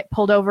get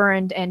pulled over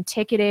and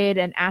ticketed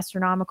an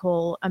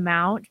astronomical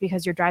amount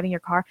because you're driving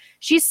your car.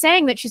 She's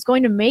saying that she's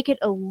going to make it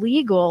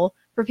illegal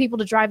for people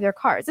to drive their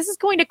cars. This is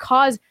going to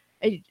cause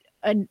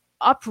an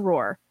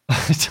uproar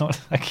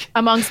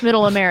amongst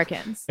middle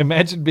Americans.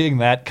 Imagine being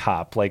that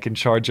cop, like in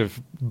charge of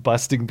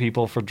busting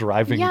people for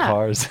driving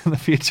cars in the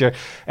future.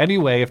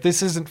 Anyway, if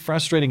this isn't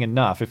frustrating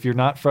enough, if you're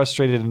not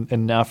frustrated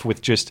enough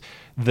with just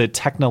the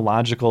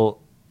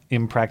technological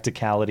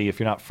impracticality, if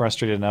you're not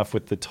frustrated enough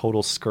with the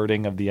total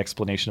skirting of the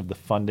explanation of the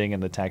funding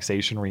and the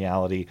taxation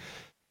reality,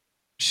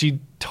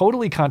 she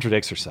totally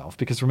contradicts herself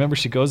because remember,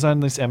 she goes on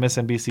this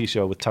MSNBC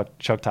show with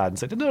Chuck Todd and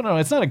said, no,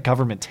 it's not a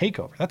government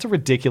takeover. That's a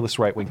ridiculous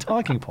right-wing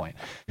talking point.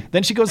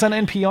 Then she goes on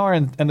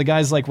NPR and the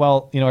guy's like,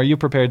 well, you know, are you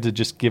prepared to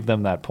just give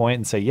them that point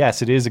and say,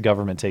 yes, it is a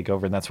government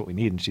takeover and that's what we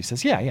need? And she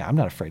says, yeah, I'm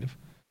not afraid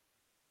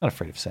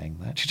of saying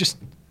that. She just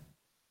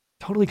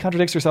totally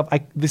contradicts herself.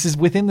 This is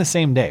within the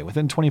same day,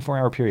 within a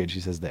 24-hour period,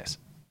 she says this.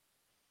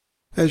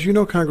 As you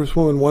know,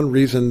 Congresswoman, one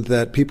reason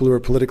that people who are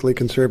politically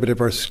conservative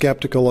are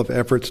skeptical of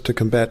efforts to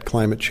combat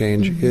climate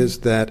change is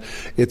that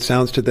it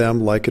sounds to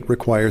them like it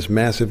requires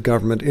massive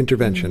government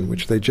intervention,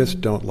 which they just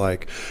don't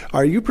like.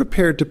 Are you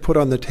prepared to put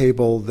on the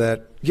table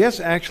that, yes,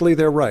 actually,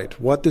 they're right.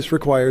 What this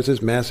requires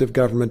is massive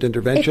government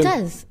intervention?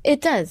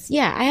 It does.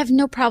 Yeah, I have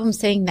no problem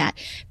saying that.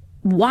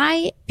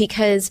 Why?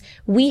 Because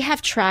we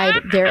have tried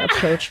their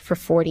approach for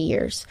 40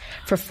 years.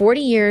 For 40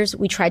 years,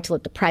 we tried to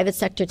let the private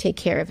sector take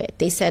care of it.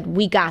 They said,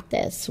 we got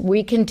this.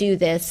 We can do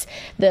this.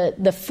 You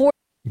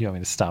want me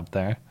to stop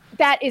there?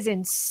 That is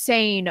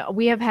insane.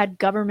 We have had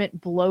government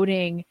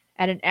bloating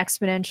at an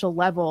exponential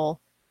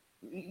level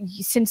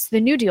since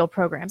the New Deal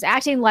programs.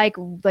 Acting like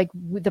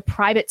the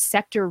private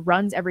sector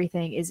runs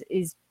everything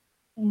is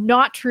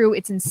not true.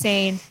 It's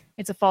insane.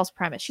 It's a false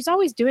premise. She's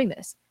always doing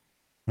this.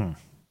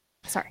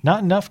 Sorry.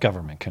 Not enough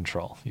government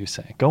control, you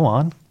say. Go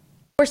on.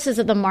 Forces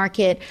of the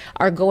market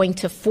are going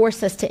to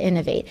force us to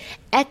innovate,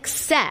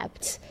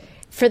 except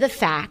for the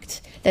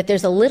fact that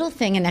there's a little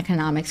thing in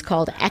economics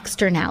called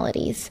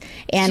externalities.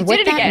 And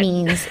what that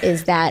means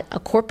is that a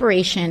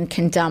corporation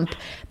can dump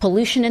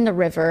pollution in the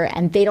river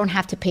and they don't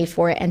have to pay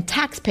for it, and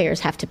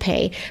taxpayers have to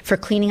pay for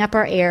cleaning up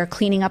our air,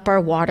 cleaning up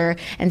our water,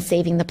 and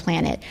saving the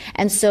planet.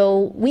 And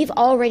so we've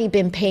already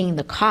been paying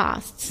the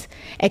costs,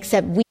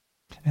 except we...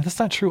 And that's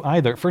not true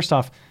either. First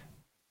off,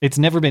 it's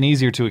never been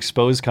easier to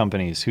expose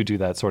companies who do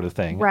that sort of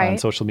thing on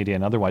social media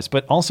and otherwise.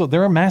 But also,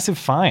 there are massive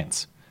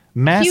fines.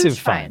 Massive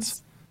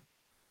fines.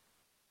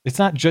 It's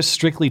not just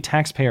strictly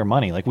taxpayer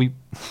money.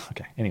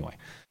 Okay, anyway.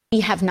 We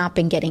have not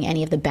been getting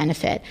any of the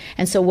benefit.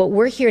 And so what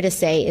we're here to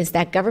say is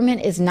that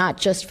government is not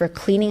just for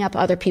cleaning up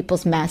other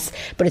people's mess,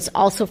 but it's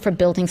also for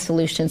building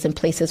solutions in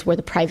places where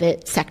the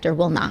private sector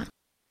will not.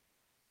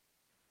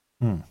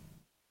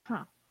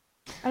 Huh.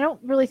 I don't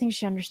really think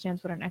she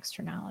understands what an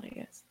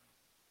externality is.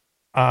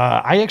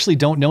 I actually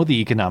don't know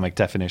the economic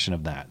definition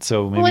of that.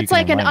 So maybe it's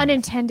like an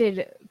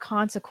unintended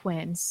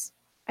consequence.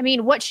 I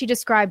mean, what she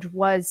described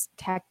was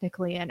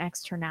technically an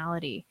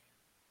externality,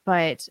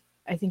 but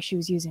I think she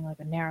was using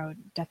like a narrow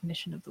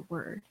definition of the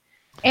word.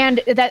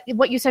 And that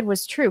what you said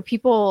was true.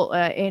 People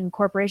in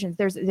corporations,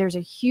 there's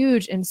a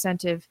huge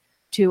incentive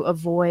to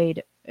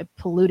avoid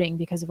polluting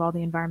because of all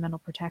the environmental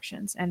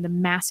protections and the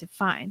massive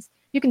fines.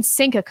 You can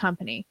sink a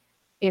company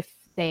if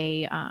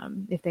they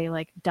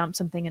like dump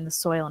something in the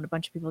soil and a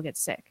bunch of people get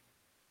sick.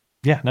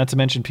 Yeah, not to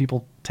mention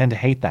people tend to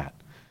hate that.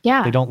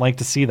 Yeah. They don't like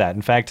to see that.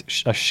 In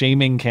fact, a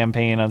shaming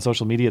campaign on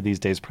social media these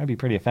days probably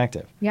pretty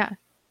effective. Yeah.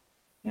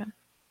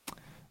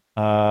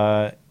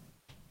 I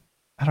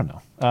don't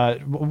know. I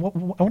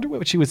wonder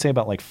what she would say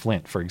about like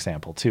Flint, for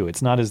example, too.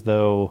 It's not as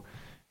though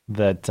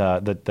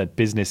that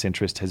business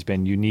interest has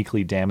been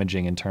uniquely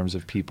damaging in terms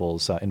of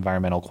people's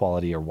environmental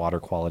quality or water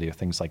quality or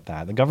things like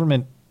that. The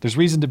government, there's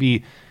reason to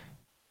be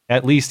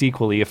at least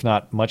equally, if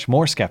not much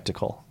more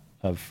skeptical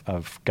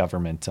of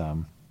government.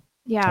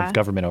 Yeah. Of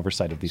government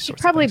oversight of these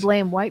sorts Probably of things.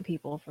 blame white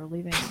people for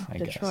leaving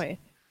Detroit.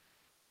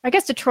 I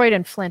guess Detroit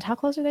and Flint, how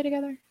close are they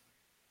together?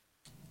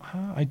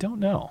 I don't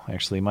know,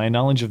 actually. My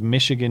knowledge of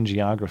Michigan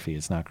geography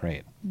is not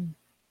great.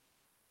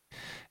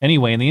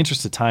 Anyway, in the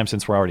interest of time,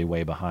 since we're already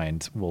way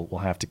behind, we'll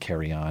have to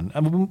carry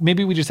on.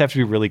 Maybe we just have to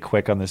be really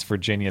quick on this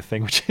Virginia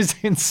thing, which is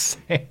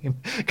insane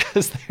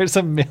because there's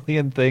a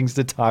million things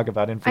to talk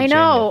about in Virginia. I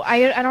know.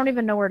 I don't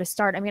even know where to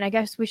start. I mean, I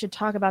guess we should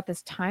talk about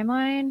this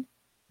timeline.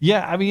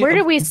 Yeah, I mean, where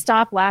did we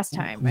stop last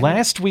time?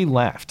 We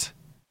left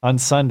on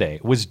Sunday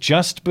was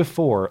just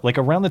before, like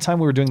around the time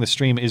we were doing the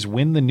stream, is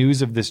when the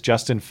news of this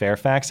Justin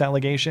Fairfax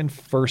allegation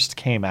first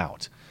came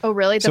out. Oh,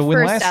 really? The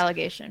first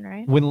allegation,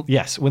 right?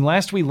 When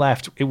last we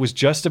left, it was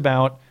just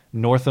about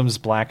Northam's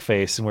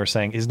blackface, and we're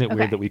saying, isn't it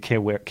weird that we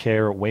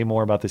care way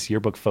more about this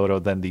yearbook photo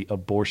than the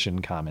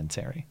abortion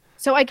commentary?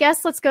 So I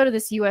guess let's go to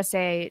this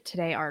USA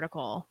Today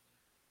article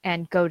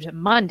and go to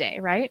Monday,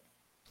 right?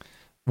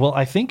 Well,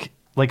 I think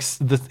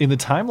in the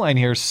timeline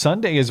here,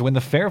 Sunday is when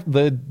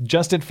the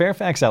Justin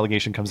Fairfax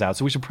allegation comes out.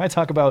 So we should probably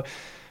talk about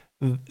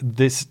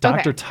this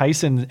Dr.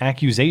 Tyson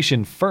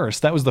accusation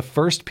first. That was the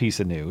first piece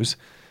of news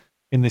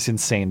in this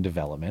insane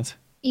development.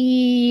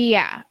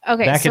 Yeah.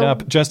 Okay. Back it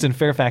up. Justin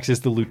Fairfax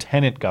is the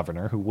lieutenant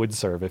governor who would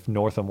serve if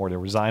Northam were to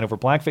resign over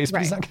blackface,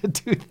 but he's not going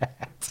to do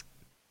that.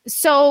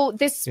 So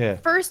this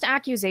first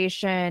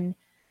accusation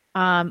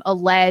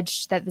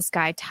alleged that this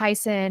guy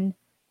Tyson,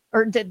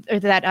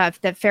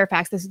 that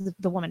Fairfax, this is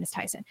the woman is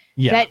Tyson,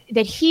 that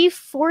he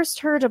forced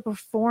her to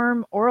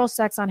perform oral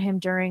sex on him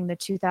during the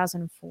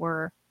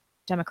 2004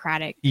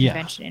 Democratic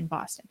Convention in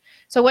Boston.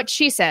 So what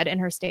she said in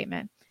her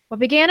statement: what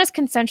began as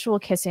consensual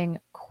kissing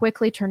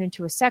quickly turned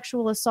into a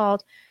sexual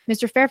assault.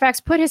 Mr.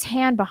 Fairfax put his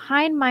hand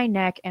behind my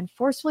neck and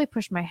forcefully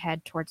pushed my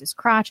head towards his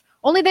crotch.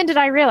 Only then did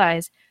I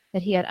realize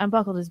that he had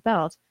unbuckled his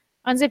belt,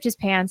 unzipped his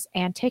pants,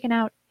 and taken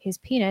out his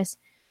penis.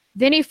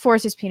 Then he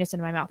forced his penis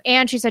into my mouth.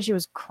 And she said she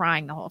was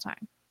crying the whole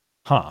time.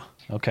 Huh.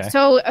 Okay.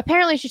 So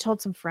apparently she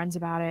told some friends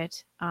about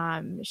it.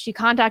 She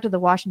contacted the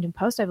Washington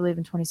Post, I believe,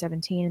 in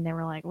 2017, and they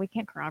were like, we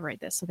can't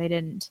corroborate this. So they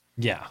didn't.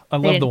 Yeah. I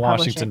love the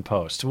Washington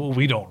Post. Well,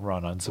 we don't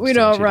run on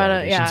substantiated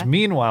allegations.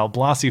 Meanwhile,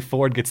 Blasey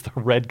Ford gets the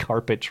red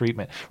carpet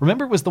treatment.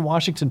 Remember, it was the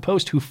Washington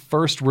Post who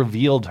first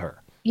revealed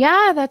her.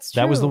 Yeah, that's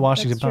true. That was the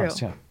Washington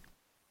Post, yeah.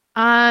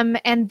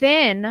 And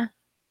then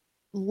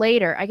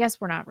later, I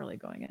guess we're not really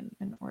going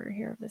in order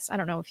here of this. I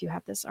don't know if you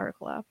have this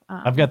article up.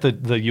 I've got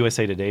the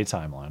USA Today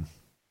timeline.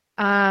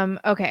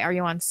 Okay, are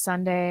you on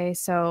Sunday?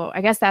 So I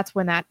guess that's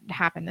when that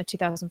happened, the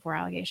 2004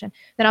 allegation.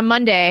 Then on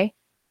Monday,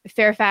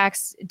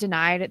 Fairfax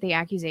denied the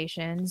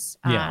accusations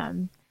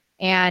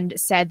and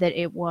said that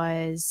it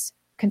was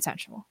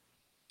consensual.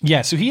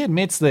 Yeah, so he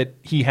admits that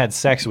he had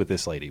sex with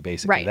this lady,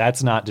 basically. Right.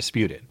 That's not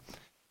disputed.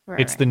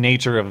 It's the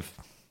nature of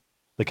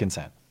the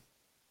consent.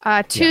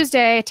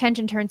 Tuesday,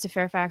 attention turns to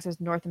Fairfax as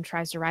Northam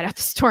tries to ride out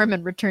the storm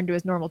and return to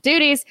his normal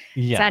duties,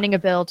 signing a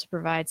bill to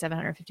provide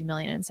 $750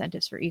 million in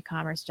incentives for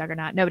e-commerce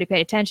juggernaut. Nobody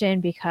paid attention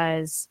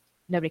because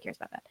nobody cares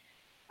about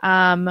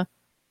that.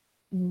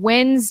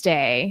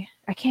 Wednesday,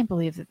 I can't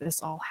believe that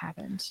this all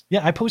happened.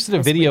 Yeah, I posted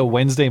a video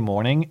Wednesday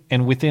morning,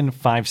 and within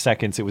 5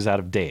 seconds, it was out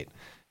of date.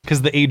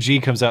 Because the AG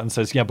comes out and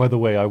says, yeah, by the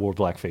way, I wore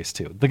blackface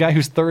too. The guy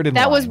who's third in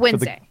line. That was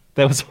Wednesday.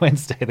 That was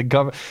Wednesday. The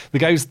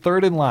guy who's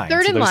third in line.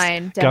 Third in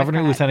line. Governor,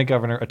 Democrat. Lieutenant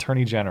Governor,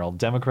 Attorney General,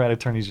 Democrat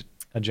Attorney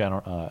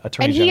General.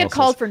 And he had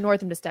called for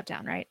Northam to step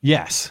down, right?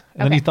 Yes.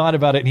 And then he thought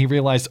about it and he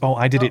realized,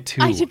 I did it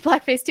too. I did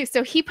blackface too.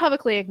 So he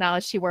publicly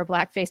acknowledged he wore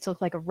blackface to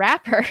look like a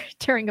rapper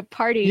during a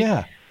party in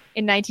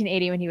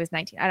 1980 when he was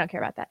 19. I don't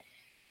care about that.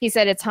 He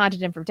said it's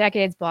haunted him for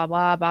decades, blah,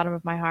 blah, bottom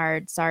of my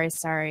heart.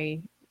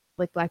 Sorry.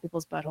 Lick black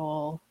people's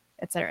butthole,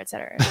 et cetera, et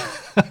cetera.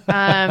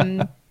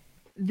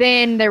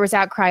 Then there was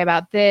outcry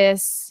about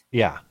this.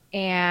 Yeah.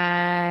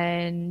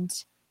 And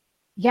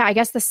I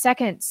guess the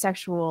second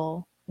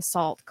sexual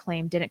assault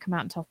claim didn't come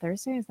out until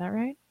Thursday. Is that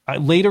right?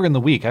 Later in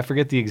the week. I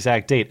forget the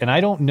exact date. And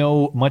I don't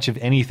know much of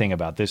anything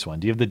about this one.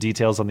 Do you have the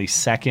details on the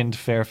second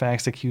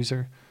Fairfax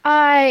accuser?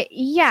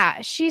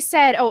 Yeah. She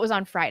said, it was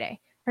on Friday.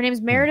 Her name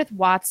is Meredith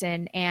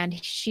Watson,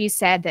 and she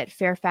said that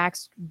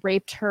Fairfax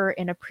raped her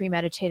in a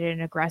premeditated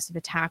and aggressive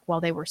attack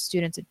while they were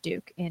students at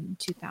Duke in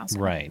 2000.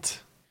 Right.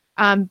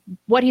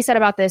 What he said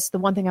about this, the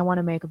one thing I want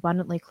to make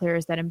abundantly clear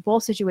is that in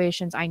both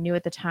situations, I knew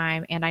at the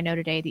time, and I know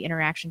today, the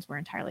interactions were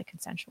entirely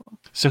consensual.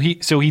 So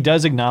he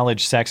does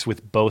acknowledge sex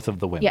with both of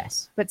the women.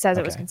 Yes, but says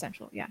it was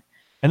consensual. Yeah.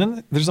 And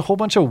then there's a whole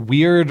bunch of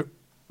weird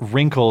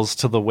wrinkles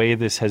to the way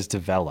this has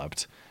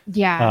developed.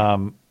 Yeah.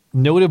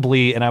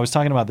 Notably, and I was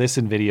talking about this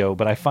in video,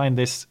 but I find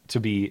this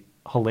to be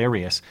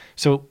hilarious.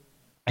 So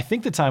I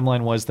think the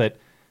timeline was that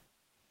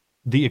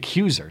the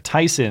accuser,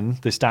 Tyson,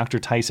 this Dr.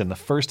 Tyson, the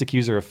first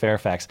accuser of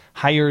Fairfax,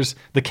 hires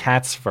the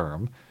Katz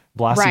firm,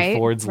 Blasey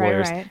Ford's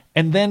lawyers.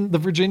 And then the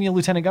Virginia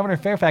Lieutenant Governor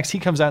Fairfax, he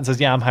comes out and says,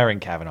 yeah, I'm hiring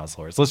Kavanaugh's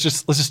lawyers. Let's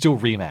just do a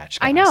rematch,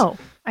 guys. I know.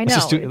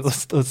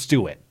 Let's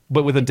do it,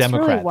 but with a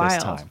Democrat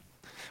this time.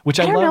 Which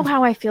I don't know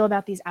how I feel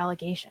about these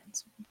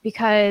allegations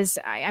because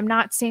I'm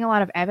not seeing a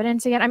lot of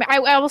evidence again. I mean,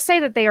 I will say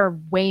that they are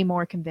way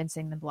more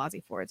convincing than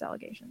Blasey Ford's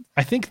allegations.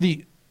 I think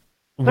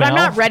but I'm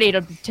not ready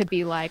to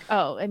be like,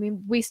 oh, I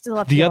mean, we still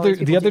have to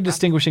the other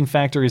distinguishing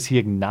factor is he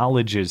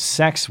acknowledges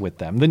sex with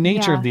them. The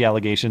nature of the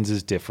allegations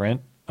is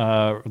different.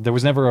 There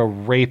was never a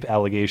rape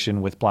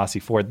allegation with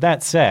Blasey Ford.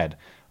 That said,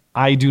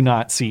 I do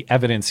not see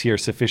evidence here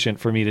sufficient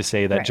for me to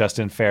say that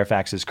Justin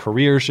Fairfax's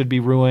career should be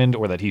ruined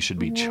or that he should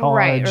be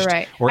charged.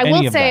 Right. Or I any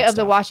will of say that of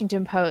the stuff.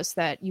 Washington Post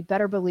that you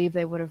better believe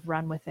they would have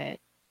run with it,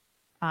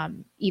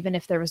 even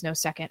if there was no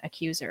second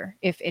accuser,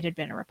 if it had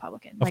been a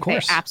Republican. Of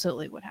course. They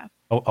absolutely would have.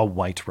 A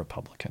white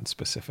Republican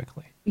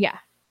specifically. Yeah.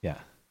 Yeah.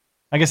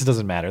 I guess it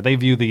doesn't matter. They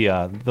view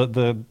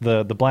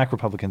the black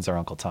Republicans are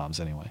Uncle Toms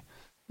anyway.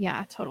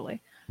 Yeah,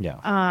 totally.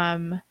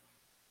 Yeah.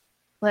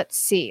 Let's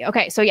see.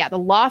 Okay, so the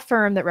law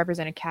firm that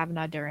represented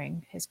Kavanaugh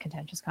during his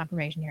contentious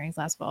confirmation hearings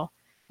last fall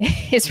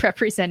is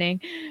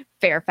representing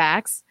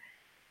Fairfax,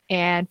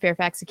 and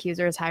Fairfax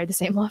accuser has hired the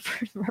same law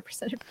firm that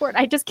represented Ford.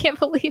 I just can't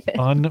believe it.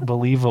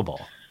 Unbelievable.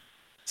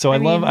 So I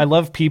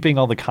love peeping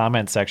all the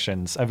comment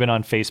sections. I've been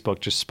on Facebook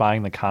just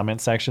spying the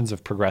comment sections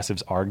of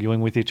progressives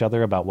arguing with each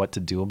other about what to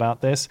do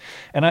about this.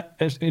 And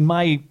in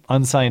my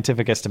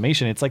unscientific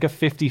estimation, it's like a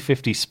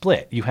 50-50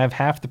 split. You have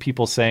half the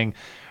people saying,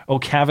 oh,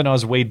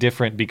 Kavanaugh's way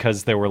different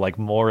because there were like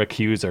more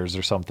accusers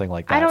or something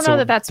like that. I don't know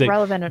that that's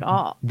relevant at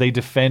all. They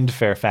defend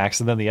Fairfax,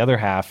 and then the other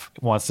half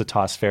wants to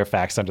toss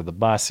Fairfax under the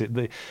bus.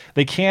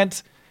 They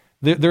can't.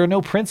 There are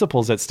no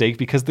principles at stake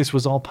because this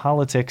was all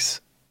politics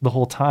the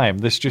whole time.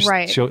 This just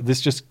this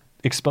just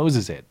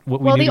exposes it.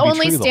 The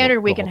only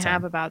standard we can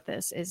have about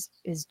this is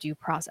due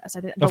process.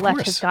 I think the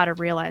left has got to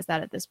realize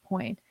that at this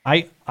point.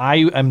 I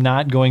am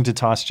not going to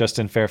toss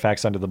Justin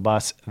Fairfax under the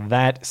bus.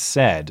 That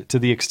said, to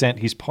the extent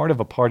he's part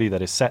of a party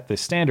that has set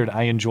this standard,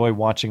 I enjoy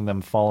watching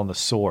them fall on the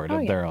sword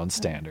of their own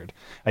standard.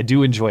 I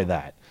do enjoy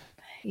that.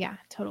 Yeah,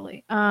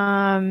 totally.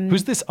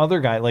 Who's this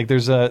other guy? Like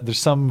there's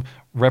some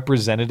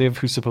representative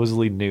who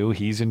supposedly knew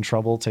he's in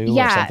trouble too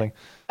or something.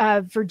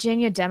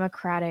 Virginia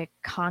Democratic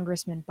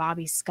Congressman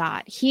Bobby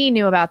Scott. He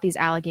knew about these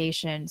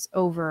allegations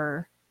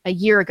over a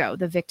year ago.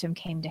 The victim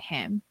came to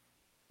him.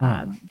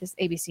 This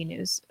ABC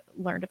News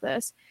learned of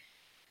this.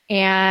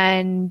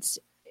 And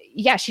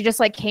she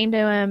just came to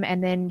him,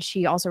 and then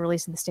she also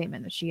released in the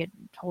statement that she had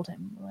told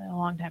him a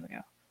long time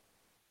ago.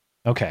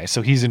 Okay,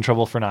 so he's in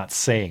trouble for not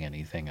saying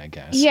anything, I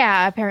guess.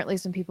 Yeah, apparently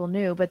some people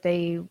knew, but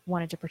they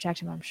wanted to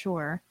protect him, I'm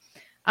sure.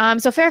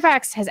 So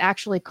Fairfax has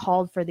actually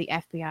called for the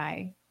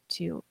FBI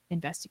to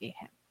investigate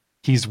him.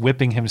 He's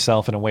whipping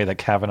himself in a way that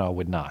Kavanaugh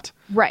would not.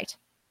 Right.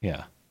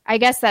 Yeah. I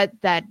guess that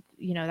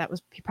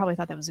was, he probably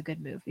thought that was a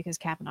good move because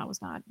Kavanaugh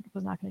was not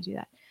going to do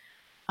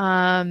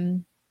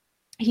that.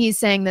 He's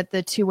saying that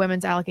the two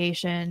women's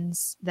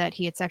allegations that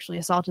he had sexually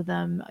assaulted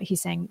them,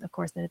 he's saying, of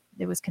course, that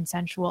it was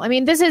consensual. I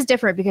mean, this is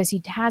different because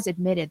he has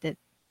admitted that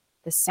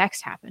the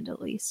sex happened at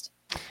least.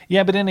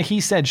 Yeah, but in a he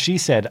said, she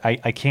said,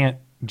 I can't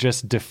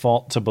just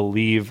default to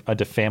believe a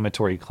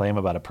defamatory claim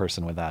about a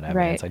person without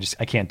evidence. Right.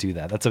 I can't do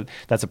that.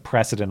 That's a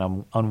precedent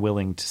I'm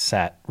unwilling to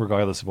set,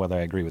 regardless of whether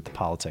I agree with the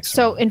politics.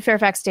 So in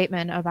Fairfax's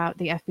statement about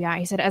the FBI,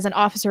 he said, as an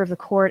officer of the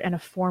court and a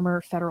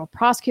former federal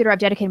prosecutor, I've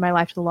dedicated my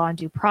life to the law and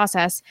due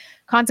process.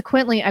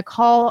 Consequently, I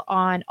call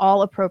on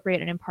all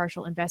appropriate and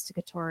impartial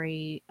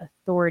investigatory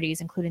authorities,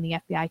 including the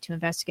FBI, to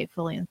investigate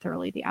fully and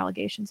thoroughly the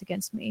allegations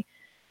against me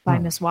by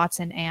Ms.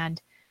 Watson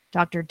and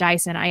Dr.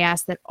 Dyson. I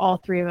ask that all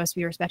three of us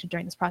be respected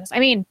during this process. I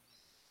mean,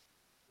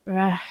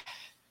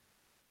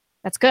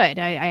 that's good.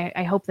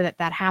 I hope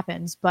that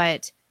happens.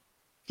 But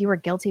if you were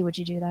guilty, would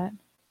you do that?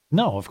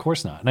 No, of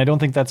course not. And I don't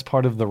think that's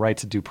part of the right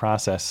to due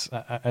process.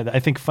 I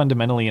think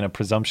fundamentally in a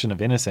presumption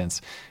of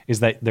innocence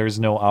is that there's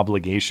no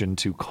obligation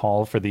to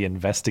call for the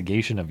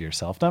investigation of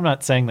yourself. Now, I'm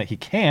not saying that he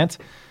can't.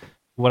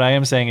 What I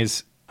am saying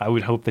is I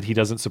would hope that he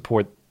doesn't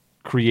support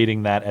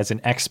creating that as an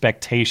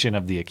expectation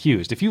of the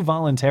accused. If you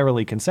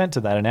voluntarily consent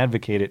to that and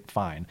advocate it,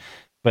 fine.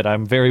 But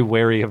I'm very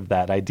wary of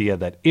that idea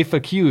that if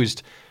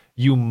accused,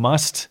 you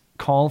must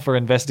call for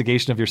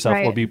investigation of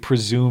yourself or be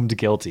presumed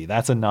guilty.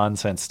 That's a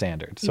nonsense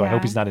standard. So I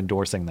hope he's not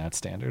endorsing that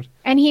standard.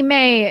 And he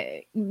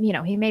may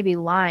be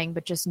lying,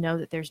 but just know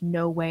that there's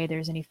no way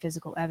there's any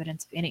physical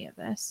evidence of any of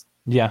this.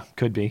 Yeah,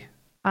 could be.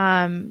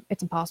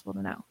 It's impossible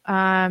to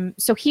know.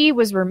 So he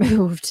was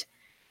removed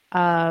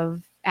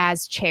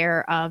as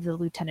chair of the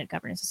Lieutenant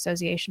Governors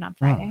Association on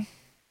Friday.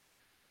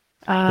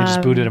 They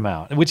just booted him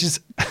out, which is,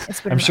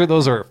 I'm sure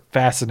those are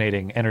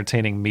fascinating,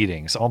 entertaining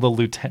meetings. All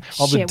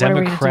the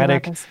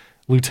Democratic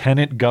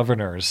lieutenant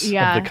governors of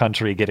the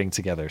country getting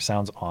together.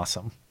 Sounds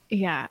awesome.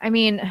 Yeah. I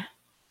mean,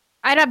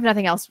 I'd have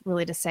nothing else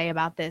really to say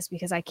about this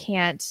because I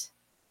can't,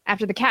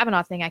 after the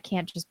Kavanaugh thing, I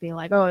can't just be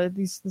like, oh,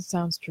 this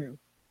sounds true.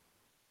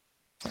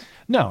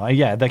 No,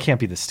 that can't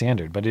be the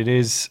standard, but it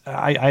is.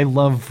 I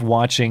love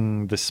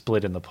watching the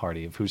split in the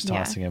party of who's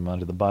tossing him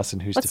under the bus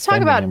and who's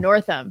defending him. Let's talk about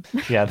Northam.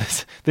 Yeah,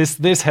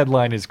 this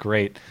headline is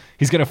great.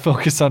 He's going to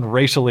focus on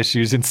racial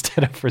issues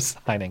instead of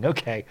resigning.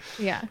 Okay.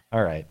 Yeah.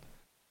 All right.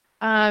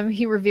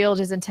 He revealed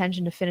his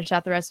intention to finish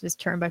out the rest of his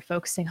term by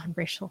focusing on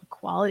racial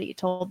equality. He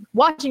told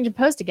Washington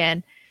Post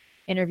again,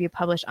 interview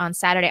published on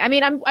Saturday. I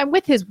mean, I'm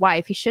with his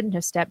wife. He shouldn't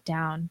have stepped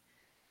down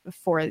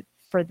for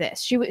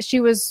this. She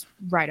was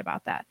right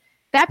about that.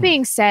 That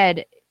being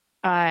said,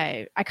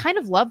 I kind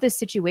of love this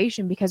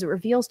situation because it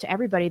reveals to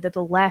everybody that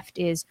the left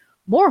is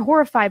more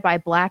horrified by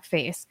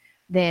blackface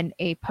than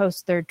a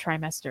post-third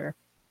trimester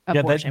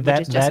abortion,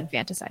 which is just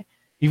infanticide.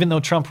 Even though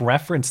Trump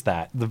referenced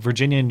that, the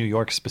Virginia and New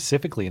York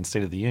specifically in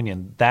State of the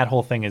Union, that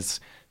whole thing is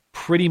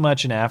pretty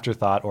much an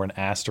afterthought or an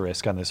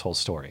asterisk on this whole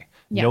story.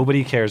 Yeah.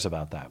 Nobody cares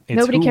about that. It's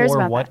Nobody cares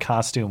about what that.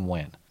 Costume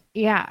when.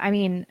 Yeah, I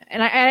mean,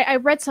 and I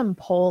read some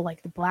poll,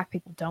 like the black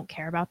people don't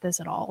care about this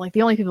at all. Like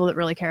the only people that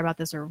really care about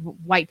this are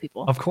white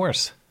people. Of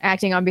course.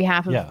 Acting on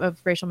behalf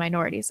of racial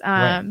minorities.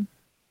 Right.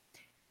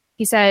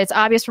 He said, it's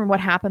obvious from what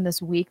happened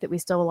this week that we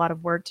still have a lot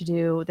of work to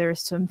do.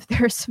 There's some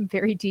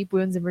very deep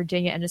wounds in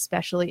Virginia, and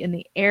especially in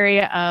the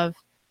area of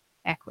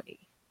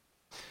equity.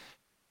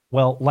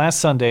 Well, last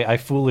Sunday, I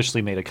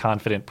foolishly made a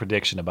confident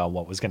prediction about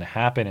what was going to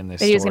happen in this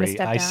story. He was going to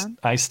step down?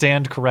 I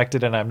stand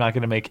corrected, and I'm not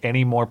going to make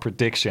any more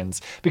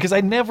predictions because I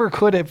never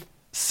could have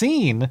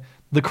seen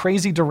the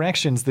crazy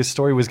directions this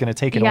story was going to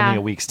take in only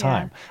a week's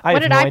time. What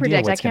did I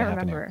predict? I can't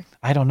remember.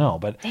 I don't know,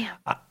 but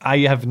I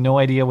have no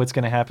idea what's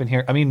going to happen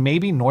here. I mean,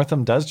 maybe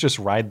Northam does just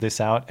ride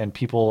this out and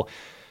people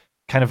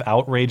kind of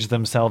outrage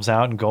themselves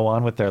out and go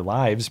on with their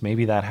lives.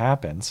 Maybe that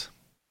happens.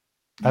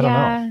 I don't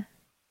know.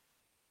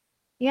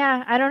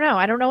 Yeah, I don't know.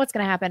 I don't know what's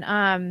going to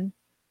happen.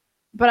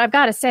 But I've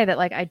got to say that,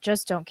 like, I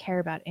just don't care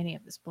about any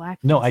of this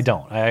blackface. No, I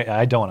don't.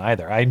 I don't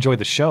either. I enjoy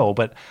the show,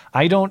 but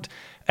I don't.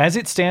 As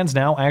it stands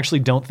now, I actually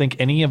don't think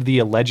any of the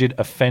alleged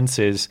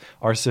offenses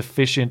are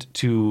sufficient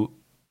to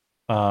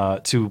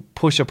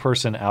push a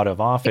person out of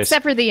office.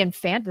 Except for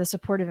the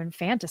supportive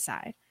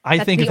infanticide. I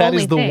think that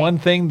is the one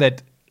thing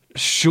that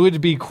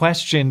should be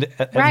questioned,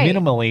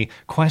 minimally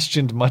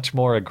questioned much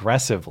more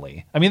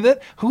aggressively. I mean,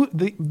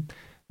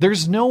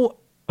 there's no.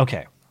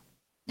 Okay.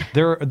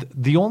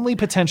 The only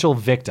potential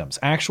victims,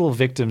 actual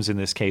victims in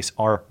this case,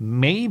 are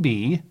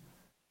maybe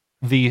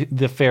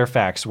the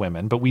Fairfax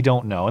women, but we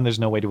don't know, and there's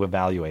no way to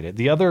evaluate it.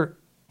 The other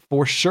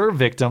for sure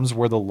victims,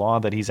 where the law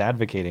that he's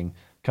advocating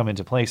come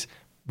into place,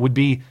 would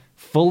be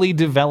fully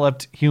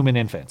developed human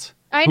infants.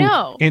 I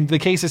know. In the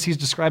cases he's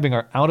describing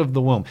are out of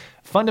the womb.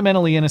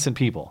 Fundamentally innocent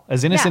people,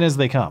 as innocent as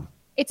they come.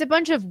 It's a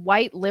bunch of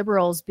white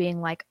liberals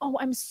being like, oh,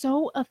 I'm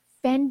so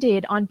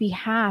offended on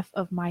behalf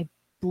of my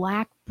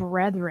black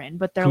brethren,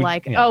 but they're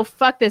oh,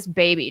 fuck this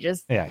baby,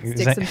 just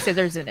stick some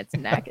scissors in its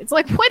neck. It's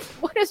like,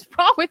 what is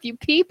wrong with you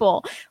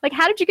people? Like,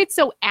 how did you get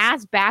so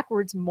ass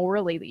backwards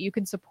morally that you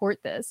can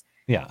support this?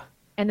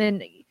 And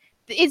then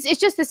it's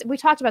just this, we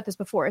talked about this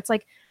before, it's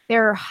like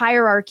their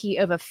hierarchy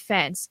of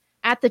offense.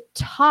 At the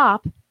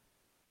top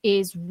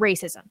is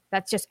racism.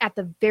 That's just at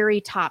the very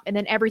top, and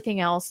then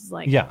everything else is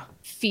like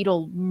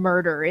fetal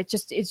murder. It's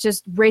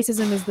just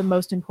racism is the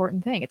most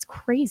important thing. It's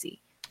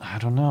crazy. I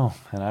don't know.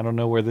 And I don't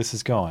know where this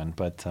is going,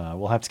 but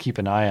we'll have to keep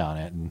an eye on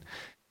it. And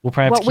we'll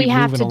probably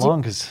have to keep moving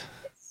along because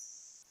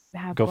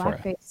go for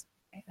it.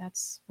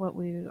 That's what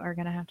we are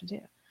going to have to do.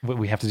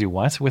 We have to do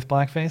what with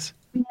blackface?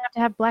 We have to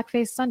have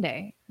Blackface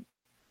Sunday.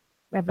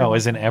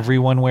 As in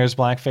everyone wears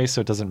blackface,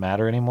 so it doesn't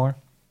matter anymore?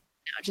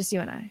 No, just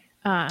you and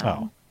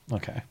I.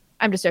 Okay.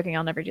 I'm just joking.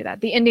 I'll never do that.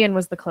 The Indian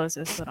was the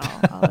closest that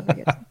I'll ever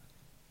get to.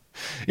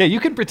 Yeah, you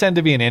can pretend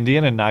to be an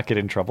Indian and not get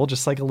in trouble,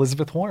 just like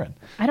Elizabeth Warren.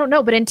 I don't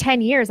know, but in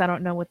 10 years, I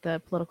don't know what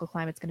the political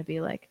climate's going to be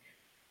like.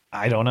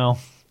 I don't know.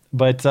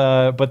 But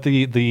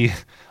the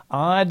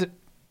odd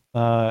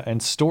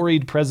and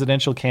storied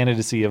presidential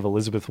candidacy of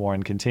Elizabeth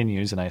Warren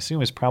continues, and I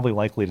assume is probably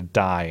likely to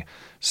die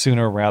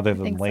sooner rather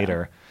than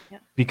later. So. Yeah.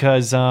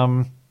 Because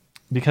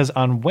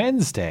on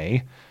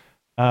Wednesday,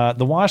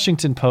 the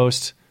Washington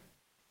Post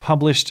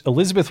published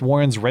Elizabeth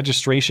Warren's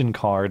registration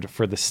card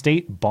for the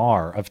state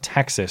bar of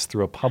Texas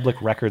through a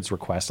public records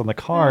request. On the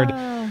card,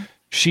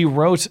 she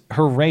wrote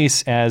her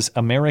race as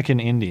American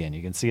Indian.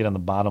 You can see it on the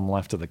bottom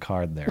left of the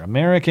card there.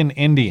 American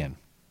Indian.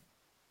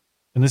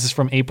 And this is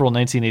from April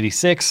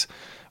 1986.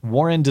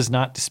 Warren does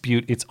not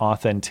dispute its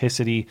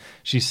authenticity.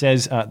 She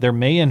says there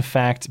may in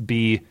fact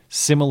be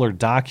similar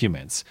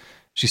documents.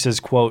 She says,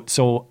 quote,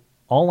 "So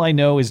all I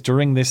know is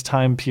during this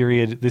time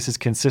period, this is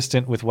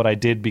consistent with what I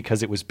did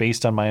because it was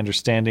based on my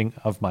understanding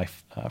of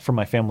from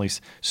my family's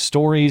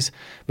stories.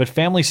 But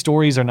family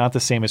stories are not the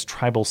same as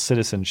tribal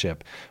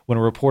citizenship. When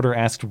a reporter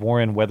asked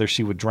Warren whether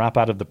she would drop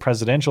out of the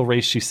presidential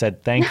race, she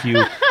said, 'Thank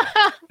you,'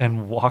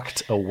 and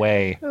walked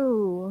away."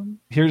 Ooh.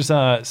 Here's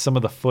some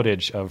of the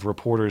footage of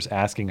reporters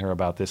asking her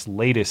about this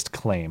latest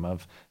claim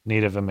of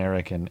Native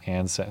American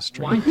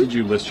ancestry. Why did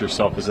you list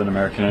yourself as an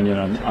American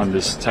Indian on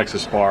this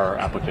Texas bar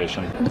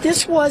application?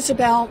 This was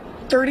about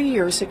 30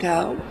 years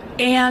ago,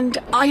 and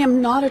I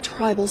am not a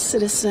tribal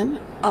citizen.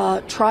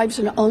 Tribes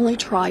and only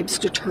tribes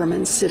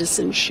determine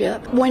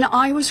citizenship. When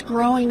I was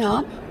growing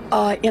up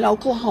in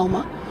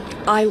Oklahoma,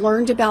 I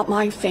learned about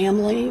my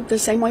family the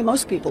same way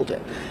most people do.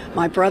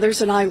 My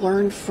brothers and I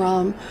learned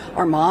from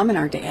our mom and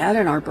our dad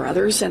and our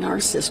brothers and our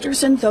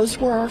sisters, and those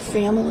were our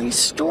family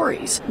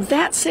stories.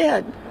 That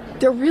said,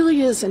 there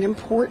really is an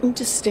important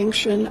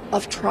distinction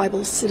of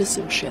tribal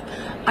citizenship.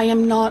 I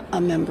am not a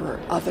member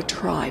of a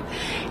tribe,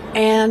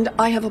 and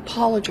I have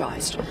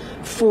apologized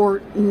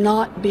for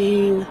not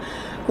being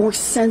more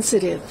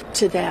sensitive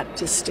to that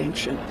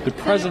distinction. The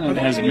president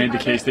has made the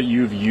case that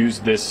you've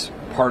used this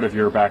part of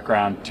your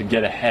background to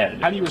get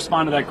ahead. How do you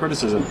respond to that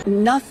criticism?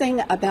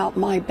 Nothing about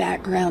my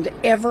background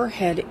ever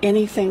had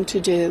anything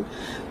to do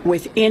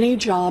with any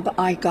job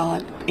I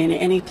got in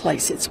any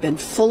place. It's been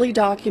fully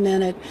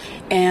documented,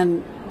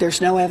 and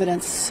there's no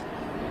evidence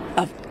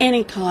of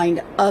any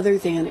kind other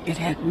than it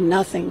had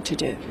nothing to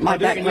do. My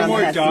background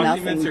has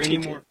nothing to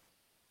do.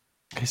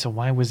 Okay, so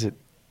why was it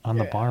on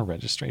the bar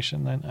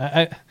registration then?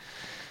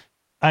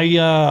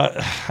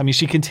 I mean,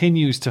 she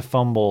continues to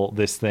fumble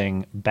this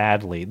thing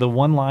badly. The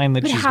one line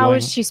that but she's how going,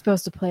 is she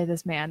supposed to play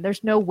this man?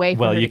 There's no way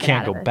for well, her to you get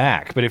can't out go of this.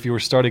 back. But if you were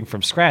starting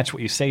from scratch,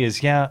 what you say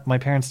is, yeah, my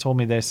parents told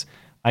me this.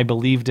 I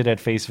believed it at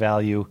face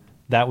value.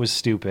 That was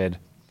stupid.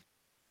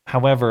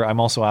 However,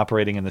 I'm also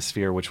operating in the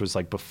sphere, which was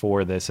like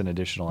before this and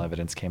additional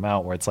evidence came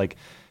out, where it's like,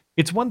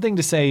 it's one thing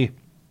to say,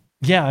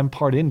 yeah, I'm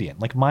part Indian.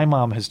 Like my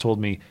mom has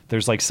told me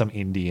there's like some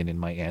Indian in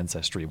my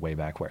ancestry way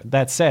back where.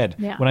 That said,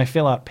 when I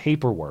fill out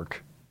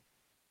paperwork,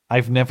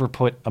 I've never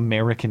put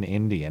American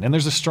Indian. And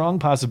there's a strong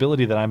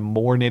possibility that I'm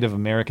more Native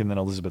American than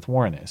Elizabeth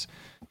Warren is.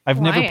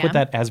 I've never put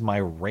that as my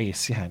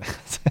race. Yeah.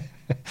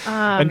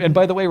 And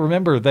by the way,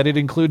 remember that it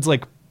includes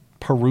like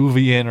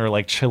Peruvian or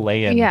like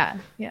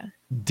Chilean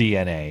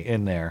DNA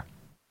in there.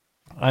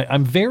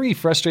 I'm very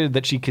frustrated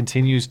that she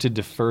continues to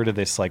defer to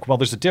this, like, well,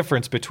 there's a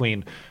difference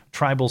between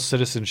tribal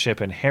citizenship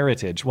and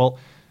heritage. Well,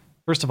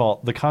 first of all,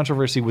 the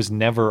controversy was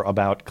never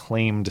about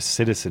claimed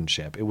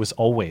citizenship. It was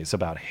always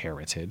about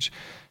heritage.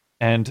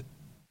 And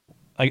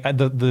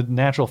the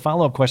natural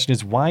follow-up question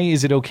is, why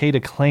is it okay to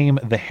claim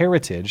the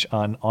heritage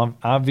on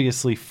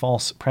obviously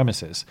false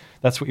premises?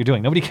 That's what you're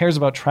doing. Nobody cares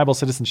about tribal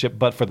citizenship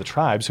but for the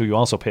tribes, who you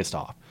also pissed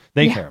off.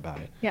 They care about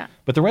it. Yeah.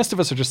 But the rest of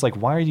us are just like,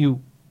 why are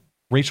you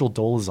Rachel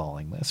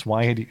Dolezal-ing this?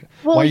 Why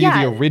are you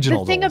the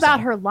original The thing Dolezal? about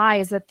her lie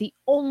is that the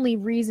only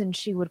reason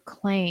she would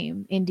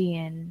claim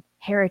Indian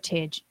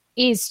heritage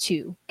is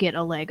to get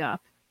a leg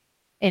up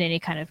in any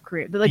kind of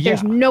career. Like,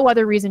 there's no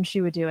other reason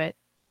she would do it.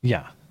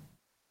 Yeah.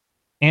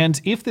 And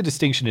if the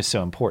distinction is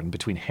so important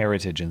between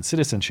heritage and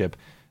citizenship,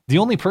 the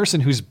only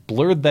person who's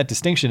blurred that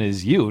distinction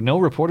is you. No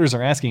reporters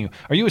are asking you,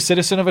 are you a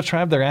citizen of a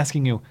tribe? They're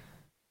asking you,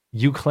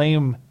 you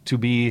claim to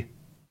be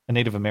a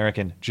Native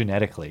American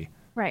genetically.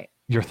 Right.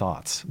 Your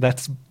thoughts.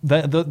 That's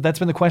been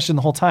the question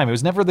the whole time. It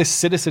was never this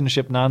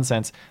citizenship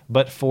nonsense,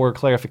 but for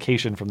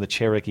clarification from the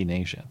Cherokee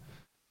Nation.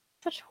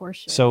 Such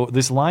horseshit. So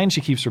this line she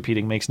keeps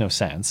repeating makes no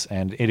sense,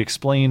 and it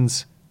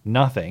explains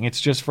nothing.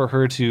 It's just for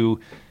her to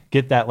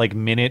get that like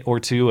minute or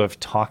two of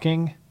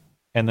talking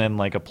and then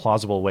like a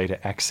plausible way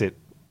to exit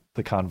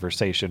the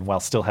conversation while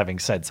still having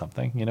said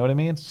something. You know what I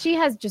mean? She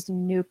has just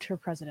nuked her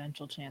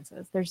presidential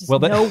chances. There's just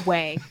no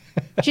way.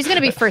 She's going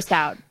to be first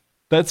out.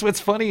 That's what's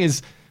funny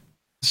is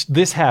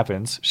this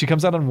happens. She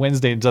comes out on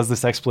Wednesday and does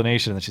this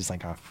explanation, and she's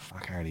like, oh,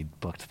 fuck, I already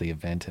booked the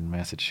event in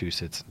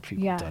Massachusetts, and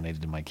people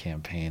donated to my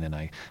campaign, and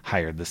I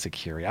hired the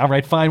security. All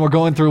right, fine, we're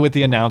going through with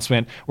the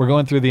announcement.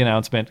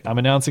 I'm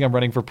announcing I'm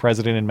running for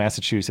president in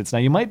Massachusetts. Now,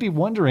 you might be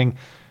wondering,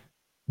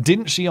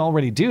 didn't she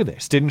already do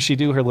this? Didn't she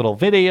do her little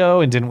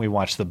video, and didn't we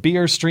watch the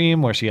beer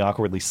stream where she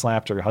awkwardly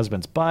slapped her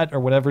husband's butt or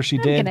whatever she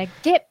did? Gonna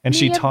get and me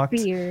she a talked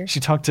beer.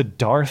 She talked to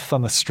Darth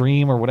on the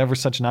stream or whatever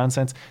such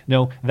nonsense.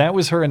 No, that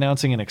was her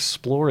announcing an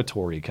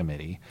exploratory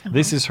committee.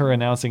 This is her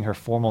announcing her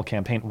formal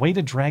campaign. Way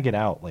to drag it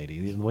out,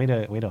 lady. Way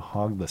to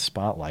hog the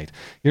spotlight.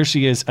 Here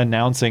she is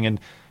announcing, and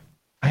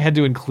I had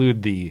to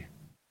include the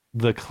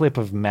clip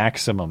of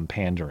maximum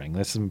pandering.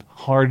 There's some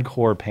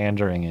hardcore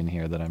pandering in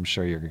here that I'm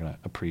sure you're going to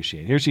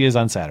appreciate. Here she is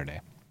on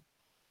Saturday.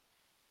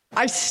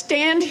 I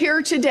stand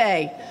here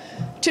today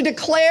to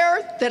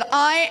declare that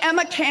I am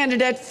a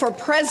candidate for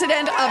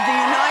President of the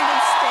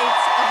United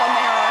States of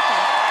America.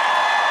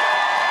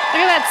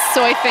 Look at that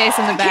soy face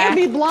in the back. I can't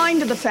be blind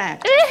to the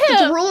fact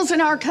that the rules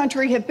in our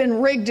country have been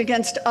rigged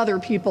against other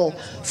people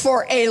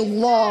for a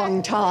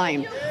long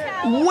time.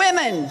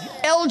 Women,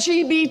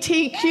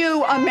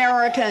 LGBTQ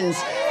Americans,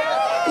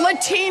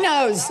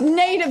 Latinos,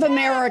 Native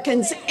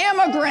Americans,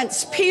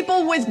 immigrants,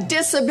 people with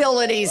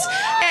disabilities,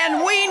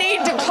 and we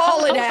need to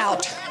call it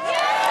out.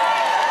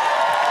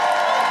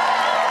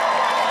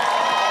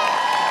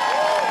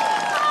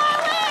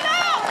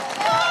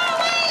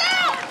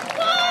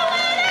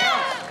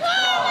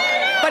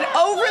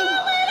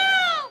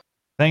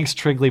 Thanks,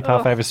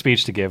 Trigglypuff. I have a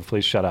speech to give.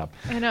 Please shut up.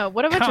 I know.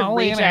 What a bunch of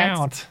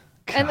rejects.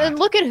 And then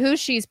look at who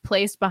she's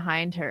placed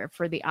behind her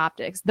for the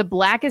optics. The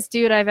blackest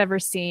dude I've ever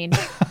seen,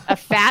 a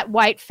fat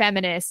white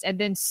feminist, and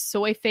then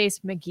soy face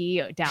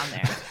McGee down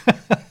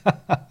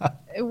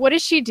there. What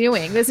is she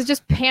doing? This is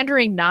just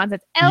pandering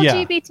nonsense.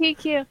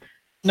 LGBTQ.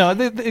 No,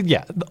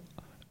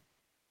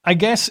 I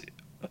guess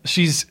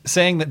She's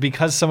saying that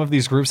because some of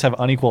these groups have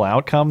unequal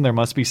outcome, there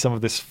must be some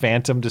of this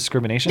phantom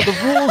discrimination. The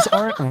rules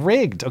aren't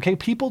rigged, okay?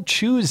 People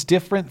choose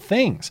different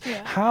things.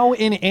 Yeah. How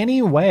in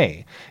any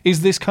way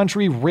is this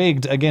country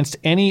rigged against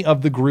any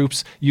of the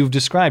groups you've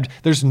described?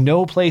 There's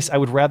no place I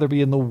would rather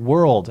be in the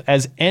world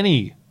as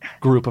any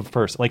group of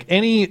person, like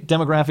any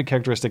demographic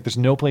characteristic. There's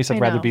no place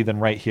I'd rather be than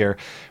right here.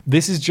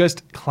 This is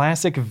just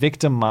classic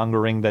victim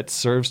mongering that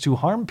serves to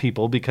harm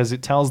people because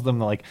it tells them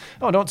like,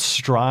 oh, don't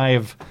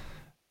strive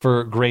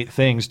for great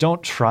things.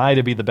 Don't try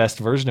to be the best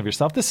version of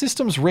yourself. The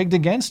system's rigged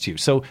against you.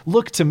 So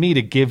look to me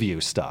to give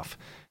you stuff.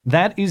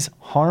 That is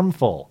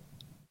harmful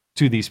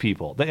to these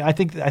people. I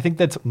think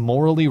that's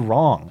morally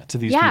wrong to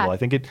these people. I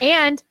think it,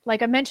 and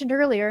like I mentioned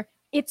earlier,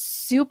 it's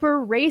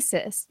super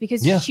racist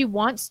because she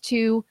wants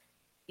to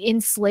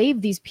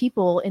enslave these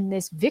people in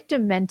this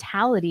victim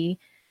mentality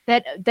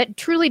that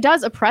truly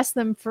does oppress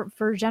them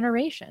for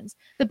generations.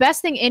 The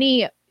best thing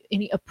any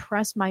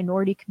oppressed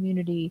minority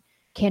community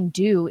can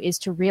do is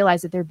to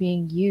realize that they're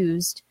being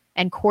used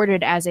and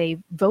courted as a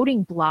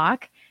voting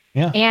block,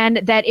 and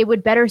that it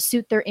would better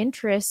suit their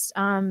interests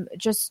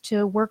just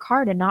to work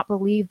hard and not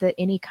believe that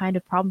any kind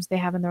of problems they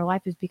have in their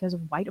life is because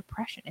of white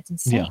oppression. It's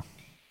insane.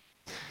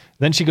 Yeah.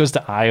 Then she goes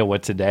to Iowa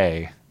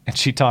today and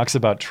she talks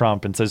about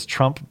Trump and says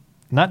Trump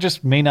not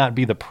just may not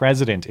be the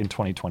president in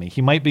 2020,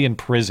 he might be in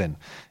prison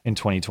in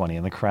 2020,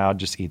 and the crowd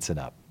just eats it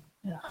up.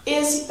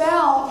 Is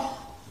about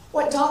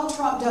what Donald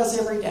Trump does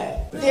every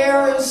day.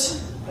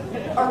 There's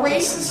a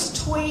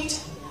racist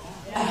tweet,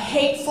 a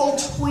hateful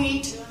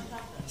tweet,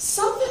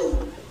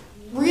 something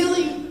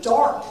really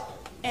dark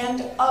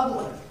and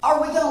ugly. Are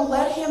we going to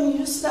let him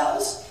use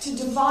those to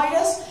divide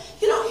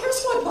us? You know,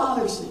 here's what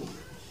bothers me.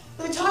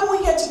 By the time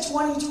we get to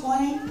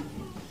 2020,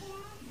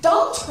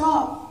 Donald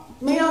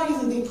Trump may not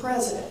even be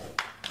president.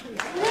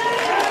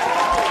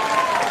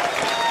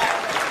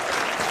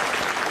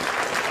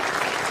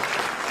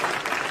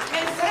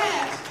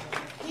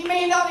 He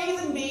may not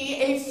even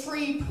be a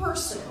free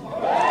person.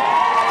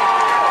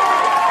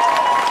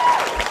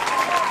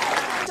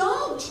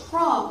 Donald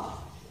Trump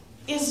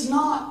is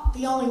not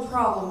the only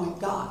problem we've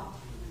got.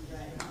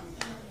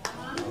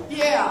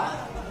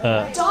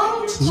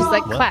 Donald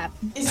Trump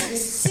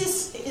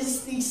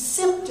is the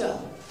symptom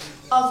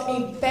of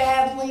a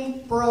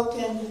badly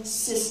broken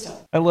system.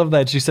 I love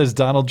that. She says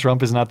Donald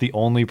Trump is not the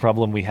only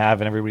problem we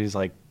have, and everybody's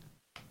like,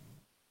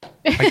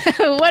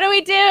 what do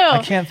we do?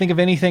 I can't think of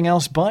anything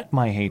else but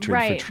my hatred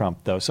for Trump,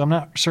 though, so I'm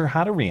not sure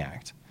how to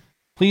react.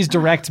 Please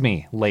direct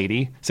me,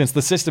 lady, since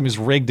the system is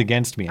rigged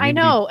against me. I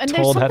know, and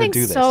there's something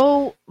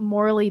so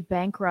morally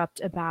bankrupt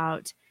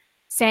about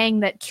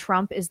saying that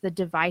Trump is the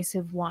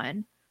divisive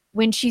one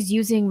when she's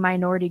using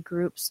minority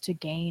groups to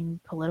gain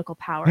political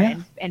power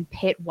and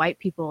pit white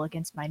people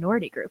against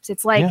minority groups.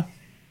 It's like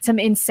some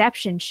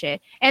Inception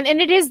shit. And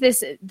it is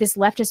this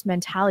leftist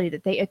mentality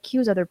that they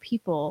accuse other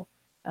people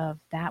of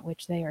that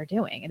which they are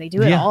doing, and they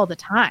do it all the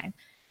time.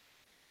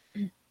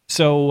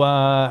 So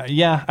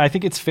I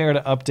think it's fair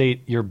to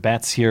update your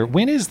bets here.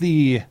 When is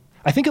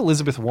I think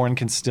Elizabeth Warren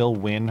can still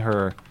win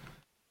her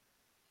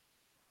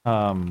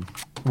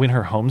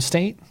home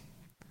state.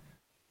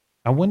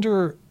 I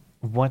wonder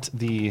what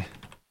the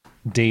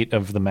date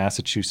of the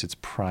Massachusetts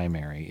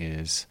primary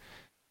is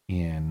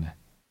in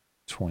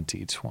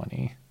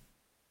 2020.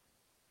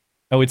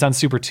 Oh, it's on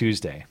Super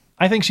Tuesday.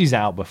 I think she's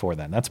out before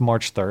then. That's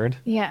March 3rd.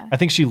 Yeah. I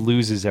think she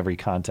loses every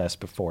contest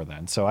before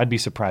then. So I'd be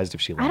surprised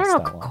if she lasts that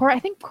long. I don't know. I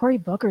think Cory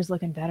Booker's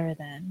looking better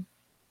than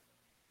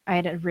I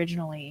had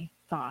originally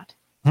thought.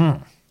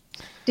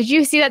 Did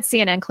you see that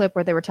CNN clip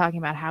where they were talking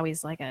about how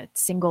he's like a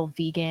single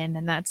vegan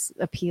and that's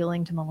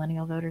appealing to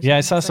millennial voters? Yeah,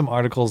 I saw some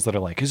articles that are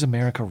like, is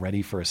America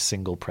ready for a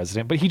single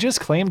president? But he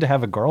just claimed to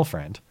have a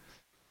girlfriend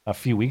a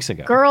few weeks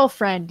ago.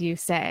 Girlfriend, you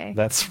say?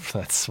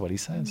 That's what he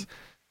says.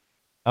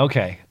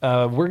 Okay,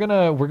 we're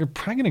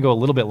probably gonna go a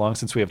little bit long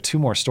since we have two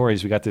more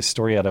stories. We got this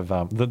story out of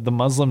the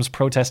Muslims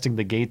protesting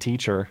the gay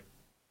teacher.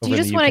 Do you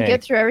just want to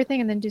get through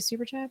everything and then do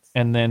super chats?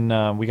 And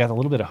then we got a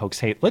little bit of hoax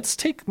hate. Let's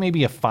take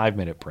maybe a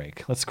 5-minute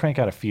break. Let's crank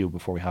out a few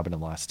before we hop into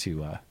the last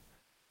two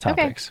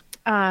topics. Okay.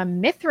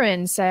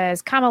 Mithrin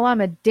says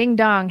Kamalama Ding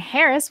Dong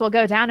Harris will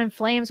go down in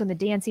flames when the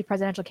DNC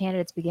presidential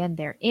candidates begin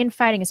their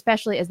infighting,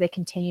 especially as they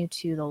continue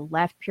to the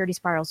left. Purity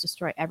spirals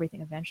destroy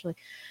everything eventually.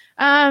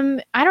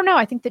 I don't know.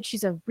 I think that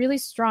she's a really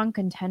strong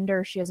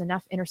contender. She has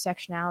enough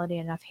intersectionality,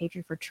 enough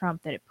hatred for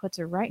Trump that it puts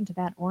her right into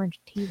that orange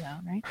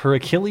T-zone, right? Her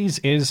Achilles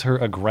is her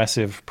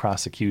aggressive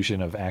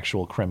prosecution of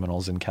actual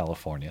criminals in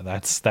California.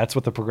 That's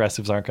what the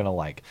progressives aren't going to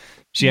like.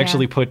 She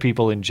actually put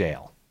people in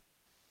jail.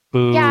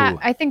 Boo. Yeah,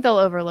 I think they'll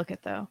overlook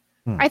it, though.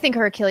 I think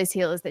her Achilles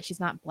heel is that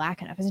she's not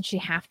black enough. Isn't she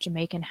half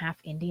Jamaican, half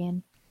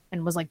Indian,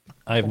 and was like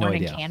born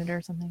in Canada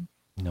or something?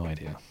 No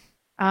idea.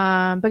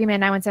 Boogeyman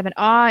 917,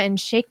 awe and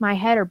shake my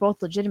head are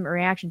both legitimate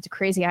reactions to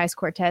Crazy Eyes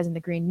Cortez and the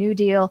Green New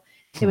Deal.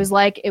 It was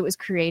like it was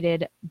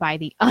created by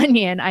the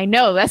Onion. I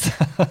know that's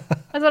what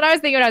I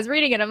was thinking when I was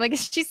reading it. I'm like,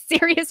 is she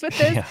serious with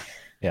this?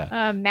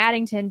 Yeah.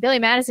 Maddington, Billy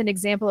Madison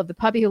example of the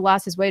puppy who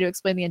lost his way to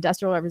explain the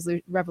Industrial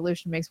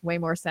Revolution makes way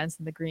more sense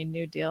than the Green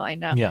New Deal. I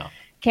know. Yeah.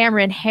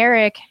 Cameron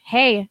Herrick,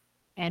 hey,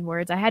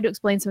 N-words. I had to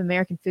explain some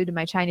American food to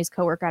my Chinese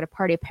coworker at a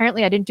party.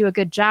 Apparently, I didn't do a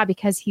good job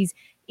because he's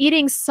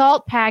eating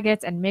salt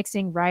packets and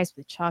mixing rice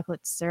with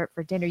chocolate syrup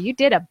for dinner. You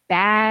did a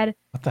bad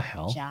What the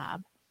hell?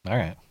 job. All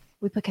right.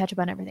 We put ketchup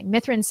on everything.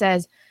 Mithrin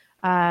says,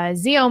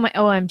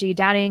 ZOMG,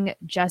 doubting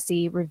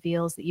Jussie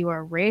reveals that you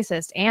are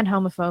racist and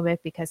homophobic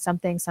because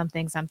something,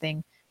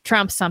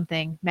 Trump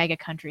something, mega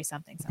country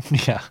something.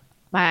 Yeah.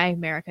 My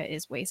America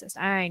is racist.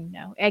 I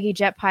know. Eggy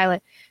Jet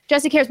Pilot.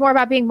 Jussie cares more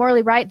about being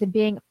morally right than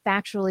being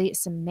factually,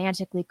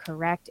 semantically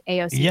correct.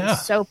 AOC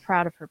is so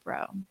proud of her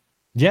bro.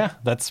 Yeah,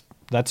 that's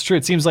true.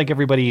 It seems like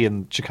everybody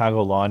in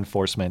Chicago law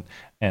enforcement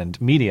and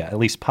media, at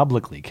least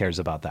publicly, cares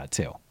about that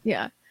too.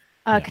 Yeah.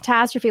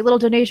 Catastrophe, a little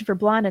donation for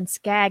Blonde and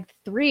Skag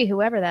 3,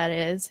 whoever that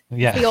is.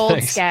 Yeah, the old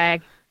thanks.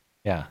 Skag.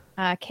 Yeah.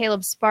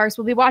 Caleb Sparks.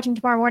 We'll be watching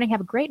tomorrow morning.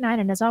 Have a great night.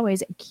 And as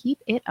always, keep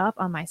it up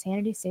on my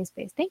sanity safe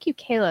space. Thank you,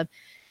 Caleb.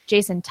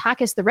 Jason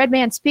Takis, the red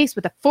man speaks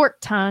with a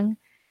forked tongue.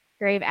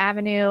 Grave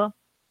Avenue.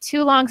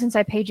 Too long since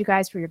I paid you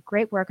guys for your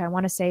great work. I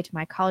want to say to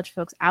my college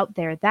folks out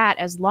there that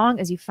as long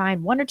as you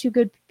find one or two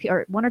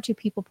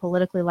people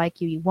politically like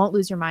you, you won't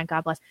lose your mind.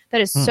 God bless.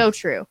 That is so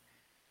true.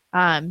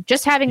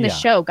 Just having this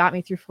show got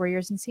me through 4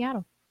 years in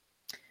Seattle.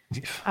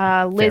 Liz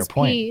Fair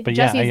point. P. But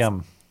Jesse's, yeah,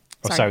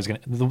 I was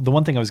the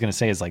one thing I was gonna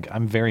say is like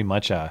I'm very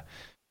much a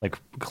like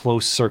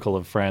close circle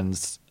of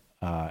friends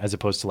as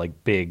opposed to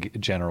like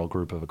big general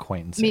group of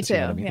acquaintances. Me too. You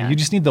know what I mean? Yeah. You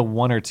just need the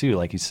one or two,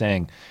 like he's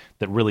saying,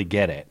 that really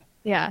get it.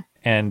 Yeah.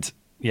 And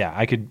yeah,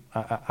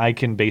 I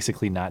can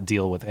basically not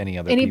deal with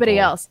anybody people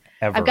else.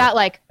 Ever, I've got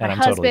like my and I'm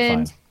husband,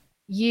 totally fine.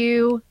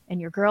 you, and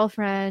your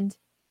girlfriend,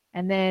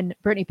 and then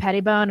Brittany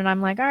Pettibone, and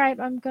I'm like, all right,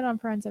 I'm good on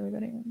friends,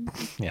 everybody.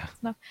 Yeah.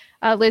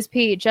 Liz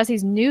P.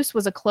 Jesse's noose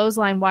was a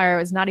clothesline wire.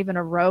 It was not even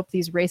a rope.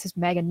 These racist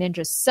mega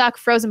ninjas suck.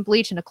 Frozen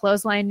bleach and a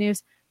clothesline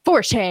noose.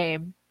 For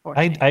shame.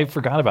 I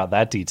forgot about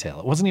that detail.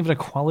 It wasn't even a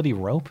quality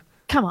rope.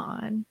 Come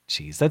on.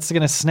 Jeez, that's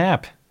gonna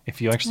snap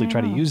if you actually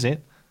try to use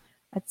it.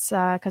 That's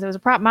because it was a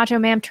prop. Macho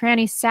Man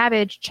Tranny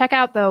Savage. Check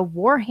out the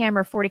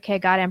Warhammer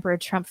 40K God Emperor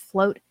Trump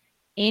float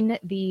in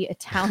the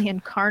Italian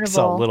Carnival.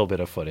 Saw a little bit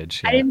of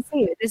footage. I didn't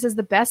see it. This is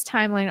the best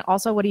timeline.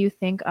 Also, what do you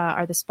think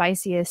are the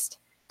spiciest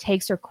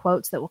takes or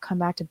quotes that will come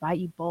back to bite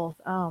you both?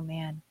 Oh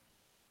man,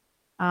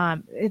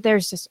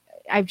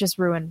 I've just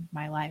ruined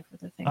my life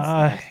with the things.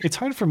 It's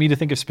hard for me to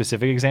think of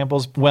specific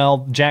examples.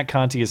 Well, Jack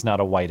Conte is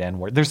not a white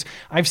N-word.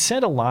 I've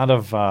said a lot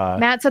of.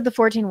 Matt said the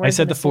 14 words. I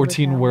said the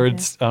 14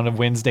 words on a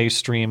Wednesday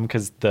stream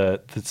because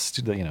the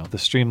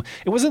stream.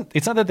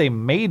 It's not that they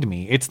made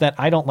me. It's that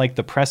I don't like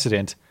the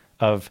precedent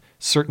of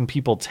certain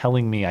people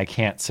telling me I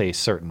can't say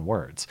certain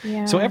words.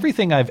 Yeah. So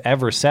everything I've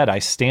ever said, I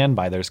stand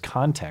by. There's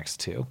context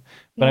to.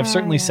 But I've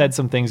certainly said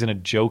some things in a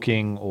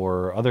joking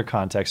or other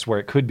context where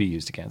it could be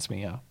used against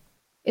me. Yeah.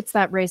 It's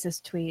that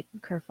racist tweet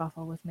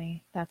kerfuffle with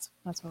me. That's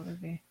what it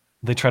would be.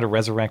 They try to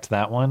resurrect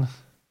that one.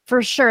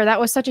 For sure. That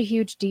was such a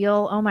huge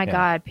deal. Oh my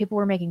God. People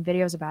were making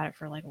videos about it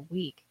for like a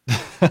week.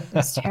 It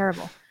was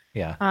terrible.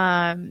 Yeah.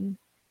 And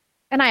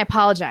I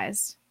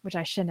apologize, which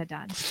I shouldn't have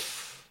done.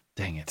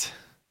 Dang it.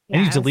 Yeah,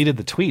 and you deleted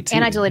the tweet too.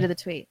 And I deleted the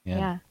tweet.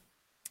 Yeah.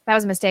 That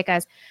was a mistake,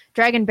 guys.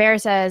 Dragon Bear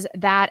says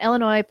that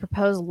Illinois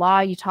proposed law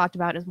you talked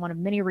about is one of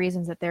many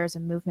reasons that there is a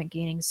movement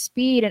gaining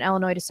speed in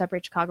Illinois to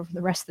separate Chicago from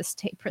the rest of the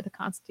state per the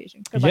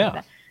Constitution. Good luck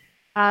with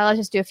that. Let's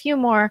just do a few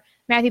more.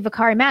 Matthew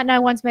Vicari. Matt and I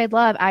once made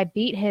love. I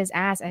beat his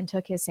ass and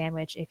took his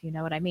sandwich, if you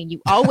know what I mean.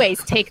 You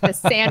always take the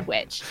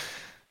sandwich.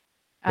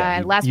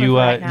 Last one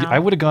right now. I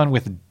would have gone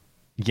with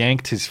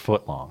yanked his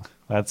foot long.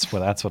 That's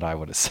what I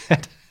would have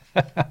said.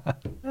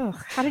 Ugh,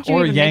 how did you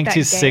or even yanked make that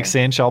his gayer?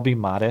 6-inch. I'll be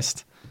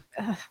modest.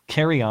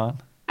 Carry on.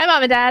 Hi,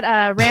 Mom and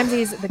Dad.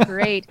 Ramsey's the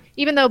Great.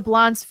 Even though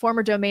Blonde's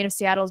former domain of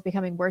Seattle is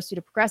becoming worse due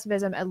to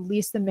progressivism, at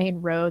least the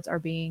main roads are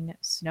being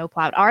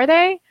snowplowed. Are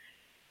they?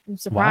 I'm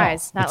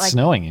surprised. Wow. It's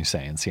snowing, you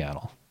say, in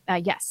Seattle.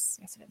 Yes.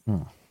 Yes, it is.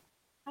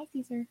 Hi,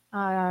 Caesar.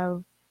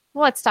 Well,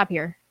 let's stop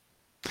here.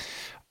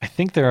 I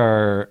think there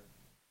are...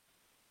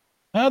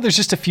 there's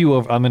just a few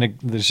over.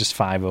 There's just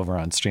 5 over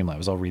on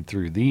Streamlabs. I'll read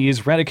through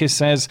these. Redicus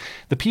says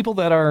the people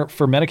that are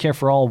for Medicare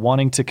for all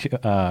wanting to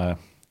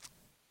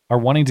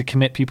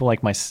commit people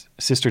like my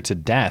sister to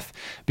death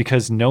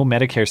because no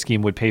Medicare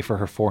scheme would pay for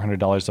her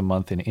 $400 a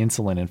month in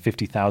insulin and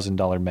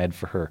 $50,000 med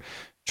for her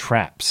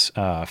TRAPS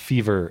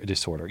fever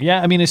disorder.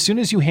 Yeah, I mean, as soon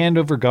as you hand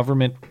over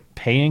government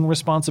paying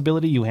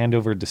responsibility, you hand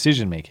over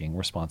decision-making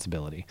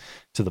responsibility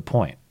to the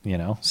point,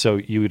 So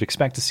you would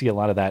expect to see a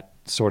lot of that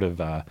sort of...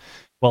 a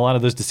lot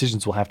of those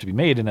decisions will have to be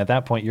made, and at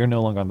that point, you're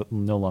no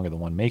longer the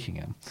one making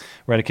them.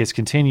 Redicus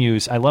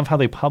continues, I love how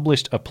they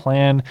published a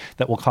plan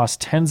that will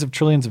cost tens of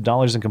trillions of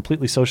dollars and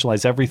completely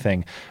socialize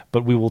everything,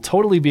 but we will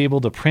totally be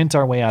able to print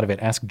our way out of it.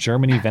 Ask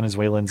Germany,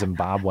 Venezuela, and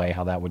Zimbabwe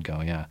how that would go,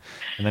 yeah.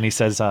 And then he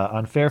says,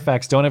 on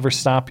Fairfax, don't ever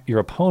stop your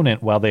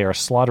opponent while they are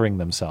slaughtering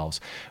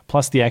themselves.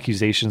 Plus, the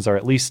accusations are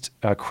at least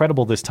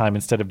credible this time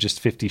instead of just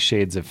 50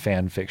 Shades of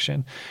fan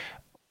fiction.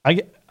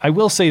 I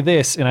will say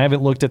this, and I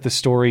haven't looked at the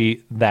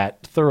story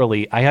that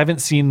thoroughly. I haven't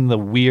seen the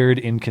weird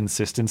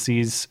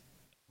inconsistencies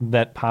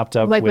that popped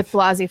up. Like with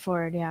Blasey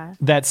Ford, yeah.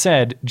 That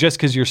said, just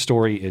because your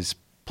story is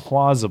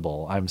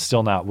plausible, I'm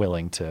still not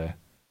willing to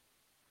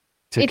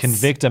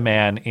convict a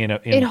man in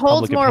it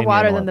holds more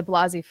water or, than the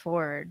Blasey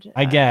Ford.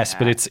 I guess,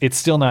 but it's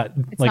still not.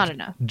 It's not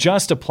enough.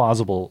 Just a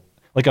plausible,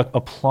 like a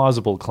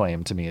plausible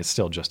claim to me is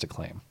still just a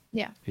claim.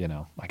 Yeah. You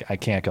know, I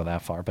can't go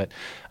that far. But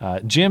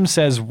Jim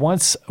says,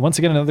 once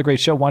again, another great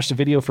show. Watched a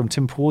video from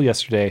Tim Pool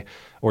yesterday,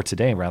 or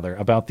today rather,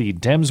 about the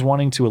Dems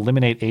wanting to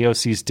eliminate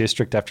AOC's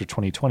district after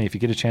 2020. If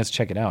you get a chance to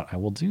check it out, I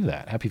will do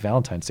that. Happy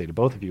Valentine's Day to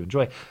both of you.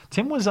 Enjoy.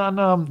 Tim was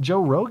on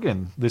Joe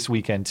Rogan this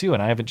weekend too,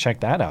 and I haven't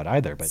checked that out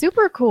either. But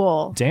super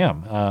cool.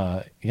 Damn.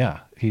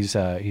 Yeah, he's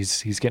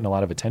getting a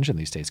lot of attention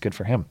these days. Good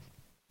for him.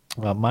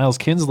 Miles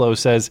Kinslow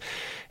says,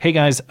 "Hey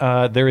guys,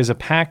 there is a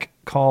PAC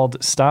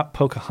called Stop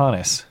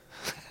Pocahontas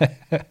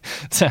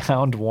to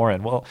hound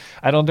Warren." Well,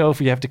 I don't know if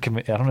you have to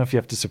commit. I don't know if you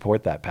have to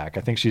support that PAC.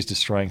 I think she's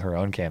destroying her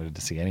own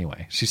candidacy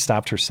anyway. She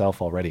stopped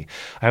herself already.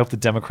 I hope the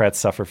Democrats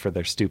suffer for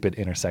their stupid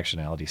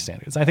intersectionality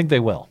standards. I think they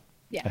will.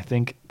 Yeah. I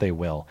think they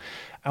will.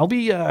 I'll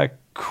be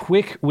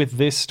quick with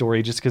this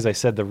story just because I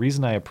said the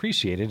reason I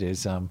appreciate it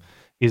is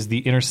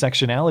the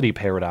intersectionality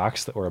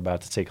paradox that we're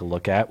about to take a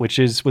look at, which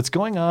is what's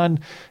going on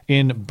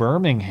in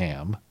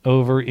Birmingham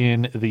over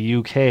in the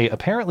UK.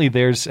 Apparently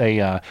there's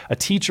a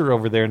teacher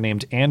over there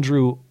named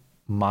Andrew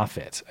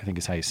Moffat, I think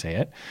is how you say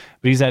it.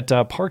 But he's at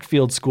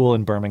Parkfield School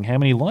in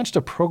Birmingham, and he launched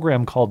a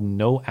program called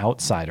No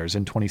Outsiders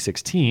in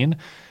 2016.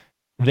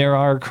 There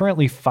are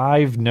currently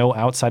 5 No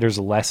Outsiders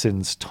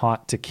lessons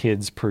taught to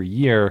kids per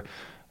year,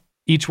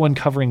 each one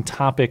covering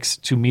topics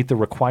to meet the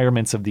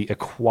requirements of the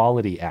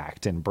Equality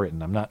Act in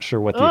Britain. I'm not sure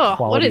what the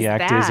Equality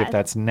Act is, if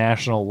that's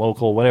national,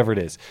 local, whatever it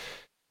is.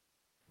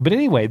 But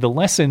anyway, the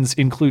lessons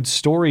include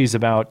stories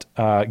about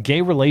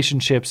gay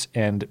relationships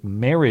and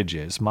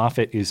marriages.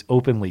 Moffat is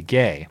openly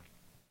gay.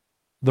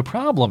 The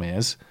problem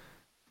is,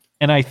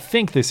 and I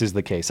think this is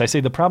the case, I say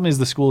the problem is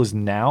the school is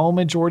now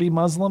majority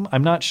Muslim.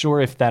 I'm not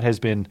sure if that has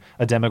been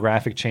a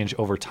demographic change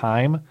over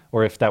time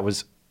or if that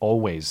was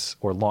always,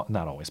 or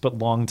not always, but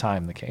long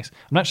time the case.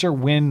 I'm not sure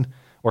when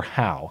or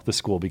how the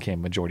school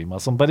became majority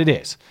Muslim, but it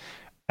is.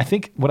 I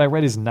think what I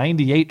read is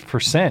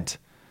 98%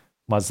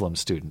 Muslim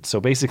students.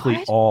 So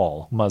basically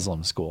all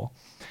Muslim school.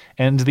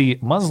 And the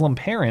Muslim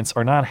parents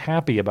are not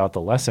happy about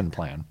the lesson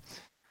plan.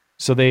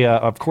 So they,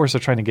 of course, are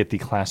trying to get the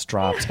class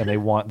dropped and they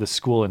want the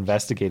school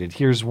investigated.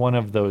 Here's one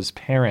of those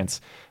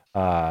parents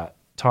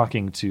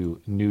talking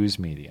to news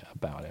media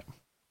about it.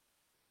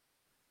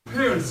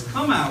 Parents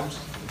come out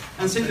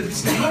and say that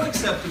this is not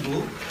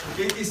acceptable,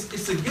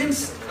 it's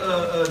against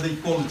the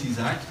Equalities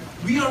Act.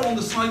 We are on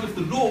the side of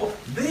the law,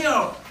 they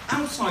are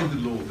outside the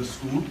law, the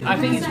school. I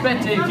think it's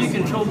better if you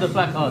control the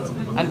placards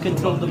and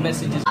control the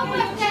messages.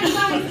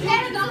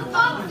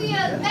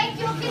 Make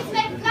your kids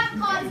make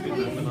placards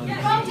and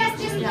protest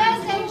this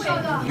Thursday, each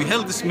other. We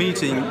held this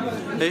meeting.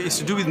 It's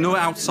to do with No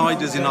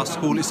Outsiders in our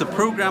school. It's a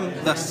program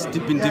that's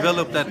been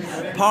developed at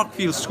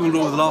Parkfield School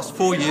over the last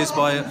 4 years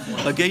by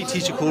a gay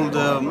teacher called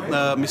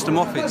Mr.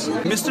 Moffat.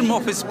 Mr.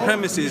 Moffat's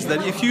premise is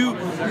that if you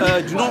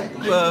do not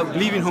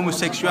believe in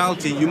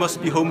homosexuality, you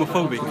must be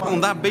homophobic. On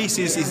that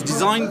basis, he's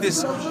designed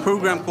this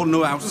program called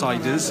No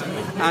Outsiders,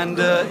 and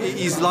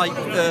is like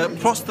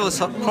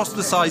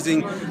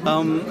proselytizing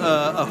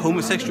a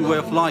homosexual way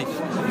of life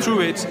through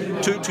it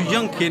to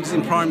young kids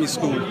in primary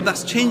school.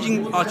 That's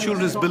changing our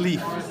children's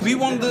belief. We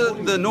want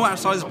the No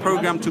Outsiders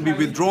program to be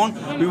withdrawn.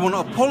 We want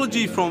an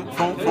apology from the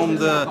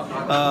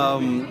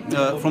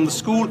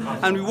school,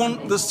 and we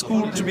want the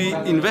school to be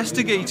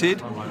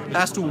investigated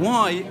as to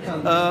why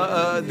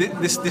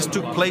this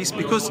took place,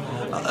 because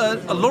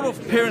a lot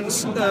of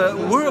parents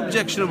were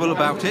objectionable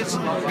about it.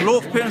 A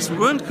lot of parents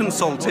weren't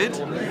consulted,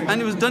 and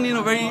it was done in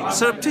a very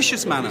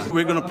surreptitious manner.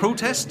 We're going to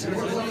protest,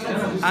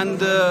 and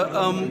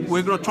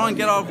we're going to try and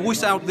get our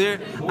voice out there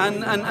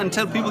and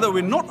tell people that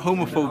we're not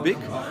homophobic.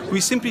 We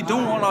simply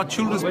don't want our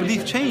children's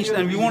belief changed,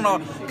 and we want our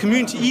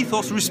community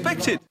ethos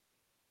respected.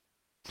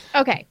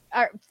 Okay.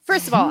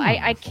 First of all,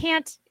 I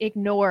can't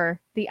ignore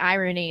the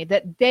irony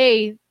that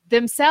they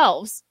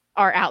themselves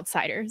are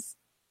outsiders.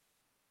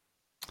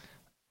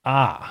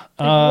 What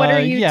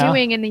are you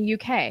doing in the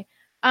UK?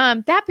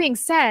 That being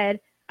said,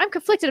 I'm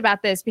conflicted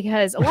about this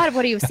because a lot of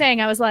what he was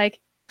saying, I was like,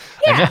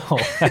 yeah. I know.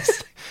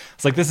 It's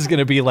like this is going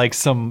to be like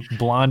some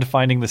blonde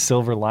finding the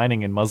silver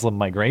lining in Muslim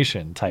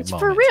migration type moment.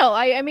 For real.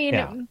 I mean,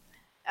 yeah.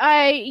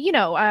 I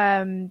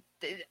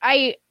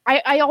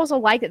also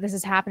like that this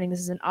is happening. This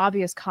is an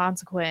obvious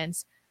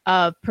consequence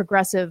of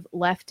progressive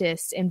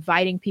leftists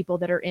inviting people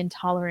that are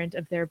intolerant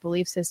of their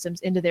belief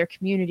systems into their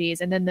communities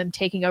and then them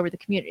taking over the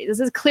community. This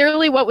is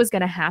clearly what was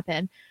going to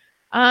happen.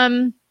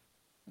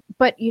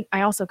 But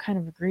I also kind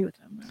of agree with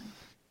them.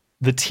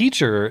 The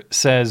teacher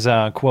says,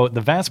 quote,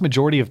 "The vast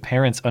majority of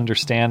parents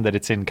understand that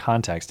it's in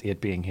context," it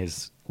being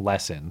his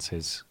lessons,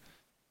 his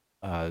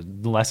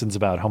lessons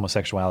about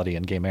homosexuality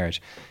and gay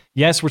marriage.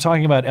 Yes, we're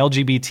talking about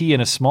LGBT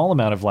in a small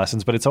amount of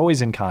lessons, but it's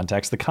always in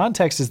context. The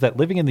context is that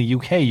living in the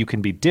UK, you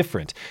can be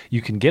different.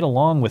 You can get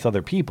along with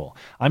other people.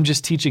 I'm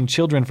just teaching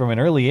children from an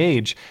early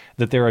age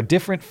that there are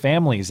different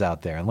families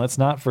out there. And let's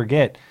not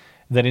forget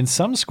that in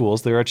some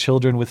schools, there are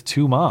children with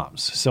two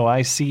moms. So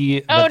I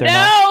see that they're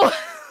not...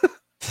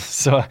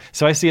 So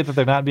I see it that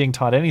they're not being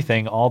taught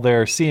anything. All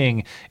they're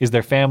seeing is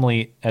their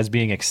family as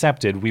being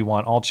accepted. We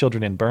want all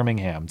children in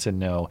Birmingham to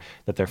know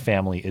that their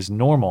family is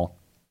normal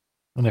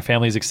and their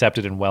family is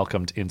accepted and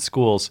welcomed in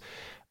schools.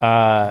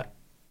 So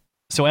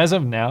as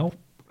of now,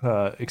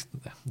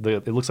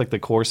 it looks like the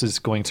course is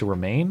going to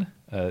remain.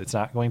 It's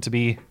not going to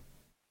be,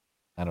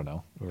 I don't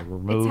know,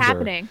 removed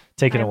or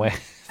taken away.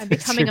 I'm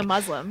becoming a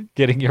Muslim.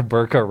 Getting your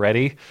burqa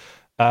ready.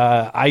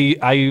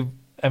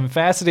 I'm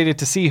fascinated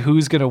to see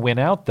who's going to win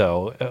out,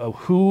 though.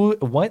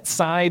 What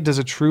side does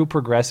a true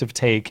progressive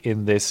take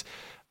in this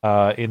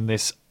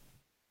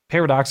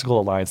paradoxical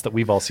alliance that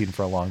we've all seen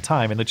for a long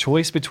time? And the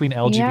choice between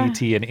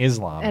LGBT and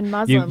Islam, and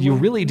Muslim, you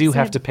really do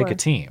have to pick a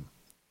team.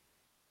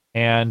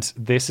 And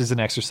this is an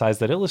exercise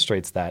that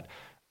illustrates that.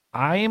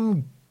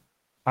 I'm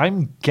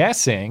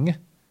guessing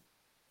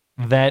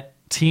that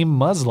Team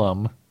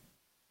Muslim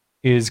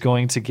is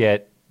going to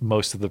get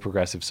most of the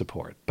progressive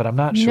support, but I'm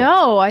not sure.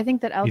 No, I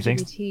think that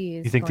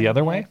LGBT you think the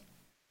other way?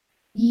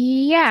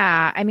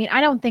 Yeah. I mean,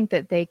 I don't think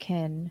that they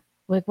can,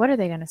 like, what are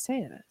they going to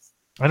say to this?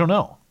 I don't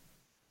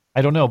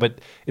know, but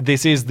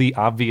this is the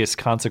obvious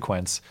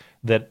consequence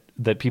that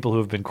people who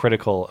have been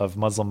critical of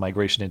Muslim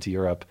migration into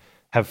Europe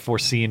have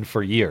foreseen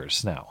for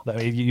years now. I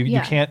mean,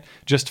 you can't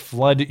just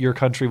flood your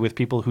country with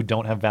people who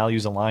don't have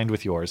values aligned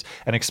with yours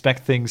and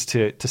expect things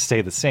to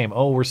stay the same.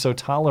 Oh, we're so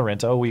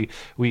tolerant. Oh, we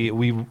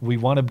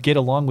want to get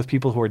along with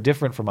people who are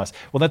different from us.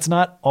 Well, that's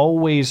not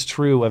always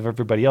true of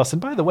everybody else.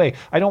 And by the way,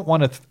 I don't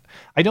want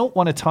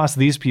to toss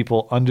these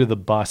people under the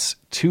bus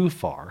too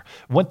far.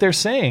 What they're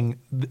saying,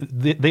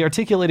 they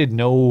articulated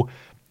no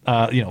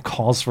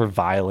calls for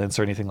violence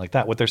or anything like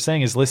that. What they're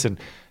saying is, listen,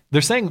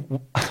 they're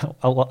saying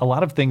a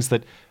lot of things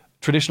that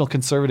traditional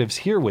conservatives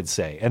here would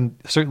say, and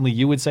certainly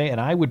you would say, and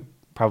I would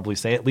probably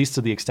say, at least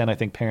to the extent I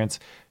think parents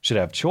should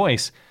have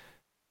choice.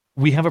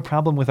 We have a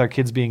problem with our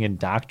kids being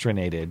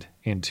indoctrinated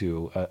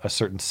into a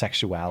certain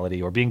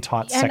sexuality or being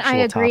taught sexual topics. And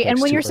I agree.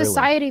 And when your early.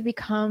 Society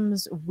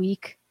becomes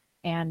weak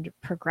and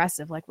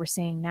progressive, like we're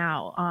seeing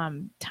now,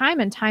 time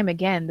and time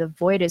again, the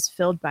void is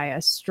filled by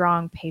a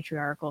strong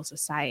patriarchal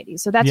society.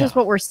 So that's just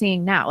what we're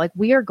seeing now. Like,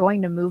 we are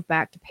going to move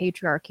back to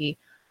patriarchy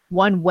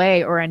one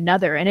way or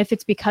another, and if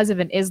it's because of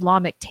an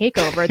Islamic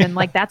takeover, then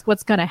like that's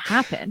what's going to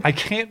happen. I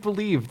can't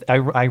believe I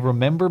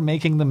remember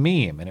making the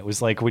meme, and it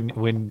was like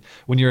when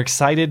you're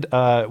excited,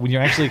 when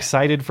you're actually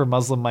excited for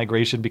Muslim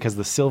migration, because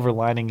the silver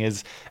lining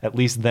is at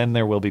least then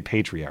there will be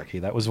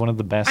patriarchy. That was one of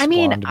the best.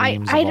 Memes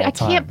I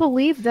can't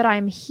believe that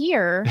I'm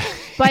here,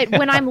 but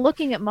when I'm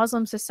looking at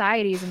Muslim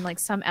societies and like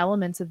some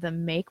elements of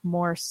them make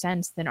more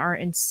sense than our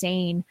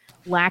insane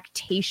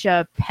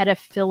lactatia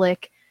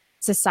pedophilic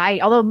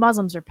society, although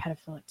Muslims are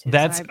pedophilic too.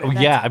 That's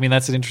I mean,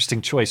 that's an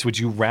interesting choice. Would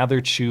you rather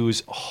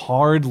choose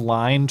hard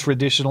line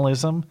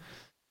traditionalism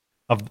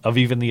of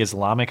even the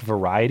Islamic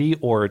variety,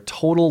 or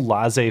total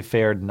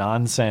laissez-faire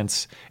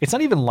nonsense? It's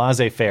not even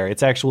laissez-faire,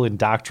 it's actual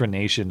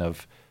indoctrination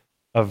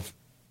of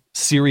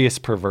serious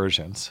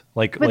perversions,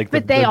 like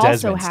but they also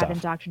Desmond have stuff.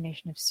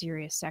 Indoctrination of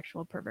serious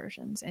sexual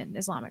perversions in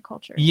Islamic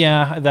culture.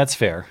 Yeah, that's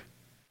fair.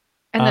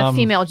 And the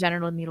female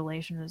genital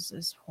mutilation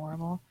is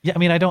horrible. Yeah, I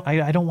mean, I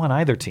don't want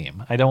either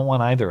team. I don't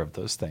want either of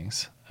those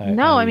things.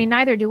 I mean,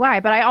 neither do I.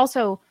 But I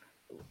also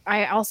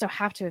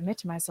have to admit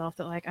to myself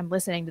that, like, I'm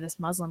listening to this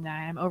Muslim guy.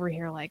 I'm over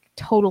here like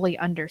totally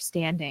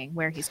understanding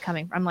where he's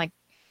coming from. I'm like,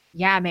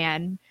 yeah,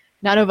 man,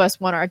 none of us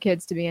want our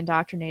kids to be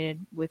indoctrinated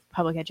with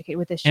public education,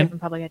 with this shit from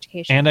public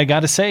education. And I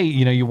got to say,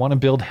 you want to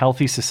build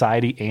healthy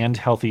society and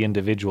healthy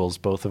individuals,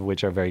 both of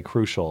which are very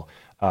crucial.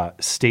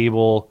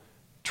 Stable,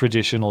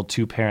 traditional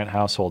two-parent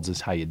households is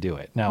how you do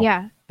it.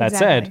 Now, that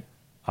said,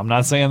 I'm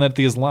not saying that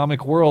the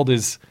Islamic world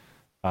is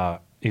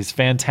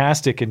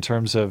fantastic in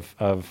terms of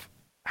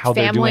how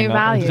they're doing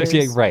values.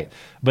 Yeah, right.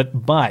 But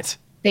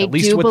they at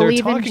least do what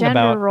believe they're talking in gender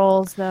about,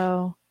 roles,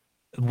 though.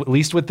 At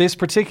least what this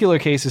particular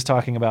case is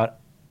talking about,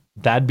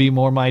 that'd be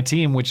more my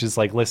team, which is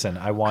like, listen,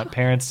 I want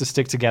parents to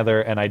stick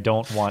together, and I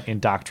don't want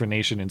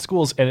indoctrination in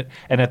schools. And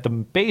at the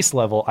base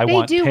level, I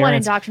want parents... They do want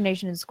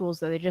indoctrination in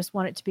schools, though. They just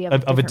want it to be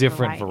of a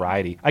different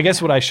variety. I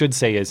guess what I should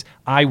say is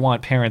I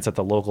want parents at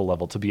the local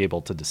level to be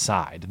able to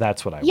decide.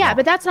 That's what I want. Yeah,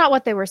 but that's not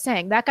what they were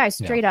saying. That guy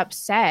straight up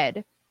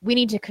said, we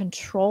need to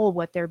control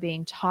what they're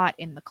being taught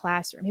in the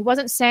classroom. He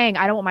wasn't saying,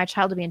 I don't want my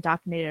child to be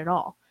indoctrinated at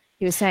all.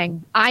 He was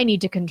saying, I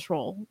need to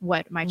control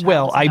what my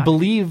child is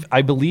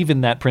I believe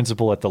in that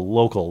principle at the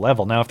local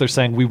level. Now, if they're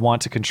saying we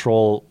want to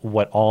control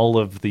what all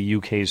of the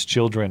UK's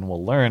children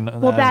will learn,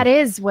 well, that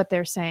is what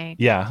they're saying.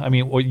 Yeah, I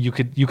mean, you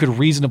could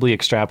reasonably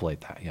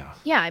extrapolate that. Yeah.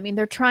 Yeah, I mean,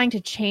 they're trying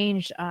to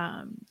change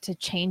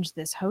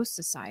this host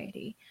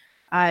society.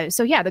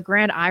 So yeah, the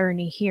grand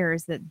irony here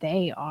is that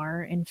they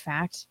are, in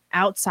fact,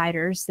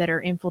 outsiders that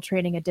are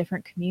infiltrating a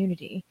different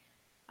community.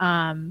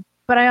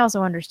 But I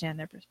also understand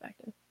their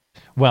perspective.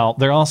 Well,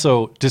 they're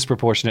also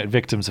disproportionate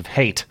victims of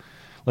hate.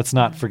 Let's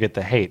not forget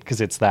the hate,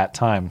 because it's that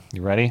time.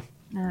 You ready?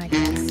 I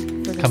guess.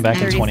 Come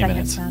back in 20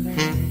 minutes.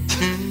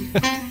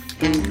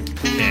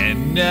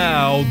 And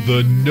now,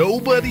 the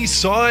nobody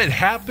saw it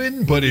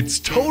happen, but it's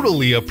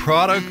totally a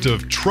product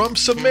of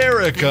Trump's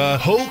America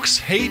hoax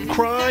hate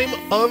crime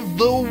of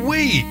the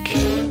week.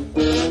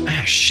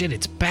 Ah, shit,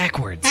 it's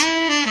backwards.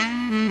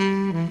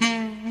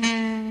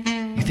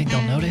 You think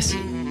they'll notice?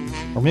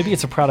 Or maybe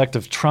it's a product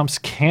of Trump's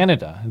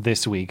Canada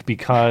this week,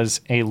 because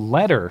a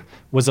letter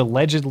was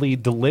allegedly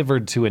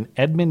delivered to an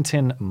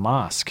Edmonton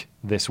mosque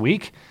this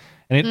week,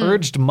 and it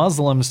urged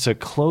Muslims to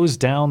close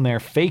down their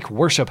fake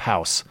worship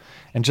house.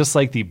 And just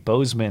like the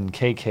Bozeman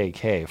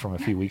KKK from a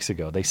few weeks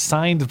ago, they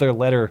signed their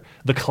letter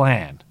the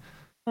Klan.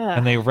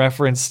 And they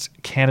referenced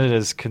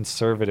Canada's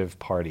Conservative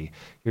Party.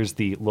 Here's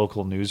the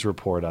local news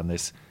report on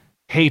this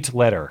hate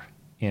letter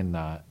in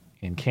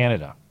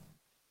Canada.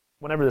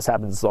 Whenever this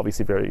happens, it's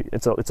obviously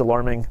it's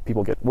alarming.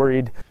 People get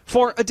worried.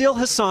 For Adil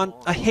Hassan,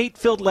 a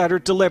hate-filled letter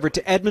delivered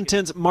to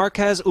Edmonton's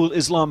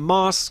Markaz-ul-Islam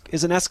Mosque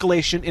is an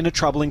escalation in a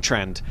troubling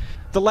trend.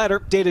 The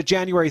letter, dated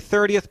January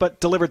 30th but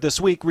delivered this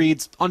week,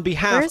 reads, "On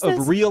behalf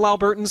of real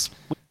Albertans..."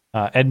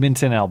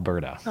 Edmonton,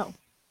 Alberta. Oh.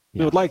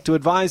 We would like to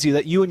advise you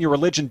that you and your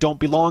religion don't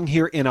belong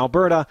here in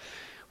Alberta.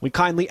 We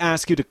kindly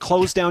ask you to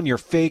close down your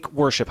fake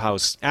worship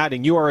house.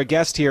 Adding, you are a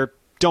guest here.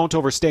 Don't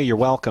overstay your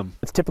welcome.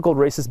 It's typical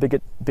racist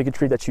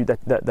bigotry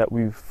that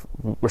we're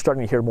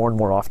starting to hear more and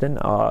more often,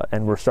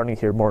 and we're starting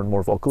to hear more and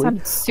more vocally.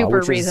 Sounds super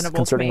which reasonable. Is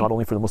concerning to me. not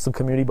only for the Muslim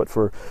community, but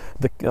for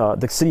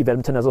the city of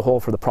Edmonton as a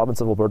whole, for the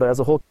province of Alberta as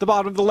a whole. The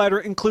bottom of the letter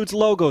includes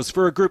logos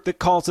for a group that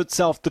calls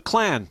itself the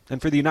Klan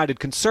and for the United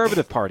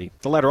Conservative Party.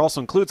 The letter also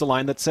includes a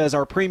line that says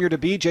our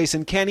Premier-to-be,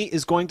 Jason Kenney,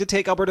 is going to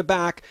take Alberta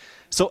back,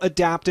 so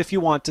adapt if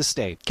you want to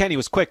stay. Kenney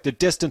was quick to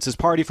distance his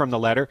party from the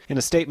letter in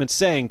a statement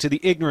saying to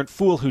the ignorant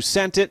fool who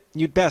sent it,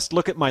 "You'd best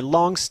look at my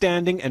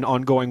long-standing and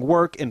ongoing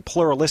work in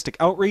pluralistic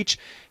outreach,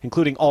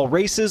 including all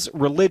races,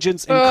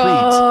 religions, and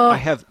creeds. I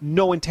have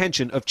no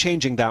intention of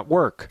changing that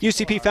work."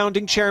 UCP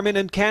founding chairman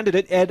and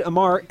candidate Ed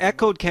Amar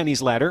echoed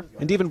Kenney's letter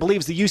and even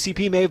believes the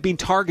UCP may have been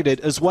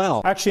targeted as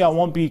well. Actually, I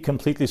won't be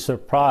completely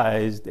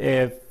surprised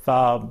if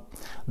the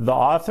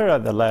author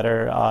of the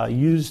letter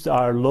used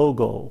our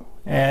logo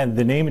and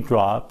the name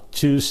drop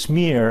to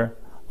smear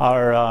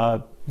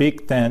our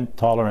big tent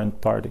tolerant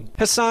party.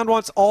 Hassan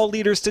wants all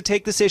leaders to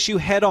take this issue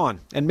head on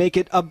and make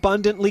it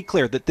abundantly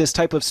clear that this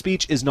type of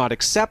speech is not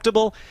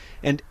acceptable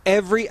and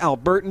every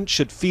Albertan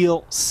should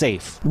feel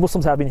safe.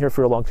 Muslims have been here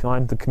for a long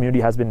time. The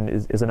community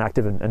is an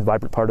active and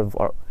vibrant part of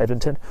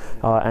Edmonton,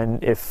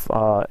 and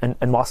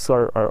mosques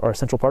are a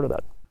central part of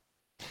that.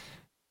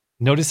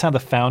 Notice how the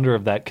founder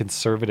of that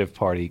Conservative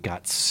Party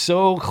got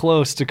so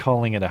close to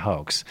calling it a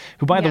hoax,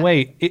 who, by the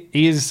way,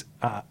 is,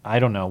 I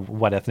don't know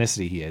what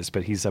ethnicity he is,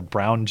 but he's a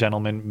brown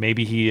gentleman.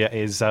 Maybe he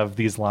is of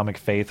the Islamic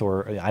faith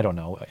or, I don't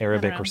know,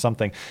 Arabic or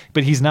something.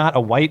 But he's not a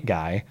white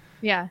guy.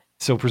 Yeah.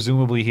 So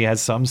presumably he has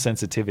some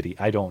sensitivity.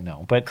 I don't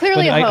know. But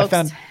clearly a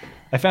hoax.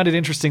 I found it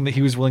interesting that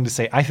he was willing to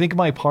say, I think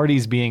my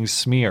party's being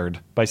smeared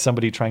by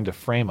somebody trying to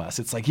frame us.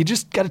 It's like, you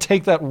just got to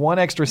take that one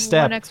extra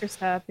step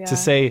to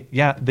say,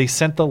 yeah, they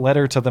sent the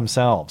letter to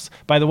themselves.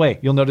 By the way,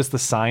 you'll notice the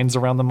signs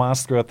around the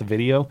mosque throughout the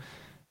video,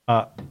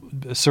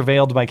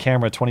 surveilled by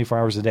camera 24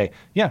 hours a day.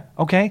 Yeah,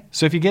 okay.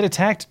 So if you get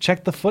attacked,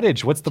 check the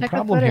footage. What's the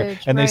problem here?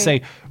 And they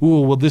say, ooh,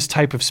 well, this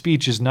type of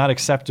speech is not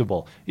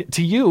acceptable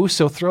to you,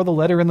 so throw the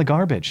letter in the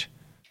garbage.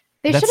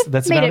 They should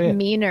have made it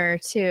meaner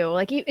too.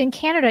 Like in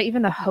Canada,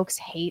 even the hoax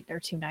hate, they're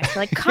too nice.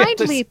 They're like,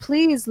 kindly,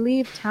 please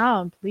leave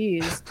town,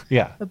 please.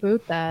 Yeah.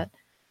 About that.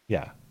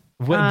 Yeah.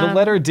 When the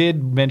letter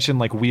did mention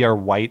like we are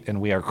white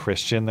and we are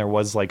Christian, there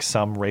was like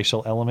some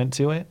racial element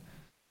to it.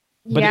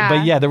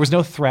 But yeah, there was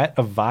no threat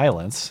of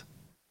violence.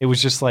 It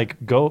was just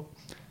like, go,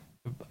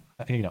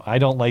 I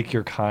don't like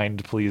your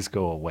kind, please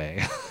go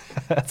away.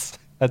 That's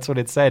what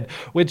it said,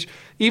 which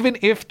even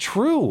if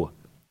true,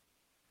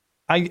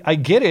 I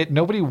get it.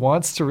 Nobody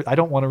wants to. I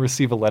don't want to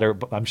receive a letter,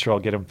 but I'm sure I'll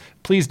get them.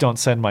 Please don't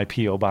send my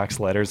P.O. box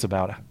letters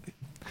about.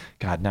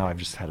 God, now I've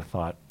just had a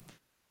thought.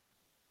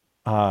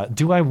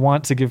 Do I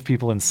want to give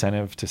people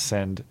incentive to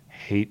send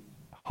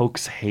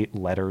hoax hate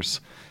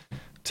letters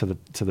to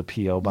the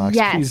P.O. box?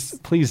 Yes.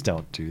 Please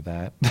don't do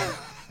that.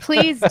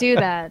 Please do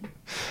that.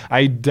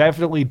 I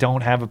definitely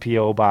don't have a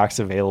P.O. box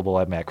available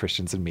at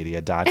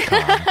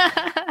mattchristiansenmedia.com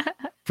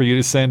for you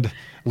to send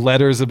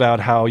letters about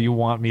how you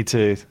want me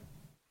to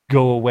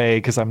go away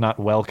because I'm not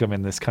welcome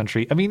in this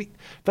country. I mean,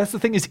 that's the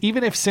thing is,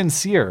 even if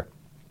sincere,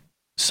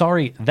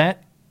 sorry,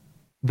 that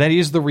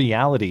is the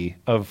reality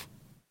of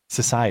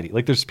society.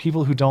 Like, there's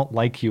people who don't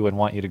like you and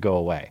want you to go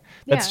away.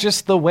 That's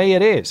just the way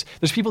it is.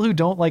 There's people who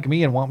don't like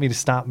me and want me to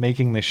stop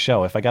making this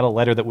show. If I got a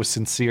letter that was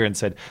sincere and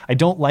said, I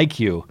don't like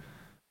you,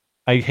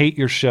 I hate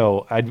your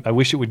show, I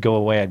wish it would go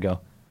away, I'd go,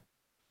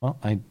 well,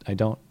 I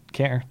don't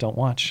care, don't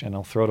watch, and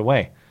I'll throw it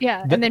away.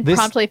 Yeah, and then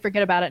promptly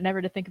forget about it,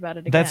 never to think about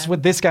it again. That's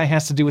what this guy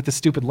has to do with the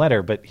stupid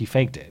letter, but he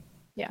faked it.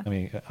 Yeah. I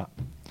mean,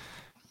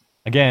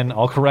 Again,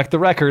 I'll correct the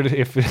record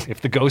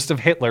if the ghost of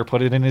Hitler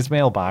put it in his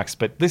mailbox.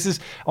 But this is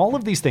all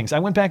of these things. I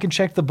went back and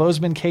checked the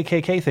Bozeman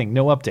KKK thing.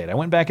 No update. I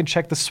went back and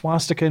checked the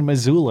swastika in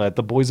Missoula at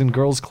the Boys and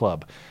Girls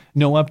Club.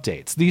 No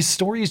updates. These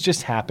stories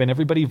just happen.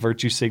 Everybody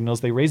virtue signals.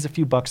 They raise a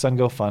few bucks on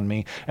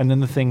GoFundMe, and then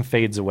the thing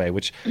fades away,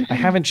 which I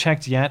haven't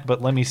checked yet.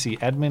 But let me see.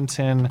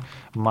 Edmonton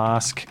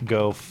Mosque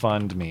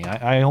GoFundMe.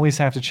 I always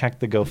have to check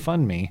the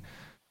GoFundMe.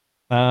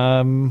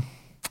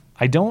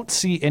 I don't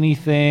see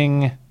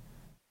anything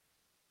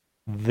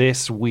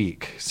this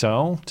week.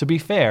 So, to be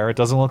fair, it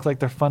doesn't look like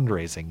they're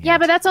fundraising yet. Yeah,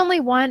 but that's only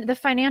one. The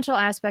financial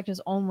aspect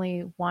is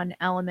only one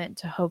element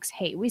to hoax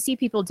hate. We see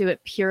people do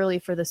it purely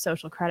for the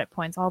social credit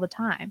points all the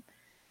time.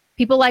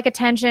 People like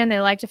attention. They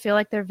like to feel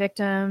like they're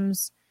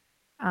victims.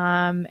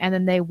 And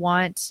then they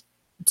want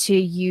to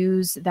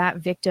use that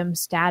victim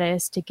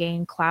status to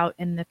gain clout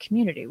in the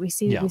community. We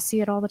see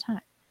it all the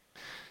time.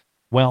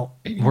 Well,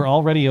 we're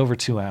already over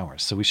 2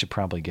 hours, so we should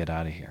probably get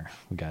out of here.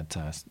 We got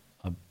a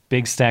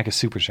big stack of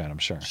super chat, I'm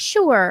sure.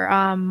 Sure.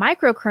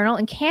 Microkernel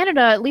in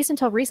Canada, at least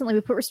until recently,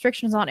 we put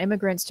restrictions on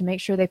immigrants to make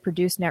sure they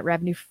produce net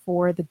revenue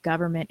for the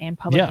government and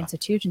public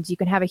institutions. You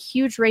can have a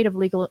huge rate of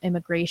legal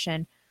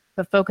immigration,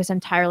 but focus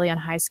entirely on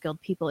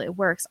high-skilled people. It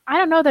works. I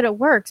don't know that it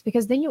works,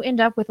 because then you end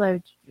up with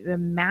a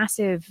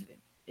massive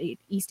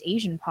East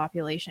Asian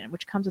population,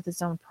 which comes with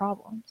its own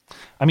problems.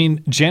 I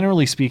mean,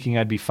 generally speaking,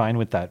 I'd be fine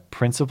with that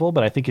principle,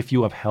 but I think if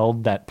you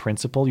upheld that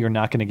principle, you're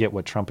not going to get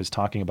what Trump is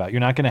talking about. You're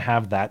not going to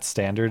have that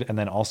standard and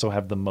then also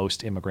have the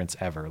most immigrants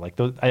ever. Like,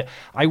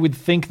 I would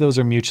think those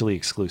are mutually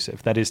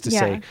exclusive. That is to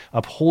say,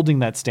 upholding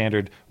that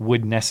standard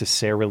would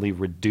necessarily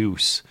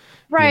reduce.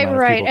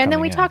 Right. And then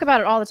we talk about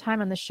it all the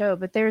time on the show,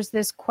 but there's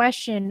this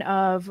question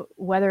of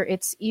whether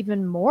it's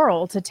even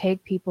moral to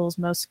take people's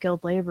most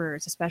skilled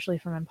laborers, especially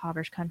from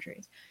impoverished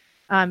countries.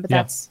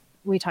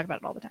 We talk about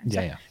it all the time.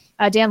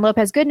 Dan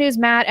Lopez, good news,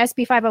 Matt.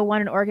 SB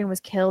 501 in Oregon was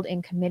killed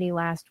in committee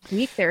last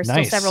week. There are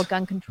still several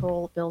gun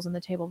control bills on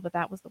the table, but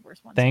that was the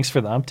worst one. Thanks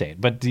for the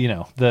update. But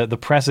the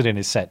precedent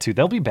is set too.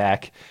 They'll be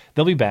back.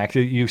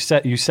 You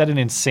set an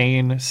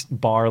insane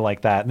bar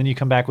like that, and then you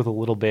come back with a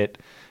little bit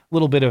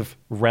of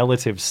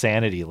relative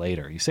sanity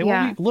later. You say,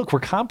 well, look, we're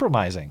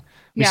compromising.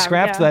 We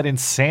scrapped that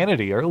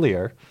insanity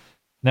earlier.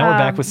 Now we're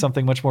back with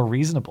something much more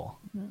reasonable.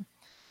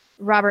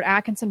 Robert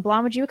Atkinson,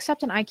 Blonde, would you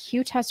accept an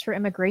IQ test for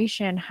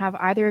immigration? Have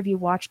either of you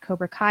watched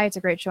Cobra Kai? It's a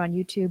great show on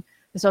YouTube.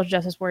 The social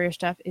justice warrior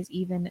stuff is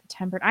even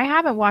tempered. I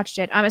haven't watched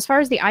it. As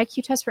far as the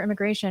IQ test for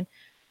immigration,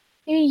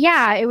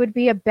 it would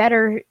be a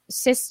better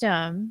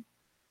system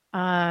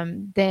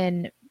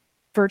than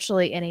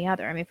virtually any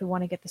other. I mean, if we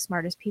want to get the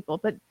smartest people.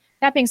 But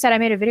that being said, I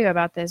made a video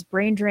about this.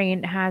 Brain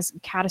drain has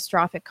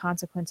catastrophic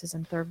consequences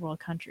in third world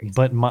countries.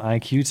 But my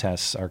IQ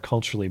tests are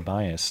culturally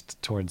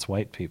biased towards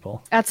white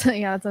people. That's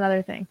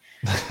another thing.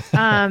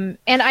 And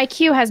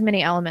IQ has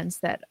many elements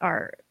that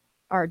are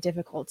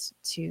difficult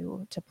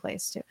to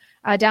place too.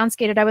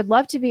 Downskated, I would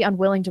love to be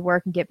unwilling to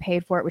work and get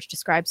paid for it, which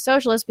describes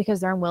socialists because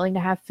they're unwilling to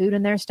have food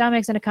in their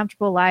stomachs and a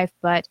comfortable life.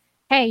 But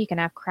hey, you can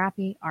have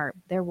crappy art.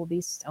 There will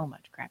be so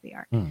much crappy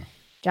art.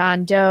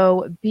 John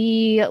Doe,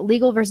 B,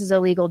 legal versus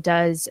illegal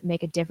does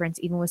make a difference,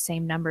 even with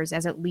same numbers,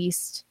 as at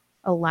least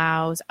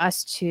allows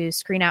us to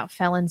screen out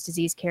felons,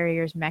 disease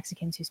carriers,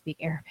 Mexicans who speak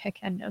Arabic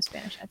and no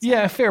Spanish.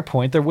 Yeah, fair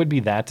point. There would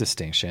be that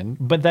distinction.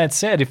 But that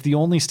said, if the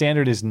only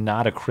standard is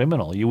not a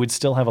criminal, you would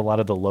still have a lot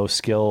of the low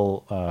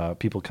skill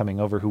people coming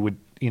over who would,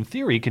 in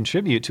theory,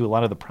 contribute to a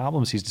lot of the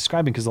problems he's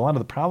describing, because a lot of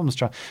the problems,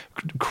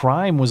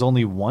 crime was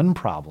only one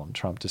problem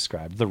Trump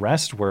described. The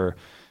rest were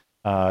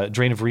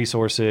drain of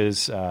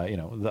resources,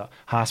 the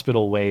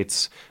hospital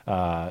waits,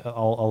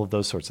 all of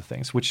those sorts of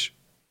things, which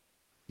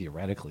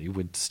theoretically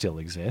would still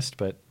exist,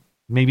 but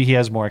maybe he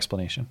has more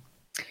explanation.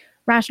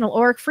 Rational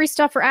Org, free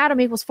stuff for Adam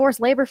equals forced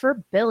labor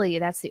for Billy.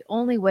 That's the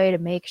only way to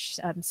make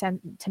sense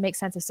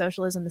of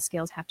socialism. The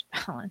scales have to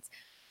balance.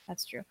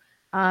 That's true.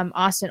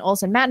 Austin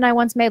Olson, Matt and I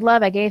once made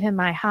love. I gave him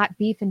my hot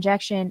beef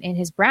injection in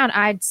his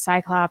brown-eyed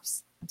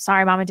cyclops. I'm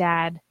sorry, Mom and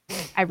Dad.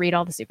 I read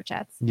all the super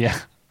chats. Yeah.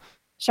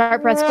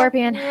 Sharp Breath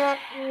Scorpion.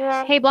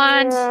 Hey,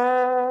 Blonde.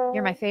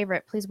 You're my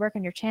favorite. Please work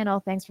on your channel.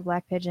 Thanks for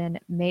Black Pigeon.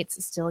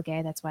 Mate's still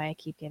gay. That's why I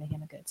keep giving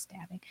him a good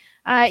stabbing.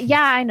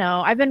 Yeah, I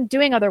know. I've been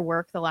doing other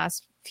work the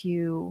last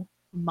few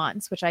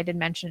months, which I did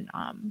mention.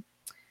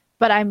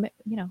 But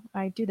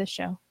I do this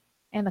show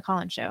and the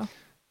Colin show,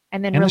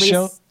 and then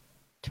release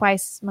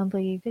twice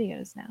monthly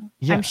videos now.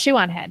 Yeah. I'm shoe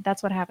on head.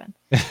 That's what happened.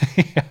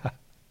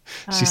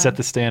 She set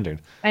the standard.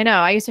 I know.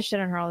 I used to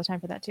shit on her all the time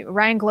for that too.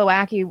 Ryan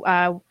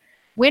Glowacki,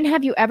 when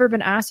have you ever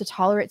been asked to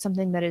tolerate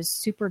something that is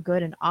super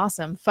good and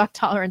awesome? Fuck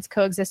tolerance,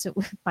 coexistent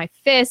with my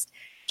fist.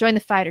 Join the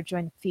fight or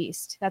join the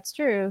feast. That's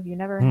true. You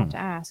never have to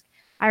ask.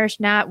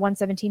 Irish Nat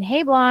 117.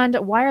 Hey, Blonde.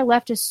 Why are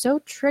leftists so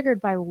triggered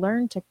by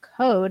learn to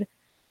code?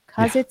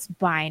 Because it's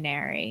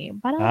binary.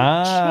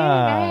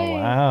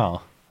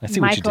 Wow. I see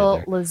Michael what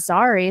you did there.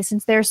 Lazari.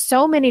 Since there are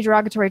so many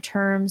derogatory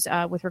terms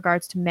with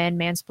regards to men,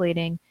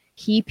 mansplaining,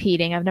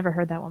 heap-eating. I've never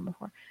heard that one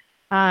before.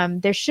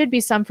 There should be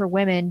some for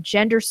women.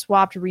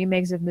 Gender-swapped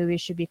remakes of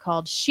movies should be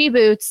called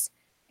she-boots.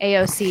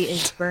 AOC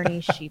is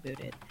Bernie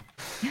she-booted.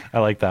 I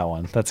like that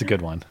one. That's a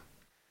good one.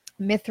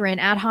 Mithrin,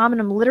 ad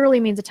hominem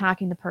literally means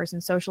attacking the person.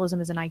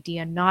 Socialism is an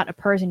idea, not a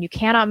person. You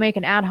cannot make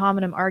an ad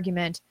hominem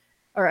argument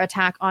or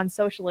attack on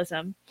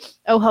socialism.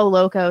 Oho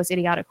locos,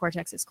 idiotic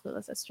cortex is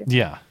clueless. That's true.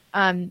 Yeah.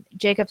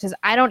 Jacob says,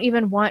 I don't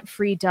even want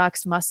free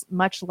ducks,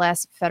 much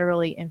less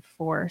federally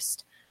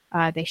enforced.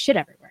 They shit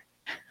everywhere.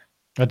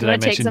 Oh, did I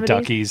mention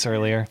duckies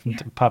earlier? Yeah.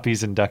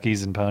 Puppies and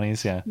duckies and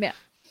ponies. Yeah. Yeah.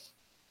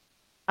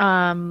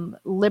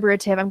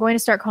 Liberative. I'm going to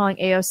start calling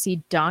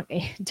AOC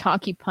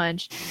Donkey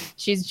Punch.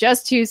 She's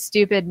just too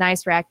stupid.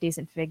 Nice rack,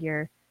 decent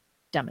figure.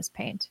 Dumb as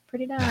paint.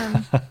 Pretty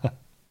dumb.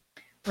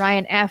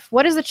 Ryan F.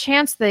 What is the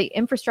chance the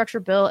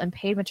infrastructure bill and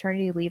paid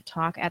maternity leave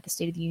talk at the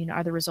State of the Union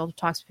are the result of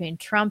talks between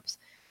Trump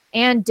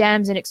and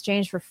Dems in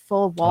exchange for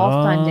full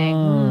wall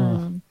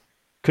funding?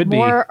 Could be.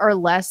 More or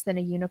less than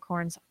a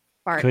unicorn's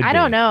fart. I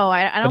don't know.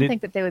 I don't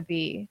think that they would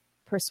be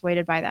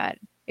persuaded by that.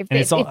 If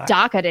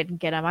DACA didn't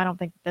get him, I don't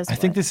think this. I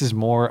think this is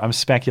more. I'm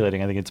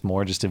speculating. I think it's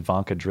more just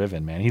Ivanka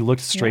driven. Man, he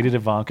looked straight at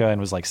Ivanka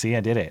and was like, "See, I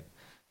did it.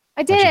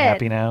 I did Aren't it." you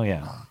happy now?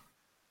 Yeah.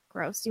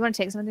 Gross. Do you want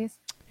to take some of these?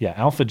 Yeah.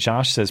 Alpha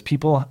Josh says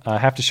people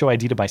have to show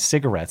ID to buy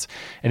cigarettes,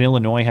 and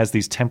Illinois has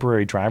these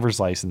temporary driver's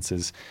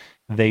licenses.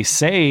 They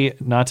say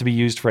not to be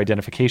used for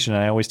identification,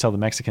 and I always tell the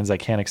Mexicans I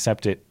can't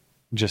accept it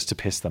just to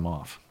piss them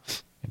off.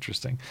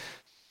 Interesting.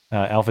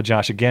 Alpha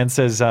Josh again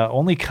says,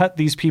 only cut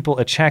these people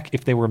a check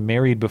if they were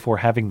married before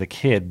having the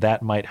kid.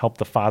 That might help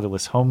the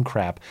fatherless home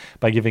crap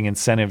by giving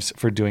incentives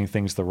for doing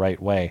things the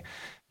right way.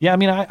 Yeah, I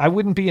mean, I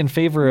wouldn't be in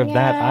favor of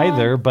that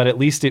either, but at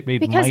least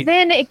because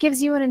then it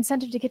gives you an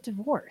incentive to get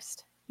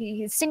divorced.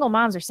 Single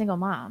moms are single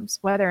moms,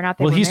 whether or not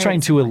they. Well, he's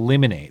trying to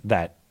eliminate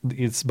that.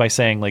 It's by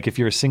saying, like, if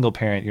you're a single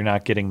parent, you're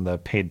not getting the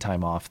paid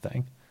time off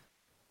thing.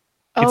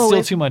 It's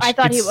still too much. I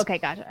thought okay,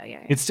 gotcha.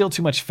 Yeah. It's still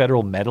too much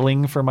federal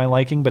meddling for my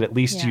liking, but at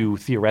least you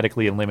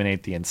theoretically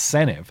eliminate the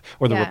incentive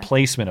or the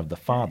replacement of the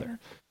father.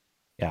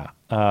 Yeah.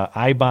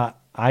 IBOT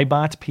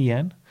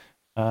PN.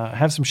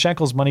 Have some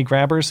shekels, money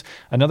grabbers.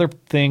 Another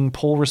thing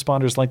poll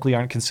responders likely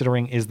aren't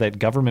considering is that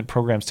government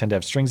programs tend to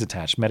have strings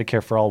attached.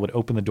 Medicare for All would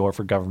open the door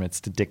for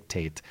governments to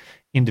dictate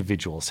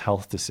individuals'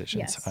 health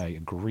decisions. Yes. I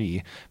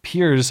agree.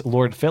 Piers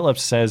Lord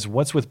Phillips says,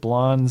 "What's with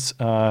blondes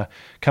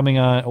coming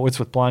on? What's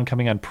with blonde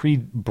coming on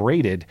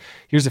pre-braided?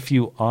 Here's a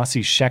few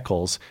Aussie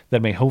shekels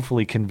that may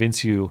hopefully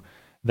convince you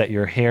that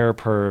we hair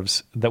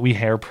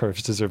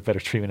pervs deserve better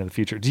treatment in the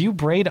future." Do you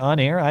braid on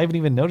air? I haven't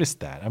even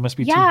noticed that. I must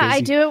be too busy. Yeah, I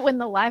do it when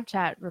the live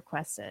chat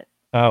requests it.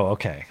 Oh,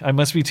 okay. I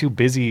must be too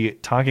busy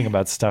talking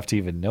about stuff to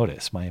even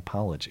notice. My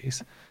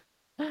apologies.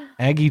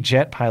 Aggie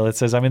Jet Pilot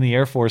says, I'm in the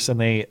Air Force and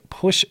they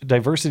push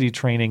diversity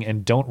training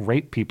and don't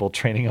rape people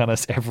training on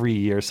us every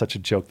year. Such a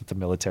joke that the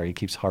military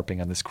keeps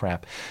harping on this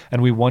crap.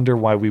 And we wonder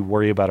why we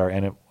worry about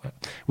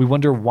we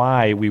wonder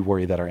why we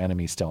worry that our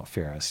enemies don't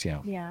fear us.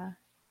 Yeah. Yeah.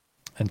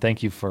 And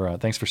thanks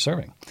for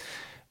serving.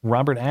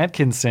 Robert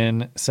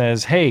Atkinson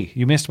says, hey,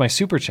 you missed my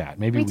super chat.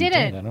 Maybe we did.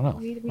 I don't know.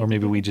 Or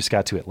maybe we just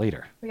got to it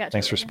later.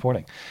 Thanks for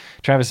supporting.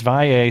 Travis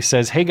Valle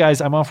says, hey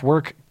guys, I'm off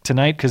work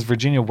tonight because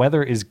Virginia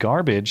weather is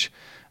garbage,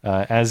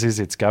 as is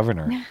its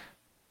governor.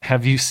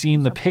 Have you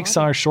seen the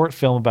Pixar short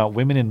film about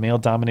women in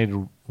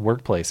male-dominated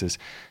workplaces?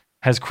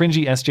 Has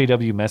cringy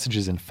SJW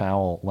messages in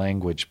foul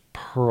language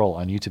Pearl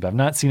on YouTube. I've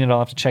not seen it. I'll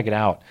have to check it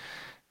out.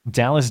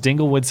 Dallas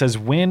Dinglewood says,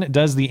 when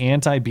does the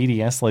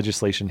anti-BDS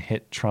legislation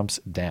hit Trump's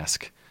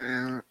desk?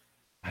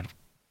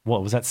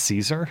 What was that,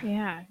 Caesar?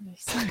 Yeah.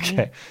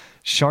 Okay.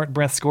 Short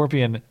Breath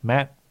Scorpion,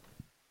 Matt,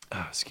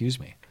 excuse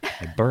me,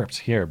 I burped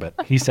here, but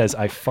he says,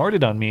 Matt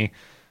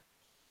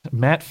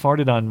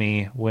farted on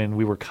me when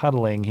we were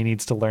cuddling. He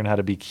needs to learn how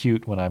to be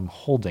cute when I'm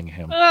holding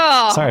him.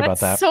 Oh, sorry about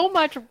that. So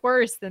much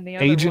worse than the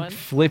other Agent one.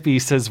 Flippy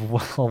says,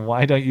 well,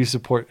 why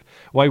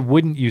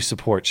wouldn't you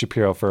support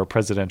Shapiro for a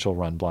presidential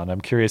run, Blonde?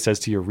 I'm curious as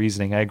to your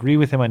reasoning. I agree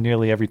with him on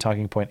nearly every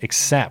talking point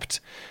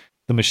except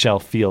the Michelle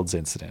Fields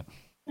incident.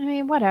 I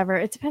mean, whatever.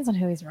 It depends on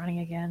who he's running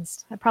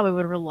against. I probably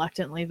would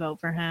reluctantly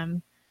vote for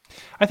him.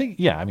 I think,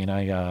 yeah, I mean,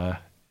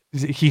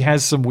 he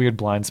has some weird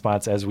blind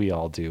spots, as we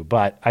all do.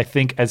 But I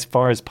think as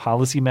far as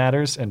policy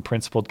matters and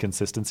principled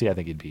consistency, I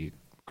think he'd be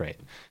great.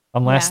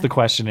 Unless the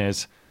question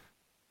is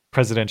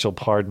presidential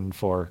pardon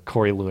for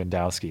Corey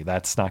Lewandowski.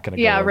 That's not going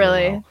to go over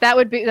really. well. That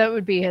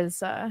would be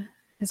his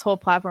whole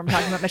platform,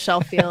 talking about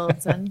Michelle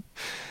Fields and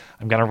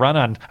I'm going to run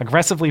on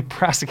aggressively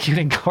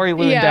prosecuting Corey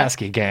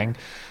Lewandowski, gang.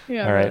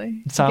 Yeah, all right.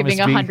 Really. Thomas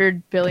Giving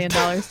 $100 billion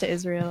to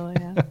Israel.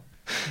 Yeah.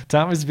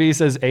 Thomas B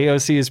says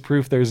AOC is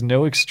proof there's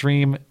no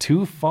extreme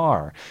too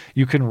far.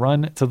 You can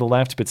run to the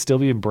left but still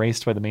be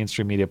embraced by the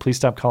mainstream media. Please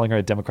stop calling her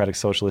a democratic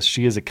socialist.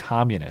 She is a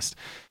communist.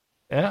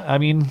 I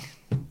mean,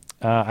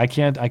 I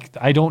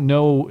don't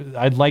know.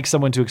 I'd like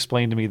someone to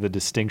explain to me the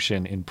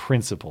distinction in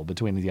principle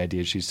between the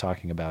ideas she's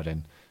talking about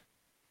and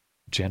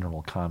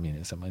general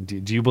communism.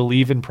 Do you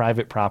believe in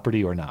private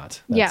property or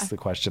not? That's the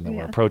question that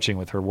we're approaching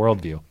with her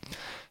worldview.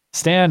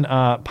 Stan,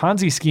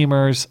 Ponzi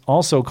schemers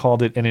also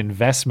called it an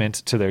investment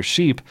to their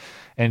sheep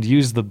and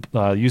use those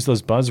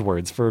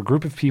buzzwords. For a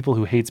group of people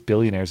who hates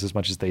billionaires as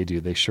much as they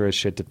do, they sure as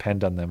shit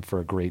depend on them for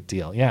a great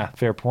deal. Yeah,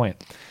 fair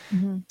point.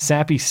 Mm-hmm.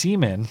 Sappy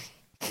Seaman,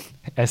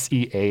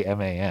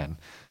 Seaman,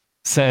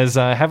 says,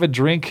 have a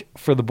drink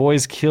for the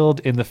boys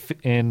killed in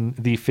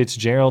the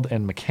Fitzgerald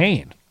and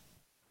McCain.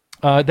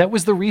 That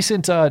was the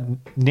recent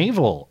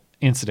naval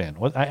incident.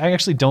 I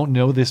actually don't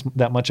know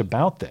that much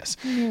about this,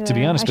 to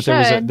be honest. But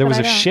there was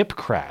a ship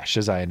crash,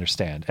 as I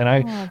understand, and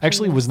I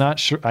actually was not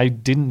sure. I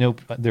didn't know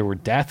there were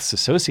deaths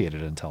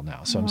associated until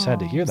now. So I'm sad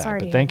to hear that.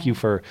 But thank you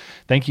for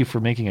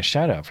making a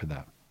shout out for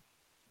that.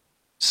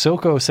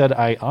 Soko said,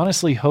 I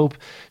honestly hope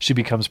she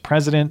becomes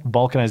president.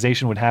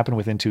 Balkanization would happen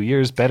within 2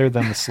 years, better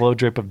than the slow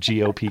drip of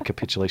GOP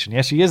capitulation.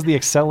 Yes, she is the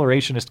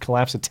accelerationist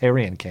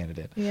collapsitarian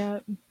candidate. Yeah.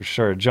 For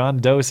sure. John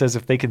Doe says,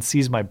 if they can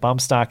seize my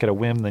bump stock at a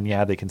whim, then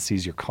yeah, they can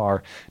seize your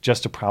car.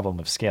 Just a problem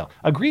of scale.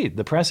 Agreed.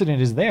 The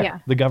precedent is there. Yeah.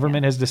 The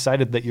government has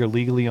decided that your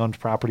legally owned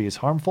property is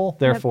harmful.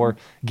 Therefore,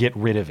 get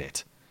rid of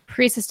it.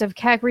 Priestess of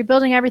Keck,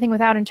 rebuilding everything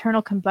without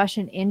internal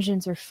combustion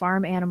engines or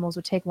farm animals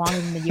would take longer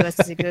than the U.S.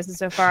 has existed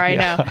so far. I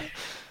know.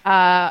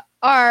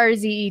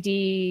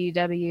 RZEDW,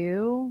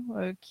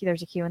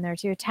 there's a Q in there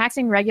too.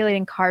 Taxing,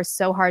 regulating cars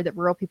so hard that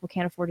rural people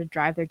can't afford to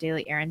drive their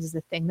daily errands is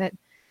the thing that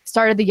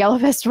started the Yellow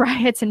Vest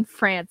riots in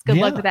France. Good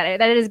luck with that.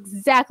 That is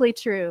exactly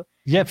true.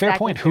 Yeah, fair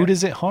point. Who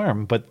does it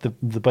harm but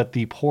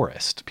the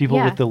poorest?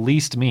 People with the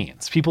least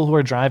means. People who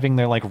are driving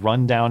their like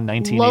rundown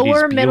 1980s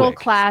lower Buick. middle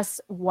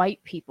class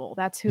white people.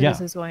 That's who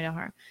this is going to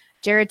harm.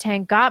 Jared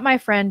Tang got my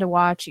friend to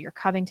watch your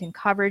Covington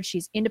coverage.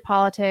 She's into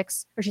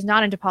politics, or she's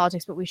not into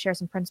politics, but we share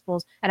some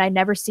principles. And I'd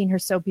never seen her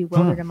so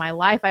bewildered in my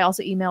life. I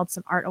also emailed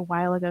some art a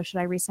while ago. Should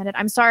I resend it?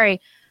 I'm sorry.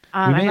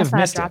 I must not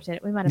have dropped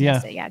it. We might have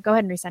missed it. Yeah, go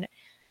ahead and resend it.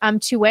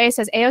 Two-Way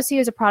says, AOC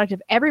is a product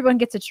of everyone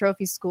gets a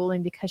trophy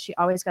schooling because she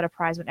always got a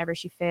prize whenever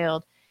she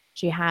failed.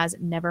 She has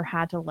never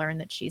had to learn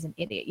that she's an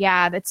idiot.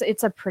 Yeah,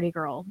 it's a pretty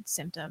girl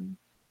symptom.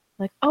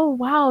 Like, oh,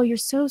 wow, you're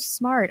so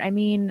smart. I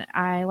mean,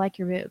 I like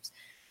your boobs.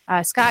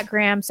 Scott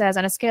Graham says,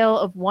 on a scale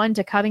of 1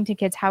 to Covington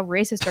kids, how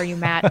racist are you,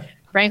 Matt?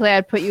 Frankly,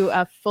 I'd put you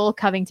a full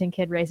Covington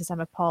kid racist. I'm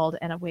appalled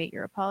and await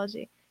your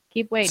apology.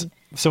 Keep waiting.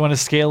 So on a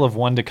scale of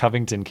 1 to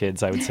Covington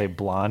kids, I would say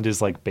blonde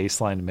is like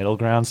baseline middle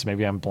ground. So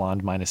maybe I'm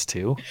blonde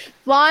 -2.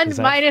 Blonde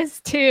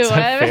 -2. Is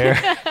that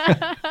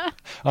fair?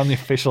 On the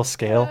official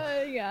scale?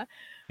 Yeah.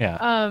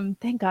 Yeah.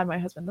 Thank God my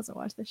husband doesn't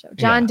watch the show.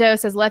 John Doe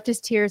says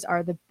leftist tears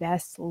are the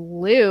best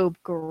lube.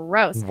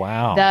 Gross.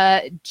 Wow.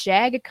 The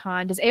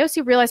JagCon. Does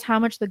AOC realize how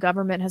much the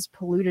government has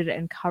polluted it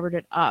and covered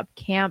it up?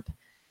 Camp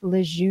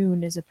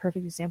Lejeune is a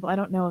perfect example. I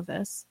don't know of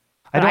this.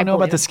 I don't know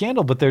about the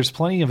scandal, but there's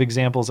plenty of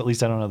examples. At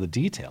least I don't know the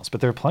details, but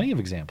there are plenty of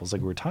examples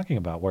like we were talking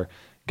about where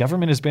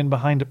government has been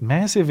behind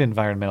massive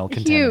environmental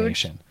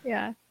contamination. Huge.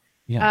 Yeah.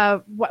 Yeah.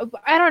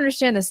 I don't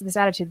understand this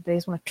attitude that they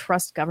just want to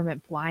trust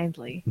government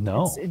blindly.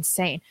 No. It's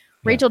insane.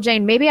 Rachel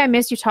Jane, maybe I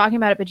missed you talking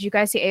about it, but did you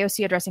guys see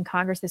AOC addressing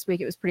Congress this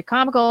week? It was pretty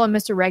comical, and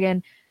Mr.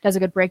 Reagan does a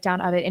good breakdown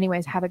of it.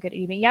 Anyways, have a good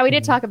evening. Yeah, we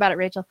did talk about it,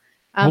 Rachel.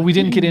 Well, we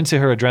didn't get into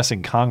her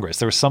addressing Congress.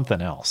 There was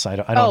something else. I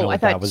don't know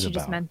what that was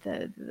about. I thought she just meant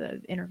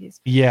the interviews.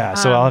 Yeah,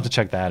 so I'll have to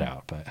check that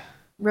out. But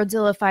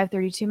Rodzilla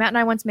 532. Matt and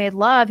I once made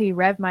love. He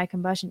revved my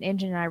combustion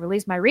engine, and I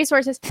released my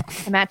resources.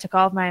 And Matt took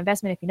all of my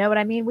investment. If you know what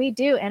I mean, we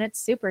do, and it's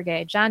super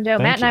gay. John Doe.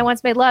 Matt and I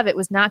once made love. It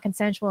was not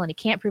consensual, and he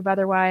can't prove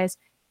otherwise.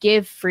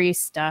 Give free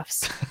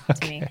stuffs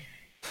to me.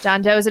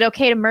 John Doe, is it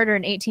okay to murder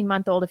an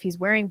 18-month-old if he's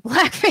wearing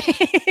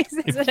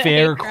blackface?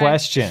 Fair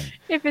question.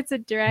 If it's a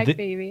drag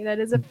baby, that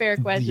is a fair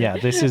question. Yeah,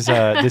 this is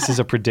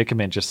a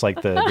predicament, just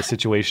like the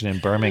situation in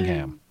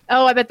Birmingham.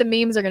 Oh, I bet the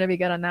memes are going to be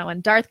good on that one.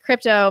 Darth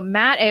Crypto,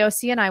 Matt,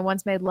 AOC, and I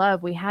once made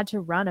love. We had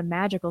to run a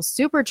magical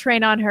super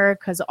train on her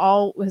because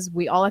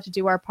we all had to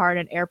do our part.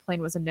 An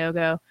airplane was a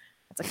no-go.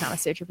 That's a Kama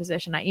Sutra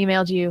position. I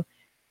emailed you.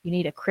 You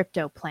need a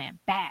crypto plan.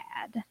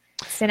 Bad.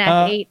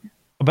 Synac 8.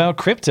 About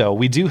crypto,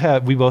 we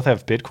both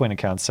have Bitcoin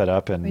accounts set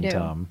up, and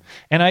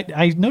and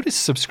I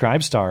noticed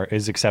Subscribestar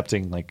is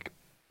accepting like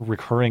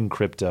recurring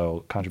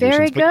crypto contributions.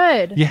 Very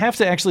good. You have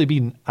to actually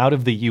be out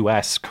of the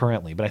U.S.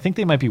 currently, but I think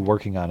they might be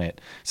working on it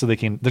so they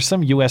can. There's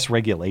some U.S.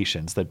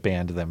 regulations that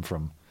banned them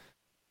from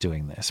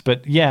doing this,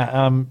 but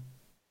yeah,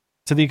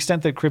 to the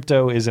extent that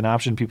crypto is an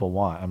option people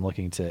want, I'm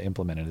looking to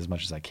implement it as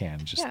much as I can.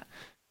 Just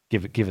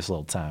give us a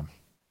little time.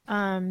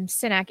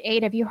 Synac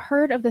 8, have you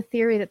heard of the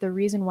theory that the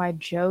reason why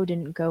Joe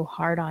didn't go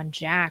hard on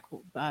Jack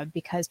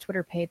because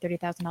Twitter paid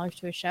 $30,000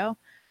 to his show?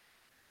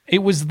 It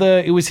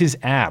was his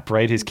app,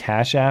 right? His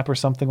Cash App or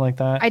something like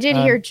that. I did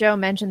hear Joe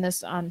mention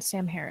this on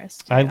Sam Harris.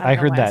 I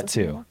heard that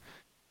too.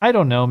 I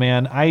don't know,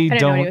 man. I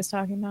don't know what he was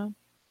talking about.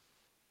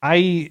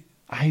 I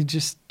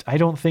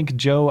don't think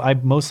Joe. I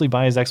mostly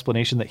buy his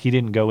explanation that he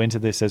didn't go into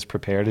this as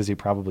prepared as he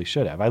probably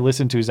should have. I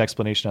listened to his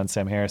explanation on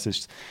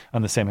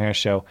the Sam Harris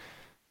show.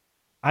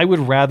 I would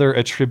rather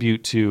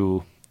attribute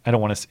to, I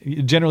don't want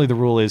to, generally the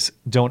rule is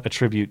don't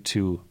attribute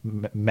to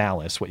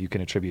malice what you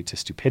can attribute to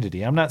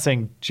stupidity. I'm not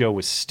saying Joe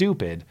was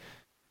stupid,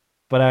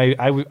 but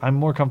I'm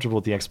more comfortable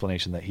with the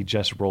explanation that he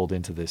just rolled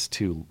into this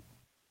too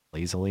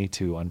lazily,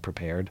 too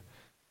unprepared.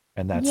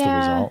 And that's the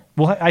result.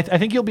 Well, I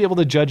think you'll be able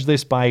to judge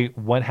this by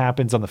what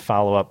happens on the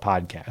follow-up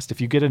podcast.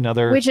 If you get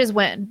another... Which is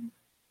when?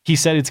 He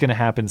said it's going to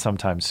happen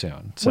sometime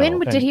soon. So, when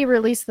did he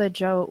release the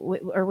Joe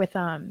with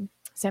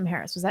Sam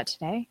Harris? Was that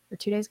today or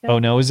 2 days ago? Oh,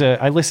 no.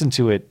 I listened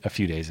to it a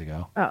few days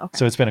ago. Oh, okay.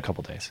 So it's been a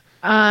couple days.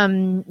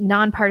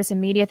 Nonpartisan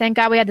media. Thank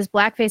God we had this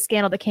blackface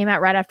scandal that came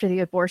out right after the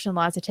abortion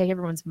laws to take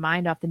everyone's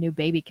mind off the new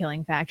baby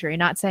killing factory.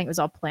 Not saying it was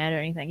all planned or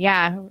anything.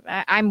 Yeah,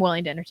 I'm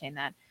willing to entertain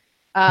that.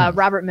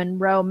 Robert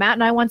Monroe. Matt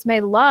and I once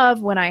made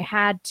love when I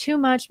had too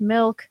much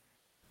milk.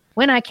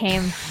 When I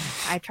came,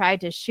 I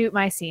tried to shoot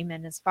my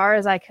semen as far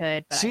as I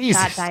could, but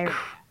Jesus. I shot diarrhea.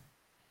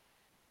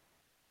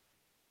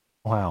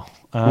 Wow.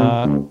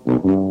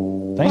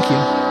 Thank you.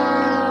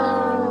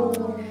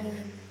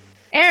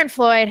 Aaron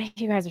Floyd,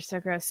 you guys are so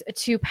gross.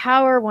 To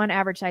power one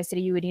average size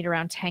city, you would need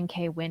around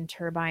 10K wind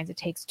turbines. It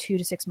takes 2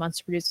 to 6 months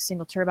to produce a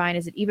single turbine.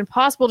 Is it even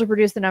possible to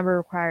produce the number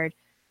required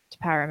to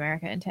power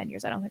America in 10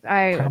 years? I don't think.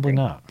 Probably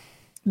not.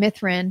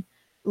 Mithrin,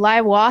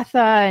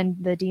 Liawatha, and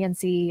the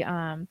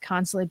DNC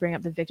constantly bring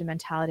up the victim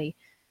mentality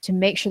to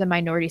make sure the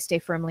minorities stay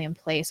firmly in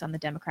place on the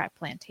Democrat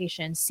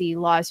plantation. See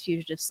laws,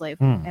 fugitive slave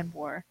and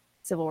war,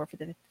 civil war for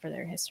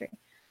their history.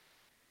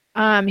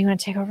 You want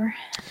to take over?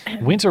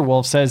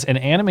 Winterwolf says an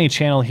anime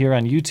channel here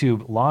on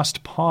YouTube,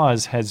 Lost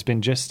Paws, has been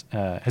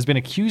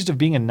accused of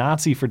being a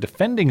Nazi for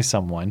defending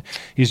someone.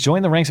 He's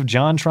joined the ranks of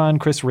JonTron,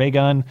 Chris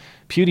Raygun,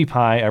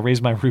 PewDiePie. I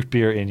raised my root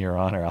beer in your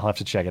honor. I'll have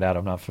to check it out.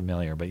 I'm not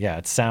familiar, but yeah,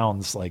 it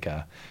sounds like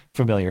a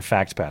familiar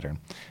fact pattern.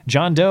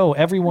 John Doe.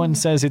 Everyone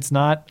says it's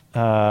not.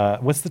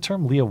 What's the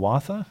term?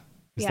 Liawatha?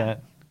 Is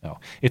that? No,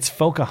 it's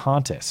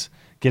Pocahontas.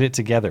 Get it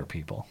together,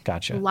 people.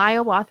 Gotcha.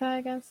 Liawatha,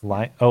 I guess.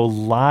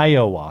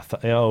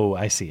 Liawatha. Oh,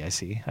 I see.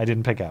 I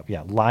didn't pick up.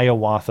 Yeah,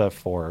 Liawatha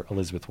for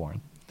Elizabeth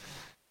Warren.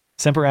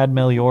 Semper Ad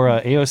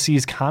Meliora.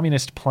 AOC's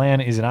communist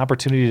plan is an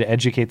opportunity to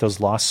educate those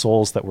lost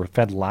souls that were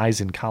fed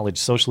lies in college.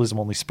 Socialism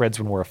only spreads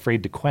when we're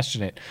afraid to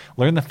question it.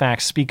 Learn the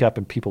facts, speak up,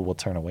 and people will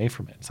turn away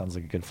from it. Sounds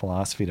like a good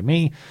philosophy to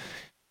me.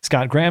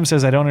 Scott Graham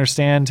says, I don't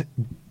understand.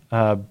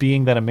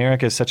 Being that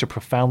America is such a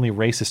profoundly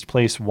racist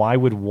place, why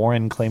would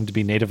Warren claim to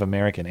be Native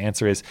American?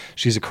 Answer is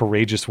she's a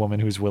courageous woman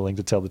who's willing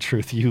to tell the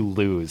truth. You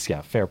lose.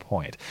 Yeah, fair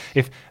point.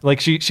 If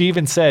she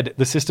even said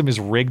the system is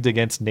rigged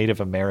against Native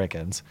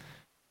Americans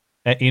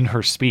in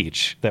her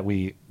speech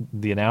the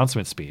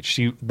announcement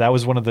speech. That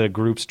was one of the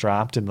groups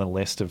dropped in the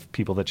list of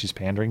people that she's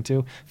pandering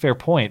to. Fair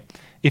point.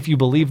 If you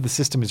believe the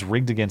system is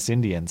rigged against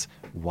Indians,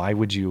 why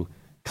would you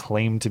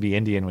claim to be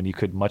Indian when you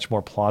could much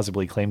more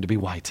plausibly claim to be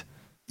white?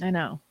 I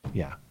know.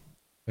 Yeah.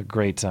 A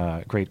great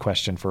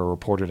question for a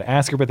reporter to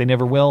ask her, but they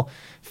never will.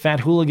 Fat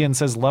Hooligan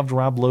says, loved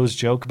Rob Lowe's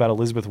joke about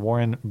Elizabeth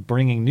Warren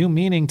bringing new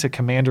meaning to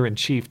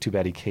Commander-in-Chief. Too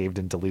bad he caved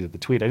and deleted the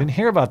tweet. I didn't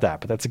hear about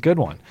that, but that's a good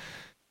one.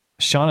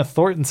 Shauna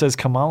Thornton says,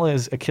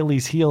 Kamala's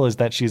Achilles heel is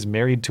that she's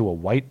married to a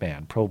white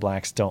man.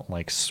 Pro-blacks don't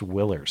like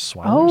swillers.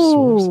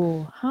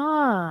 Oh,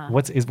 huh.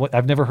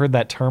 I've never heard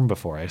that term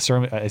before. I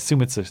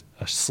assume it's a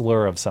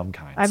slur of some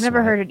kind. I've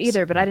never heard it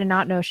either, but I did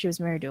not know she was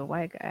married to a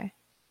white guy.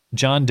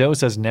 John Doe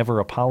says, never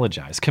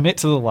apologize. Commit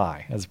to the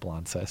lie, as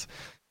Blonde says.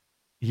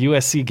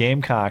 USC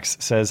Gamecocks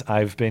says,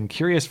 I've been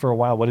curious for a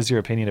while. What is your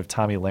opinion of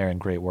Tommy Lahren?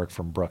 Great work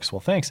from Brooks. Well,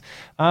 thanks.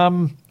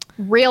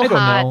 Real I don't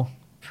hot. know.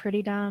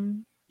 Pretty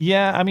dumb.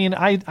 Yeah, I mean,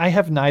 I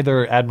have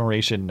neither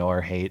admiration nor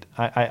hate.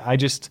 I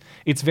just,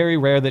 it's very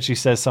rare that she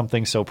says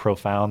something so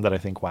profound that I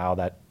think, wow,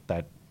 that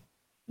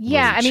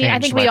yeah, really I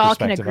think we all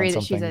can agree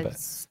that she's a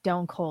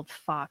stone cold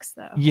fox,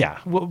 though. Yeah,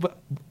 well,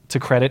 to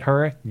credit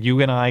her,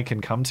 you and I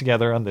can come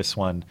together on this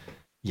one.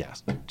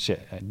 Yes,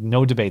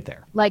 no debate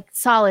there. Like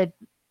solid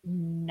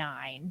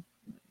 9.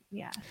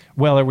 Yeah.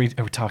 Well, are we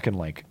talking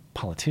like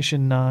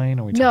politician 9?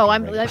 Or no,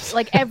 I'm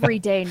like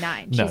everyday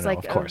 9. She's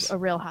of course. A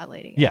real hot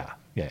lady. Yeah.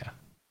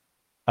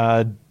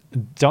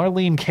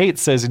 Darlene Kate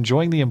says,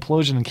 enjoying the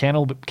implosion and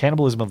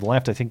cannibalism of the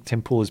left. I think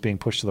Tim Pool is being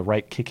pushed to the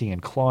right, kicking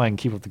and clawing.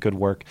 Keep up the good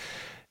work.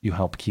 You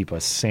help keep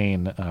us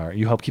sane.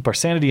 You help keep our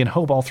sanity and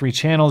hope. All 3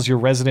 channels. Your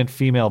resident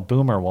female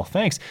boomer. Well,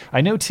 thanks. I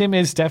know Tim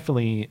is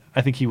definitely,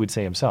 I think he would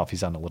say himself,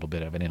 he's on a little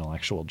bit of an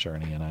intellectual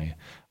journey, and I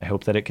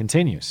hope that it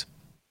continues.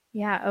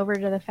 Yeah, over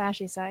to the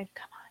fashy side.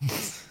 Come on.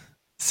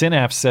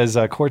 Synapse says,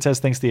 Cortez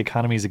thinks the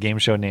economy is a game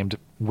show named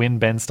Win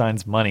Ben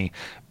Stein's Money.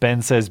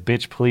 Ben says,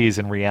 bitch, please.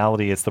 In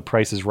reality, it's The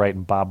Price is Right,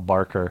 and Bob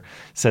Barker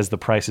says The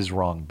Price is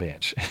Wrong,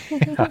 bitch.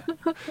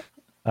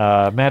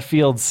 Matt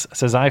Fields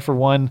says, I, for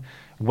one,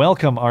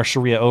 welcome our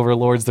Sharia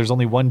overlords. There's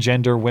only one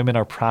gender. Women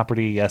are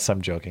property. Yes,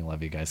 I'm joking.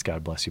 Love you guys.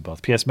 God bless you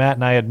both. P.S. Matt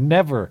and I have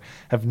never,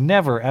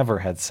 ever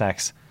had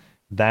sex.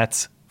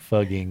 That's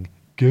fucking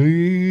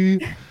gay.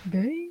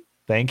 Gay?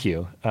 Thank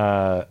you.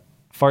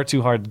 Fart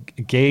too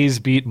hard. Gays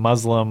beat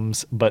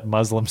Muslims, but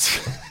Muslims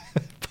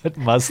beat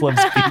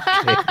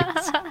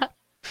gays.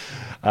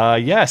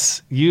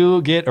 Yes,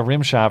 you get a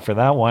rim shot for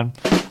that one.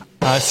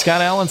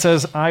 Scott Allen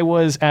says, I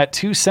was at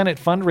 2 Senate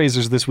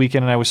fundraisers this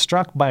weekend, and I was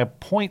struck by a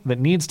point that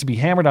needs to be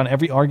hammered on.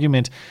 Every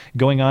argument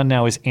going on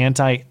now is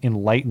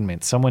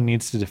anti-enlightenment. Someone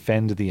needs to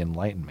defend the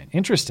Enlightenment.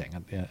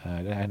 Interesting.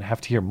 I'd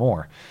have to hear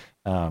more.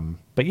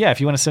 But yeah, if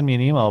you want to send me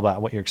an email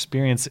about what your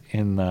experience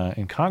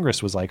in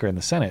Congress was like or in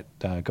the Senate,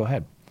 go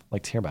ahead. I'd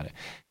like to hear about it.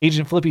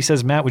 Agent Flippy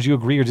says, Matt, would you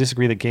agree or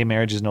disagree that gay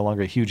marriage is no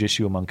longer a huge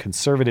issue among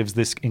conservatives?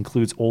 This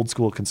includes old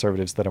school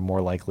conservatives that are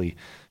more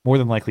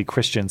than likely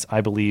Christians.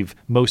 I believe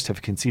most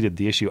have conceded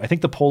the issue. I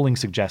think the polling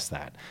suggests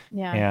that.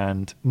 Yeah.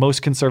 And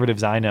most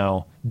conservatives I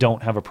know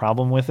don't have a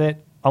problem with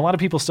it. A lot of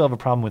people still have a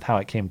problem with how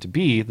it came to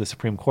be, the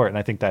Supreme Court, and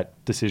I think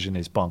that decision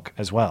is bunk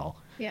as well.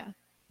 Yeah.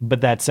 But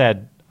that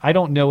said, I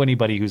don't know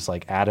anybody who's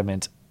like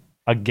adamant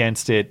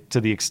against it to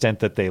the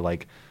extent that they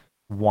like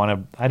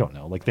want to, I don't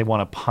know, like they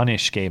want to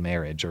punish gay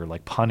marriage or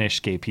like punish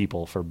gay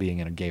people for being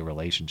in a gay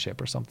relationship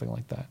or something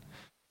like that.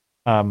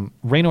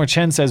 Raynor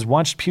Chen says,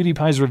 watched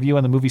PewDiePie's review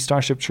on the movie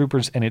Starship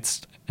Troopers, and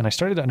I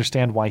started to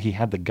understand why he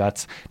had the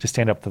guts to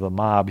stand up to the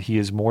mob. He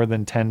is more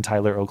than 10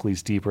 Tyler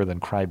Oakleys deeper than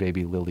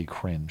Crybaby Lily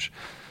Cringe.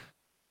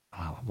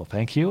 Well,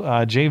 thank you.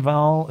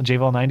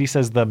 JVal90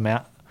 says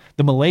the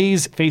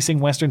malaise facing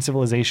Western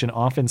civilization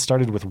often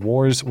started with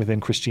wars within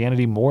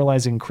Christianity.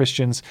 Moralizing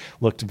Christians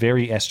looked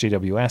very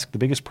SJW-esque. The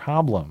biggest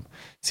problem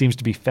seems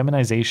to be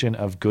feminization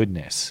of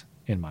goodness,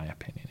 in my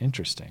opinion.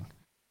 Interesting.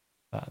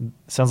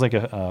 Sounds like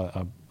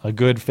a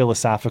good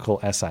philosophical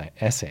essay.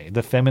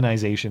 The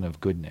feminization of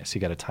goodness.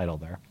 You got a title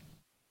there.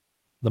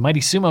 The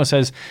Mighty Sumo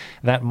says,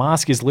 that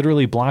mosque is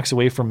literally blocks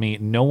away from me.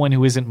 No one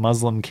who isn't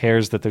Muslim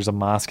cares that there's a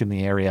mosque in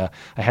the area.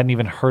 I hadn't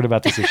even heard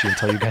about this issue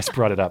until you guys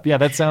brought it up. Yeah,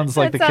 that sounds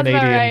like the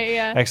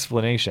Canadian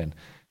explanation.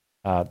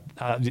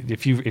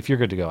 If you're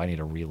good to go, I need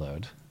a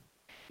reload.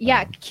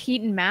 Yeah,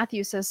 Keaton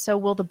Matthews says, so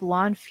will the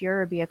Blonde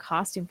Fuhrer be a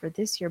costume for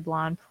this year,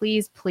 Blonde?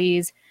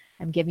 Please,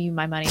 I'm giving you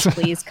my money.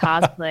 Please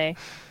cosplay.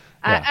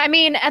 Yeah. I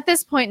mean, at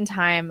this point in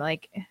time,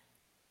 like,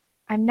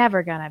 I'm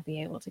never going to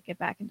be able to get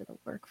back into the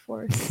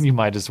workforce. You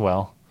might as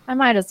well. I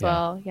might as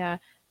well, yeah.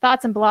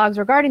 Thoughts and blogs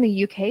regarding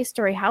the UK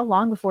story. How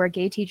long before a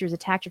gay teacher is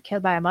attacked or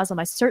killed by a Muslim?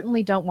 I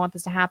certainly don't want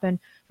this to happen,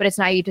 but it's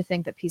naive to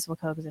think that peaceful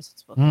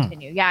coexistence will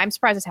continue. Yeah, I'm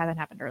surprised this hasn't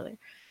happened earlier.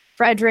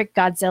 Frederick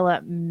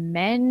Godzilla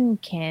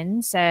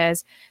Menkin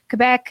says,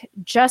 Quebec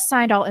just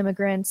signed all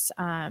immigrants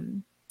have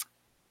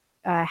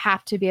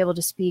to be able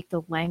to speak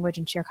the language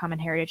and share common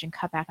heritage and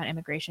cut back on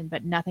immigration,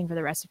 but nothing for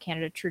the rest of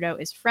Canada. Trudeau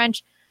is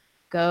French.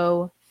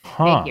 Go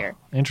figure.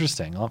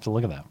 Interesting. I'll have to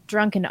look at that.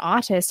 Drunken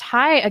Autist.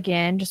 Hi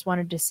again. Just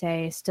wanted to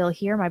say, still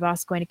here. My boss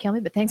is going to kill me,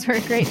 but thanks for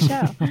a great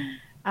show.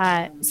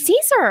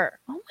 Caesar.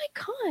 Oh my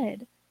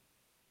God.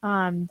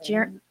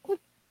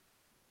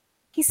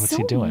 He's What's so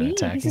he doing? mean.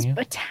 Attacking He's you?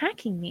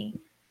 attacking me.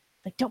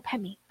 Like, don't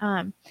pet me.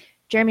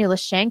 Jeremy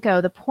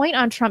Lashenko. The point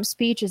on Trump's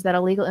speech is that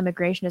illegal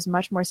immigration is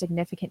much more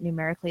significant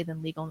numerically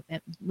than legal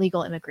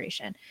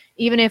immigration.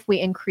 Even if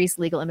we increase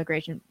legal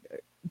immigration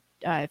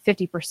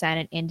 50%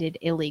 and ended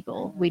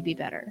illegal, we'd be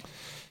better.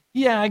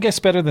 Yeah, I guess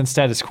better than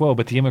status quo,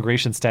 but the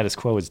immigration status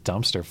quo is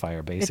dumpster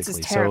fire,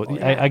 basically. Terrible, so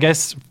yeah. I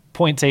guess,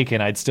 point taken,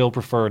 I'd still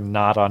prefer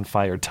not on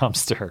fire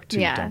dumpster to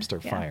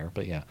dumpster yeah. fire,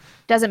 but yeah.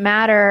 Doesn't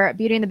matter.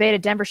 Beauty and the Beta,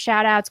 Denver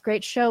shout outs.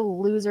 Great show,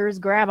 losers.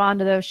 Grab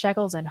onto those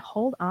shekels and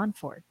hold on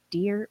for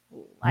dear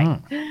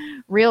life.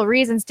 Real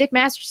Reasons. Dick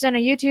Masterson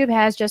on YouTube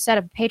has just set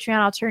up a Patreon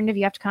alternative.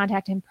 You have to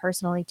contact him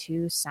personally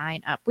to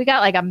sign up. We got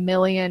like a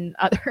million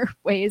other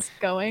ways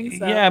going.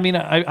 So yeah, I mean,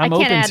 I'm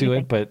open to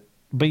it, but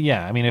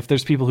yeah, I mean, if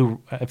there's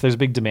a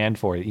big demand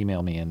for it,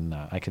 email me and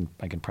I can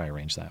probably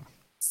arrange that.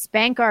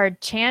 Spankard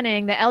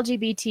Channing, the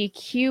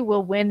LGBTQ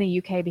will win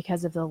the UK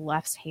because of the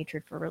left's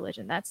hatred for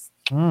religion. That's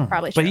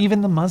probably true. But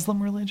even the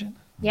Muslim religion?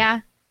 Yeah.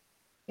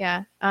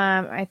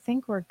 I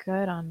think we're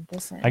good on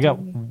this end. I got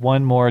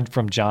one more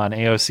from John.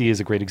 AOC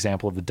is a great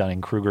example of the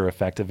Dunning-Kruger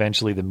effect.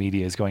 Eventually, the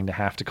media is going to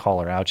have to call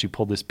her out. She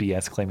pulled this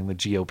BS claiming the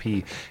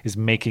GOP is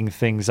making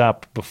things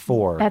up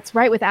before. That's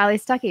right, with Ali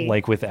Stuckey.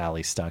 Like with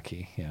Ali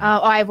Stuckey, yeah.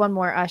 I have one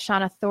more.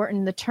 Shauna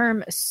Thornton. The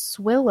term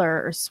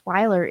swiller or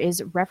swiler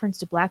is reference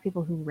to black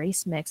people who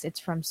race mix. It's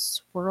from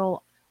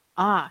swirl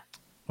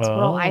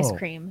ice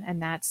cream,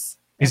 and that's...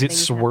 Is it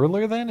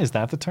swirler then? Is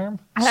that the term?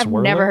 I've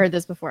Swirler? never heard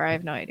this before. I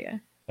have no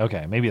idea.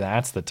 Okay, maybe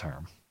that's the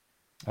term.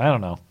 I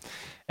don't know.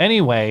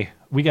 Anyway,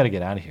 we got to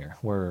get out of here.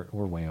 We're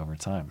way over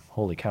time.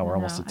 Holy cow, we're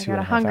almost at 2.5 hours. I got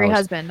a hungry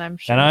husband, I'm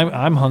sure. And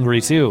I'm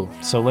hungry too.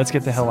 So let's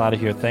get the hell out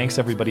of here. Thanks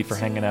everybody for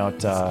hanging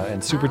out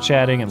and super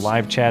chatting and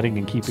live chatting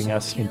and keeping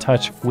us in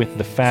touch with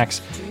the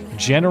facts.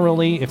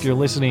 Generally, if you're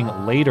listening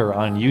later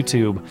on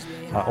YouTube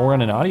or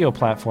on an audio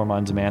platform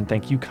on demand,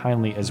 thank you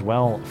kindly as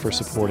well for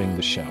supporting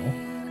the show.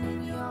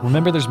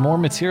 Remember, there's more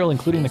material,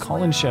 including the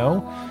call-in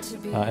show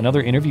and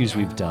other interviews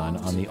we've done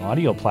on the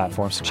audio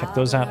platform. So check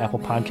those out. Apple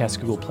Podcasts,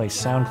 Google Play,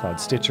 SoundCloud,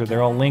 Stitcher.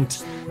 They're all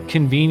linked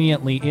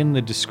conveniently in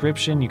the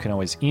description. You can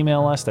always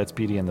email us. That's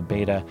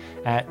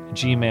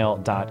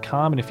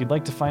beautyandthebeta@gmail.com. And if you'd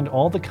like to find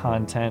all the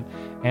content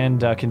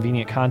and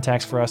convenient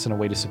contacts for us and a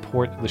way to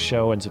support the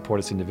show and support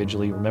us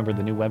individually, remember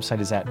the new website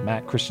is at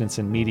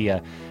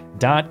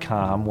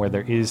mattchristiansenmedia.com, where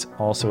there is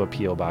also a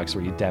P.O. box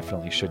where you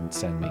definitely shouldn't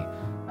send me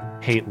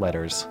hate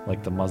letters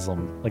like the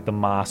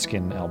mosque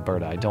in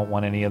Alberta. I don't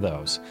want any of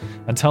those.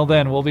 Until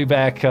then, we'll be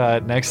back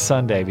next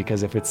Sunday,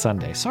 because if it's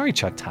Sunday, sorry,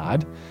 Chuck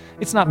Todd,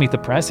 it's not Meet the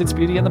Press, it's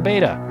Beauty and the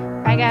Beta.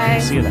 Bye,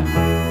 guys. See you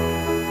then.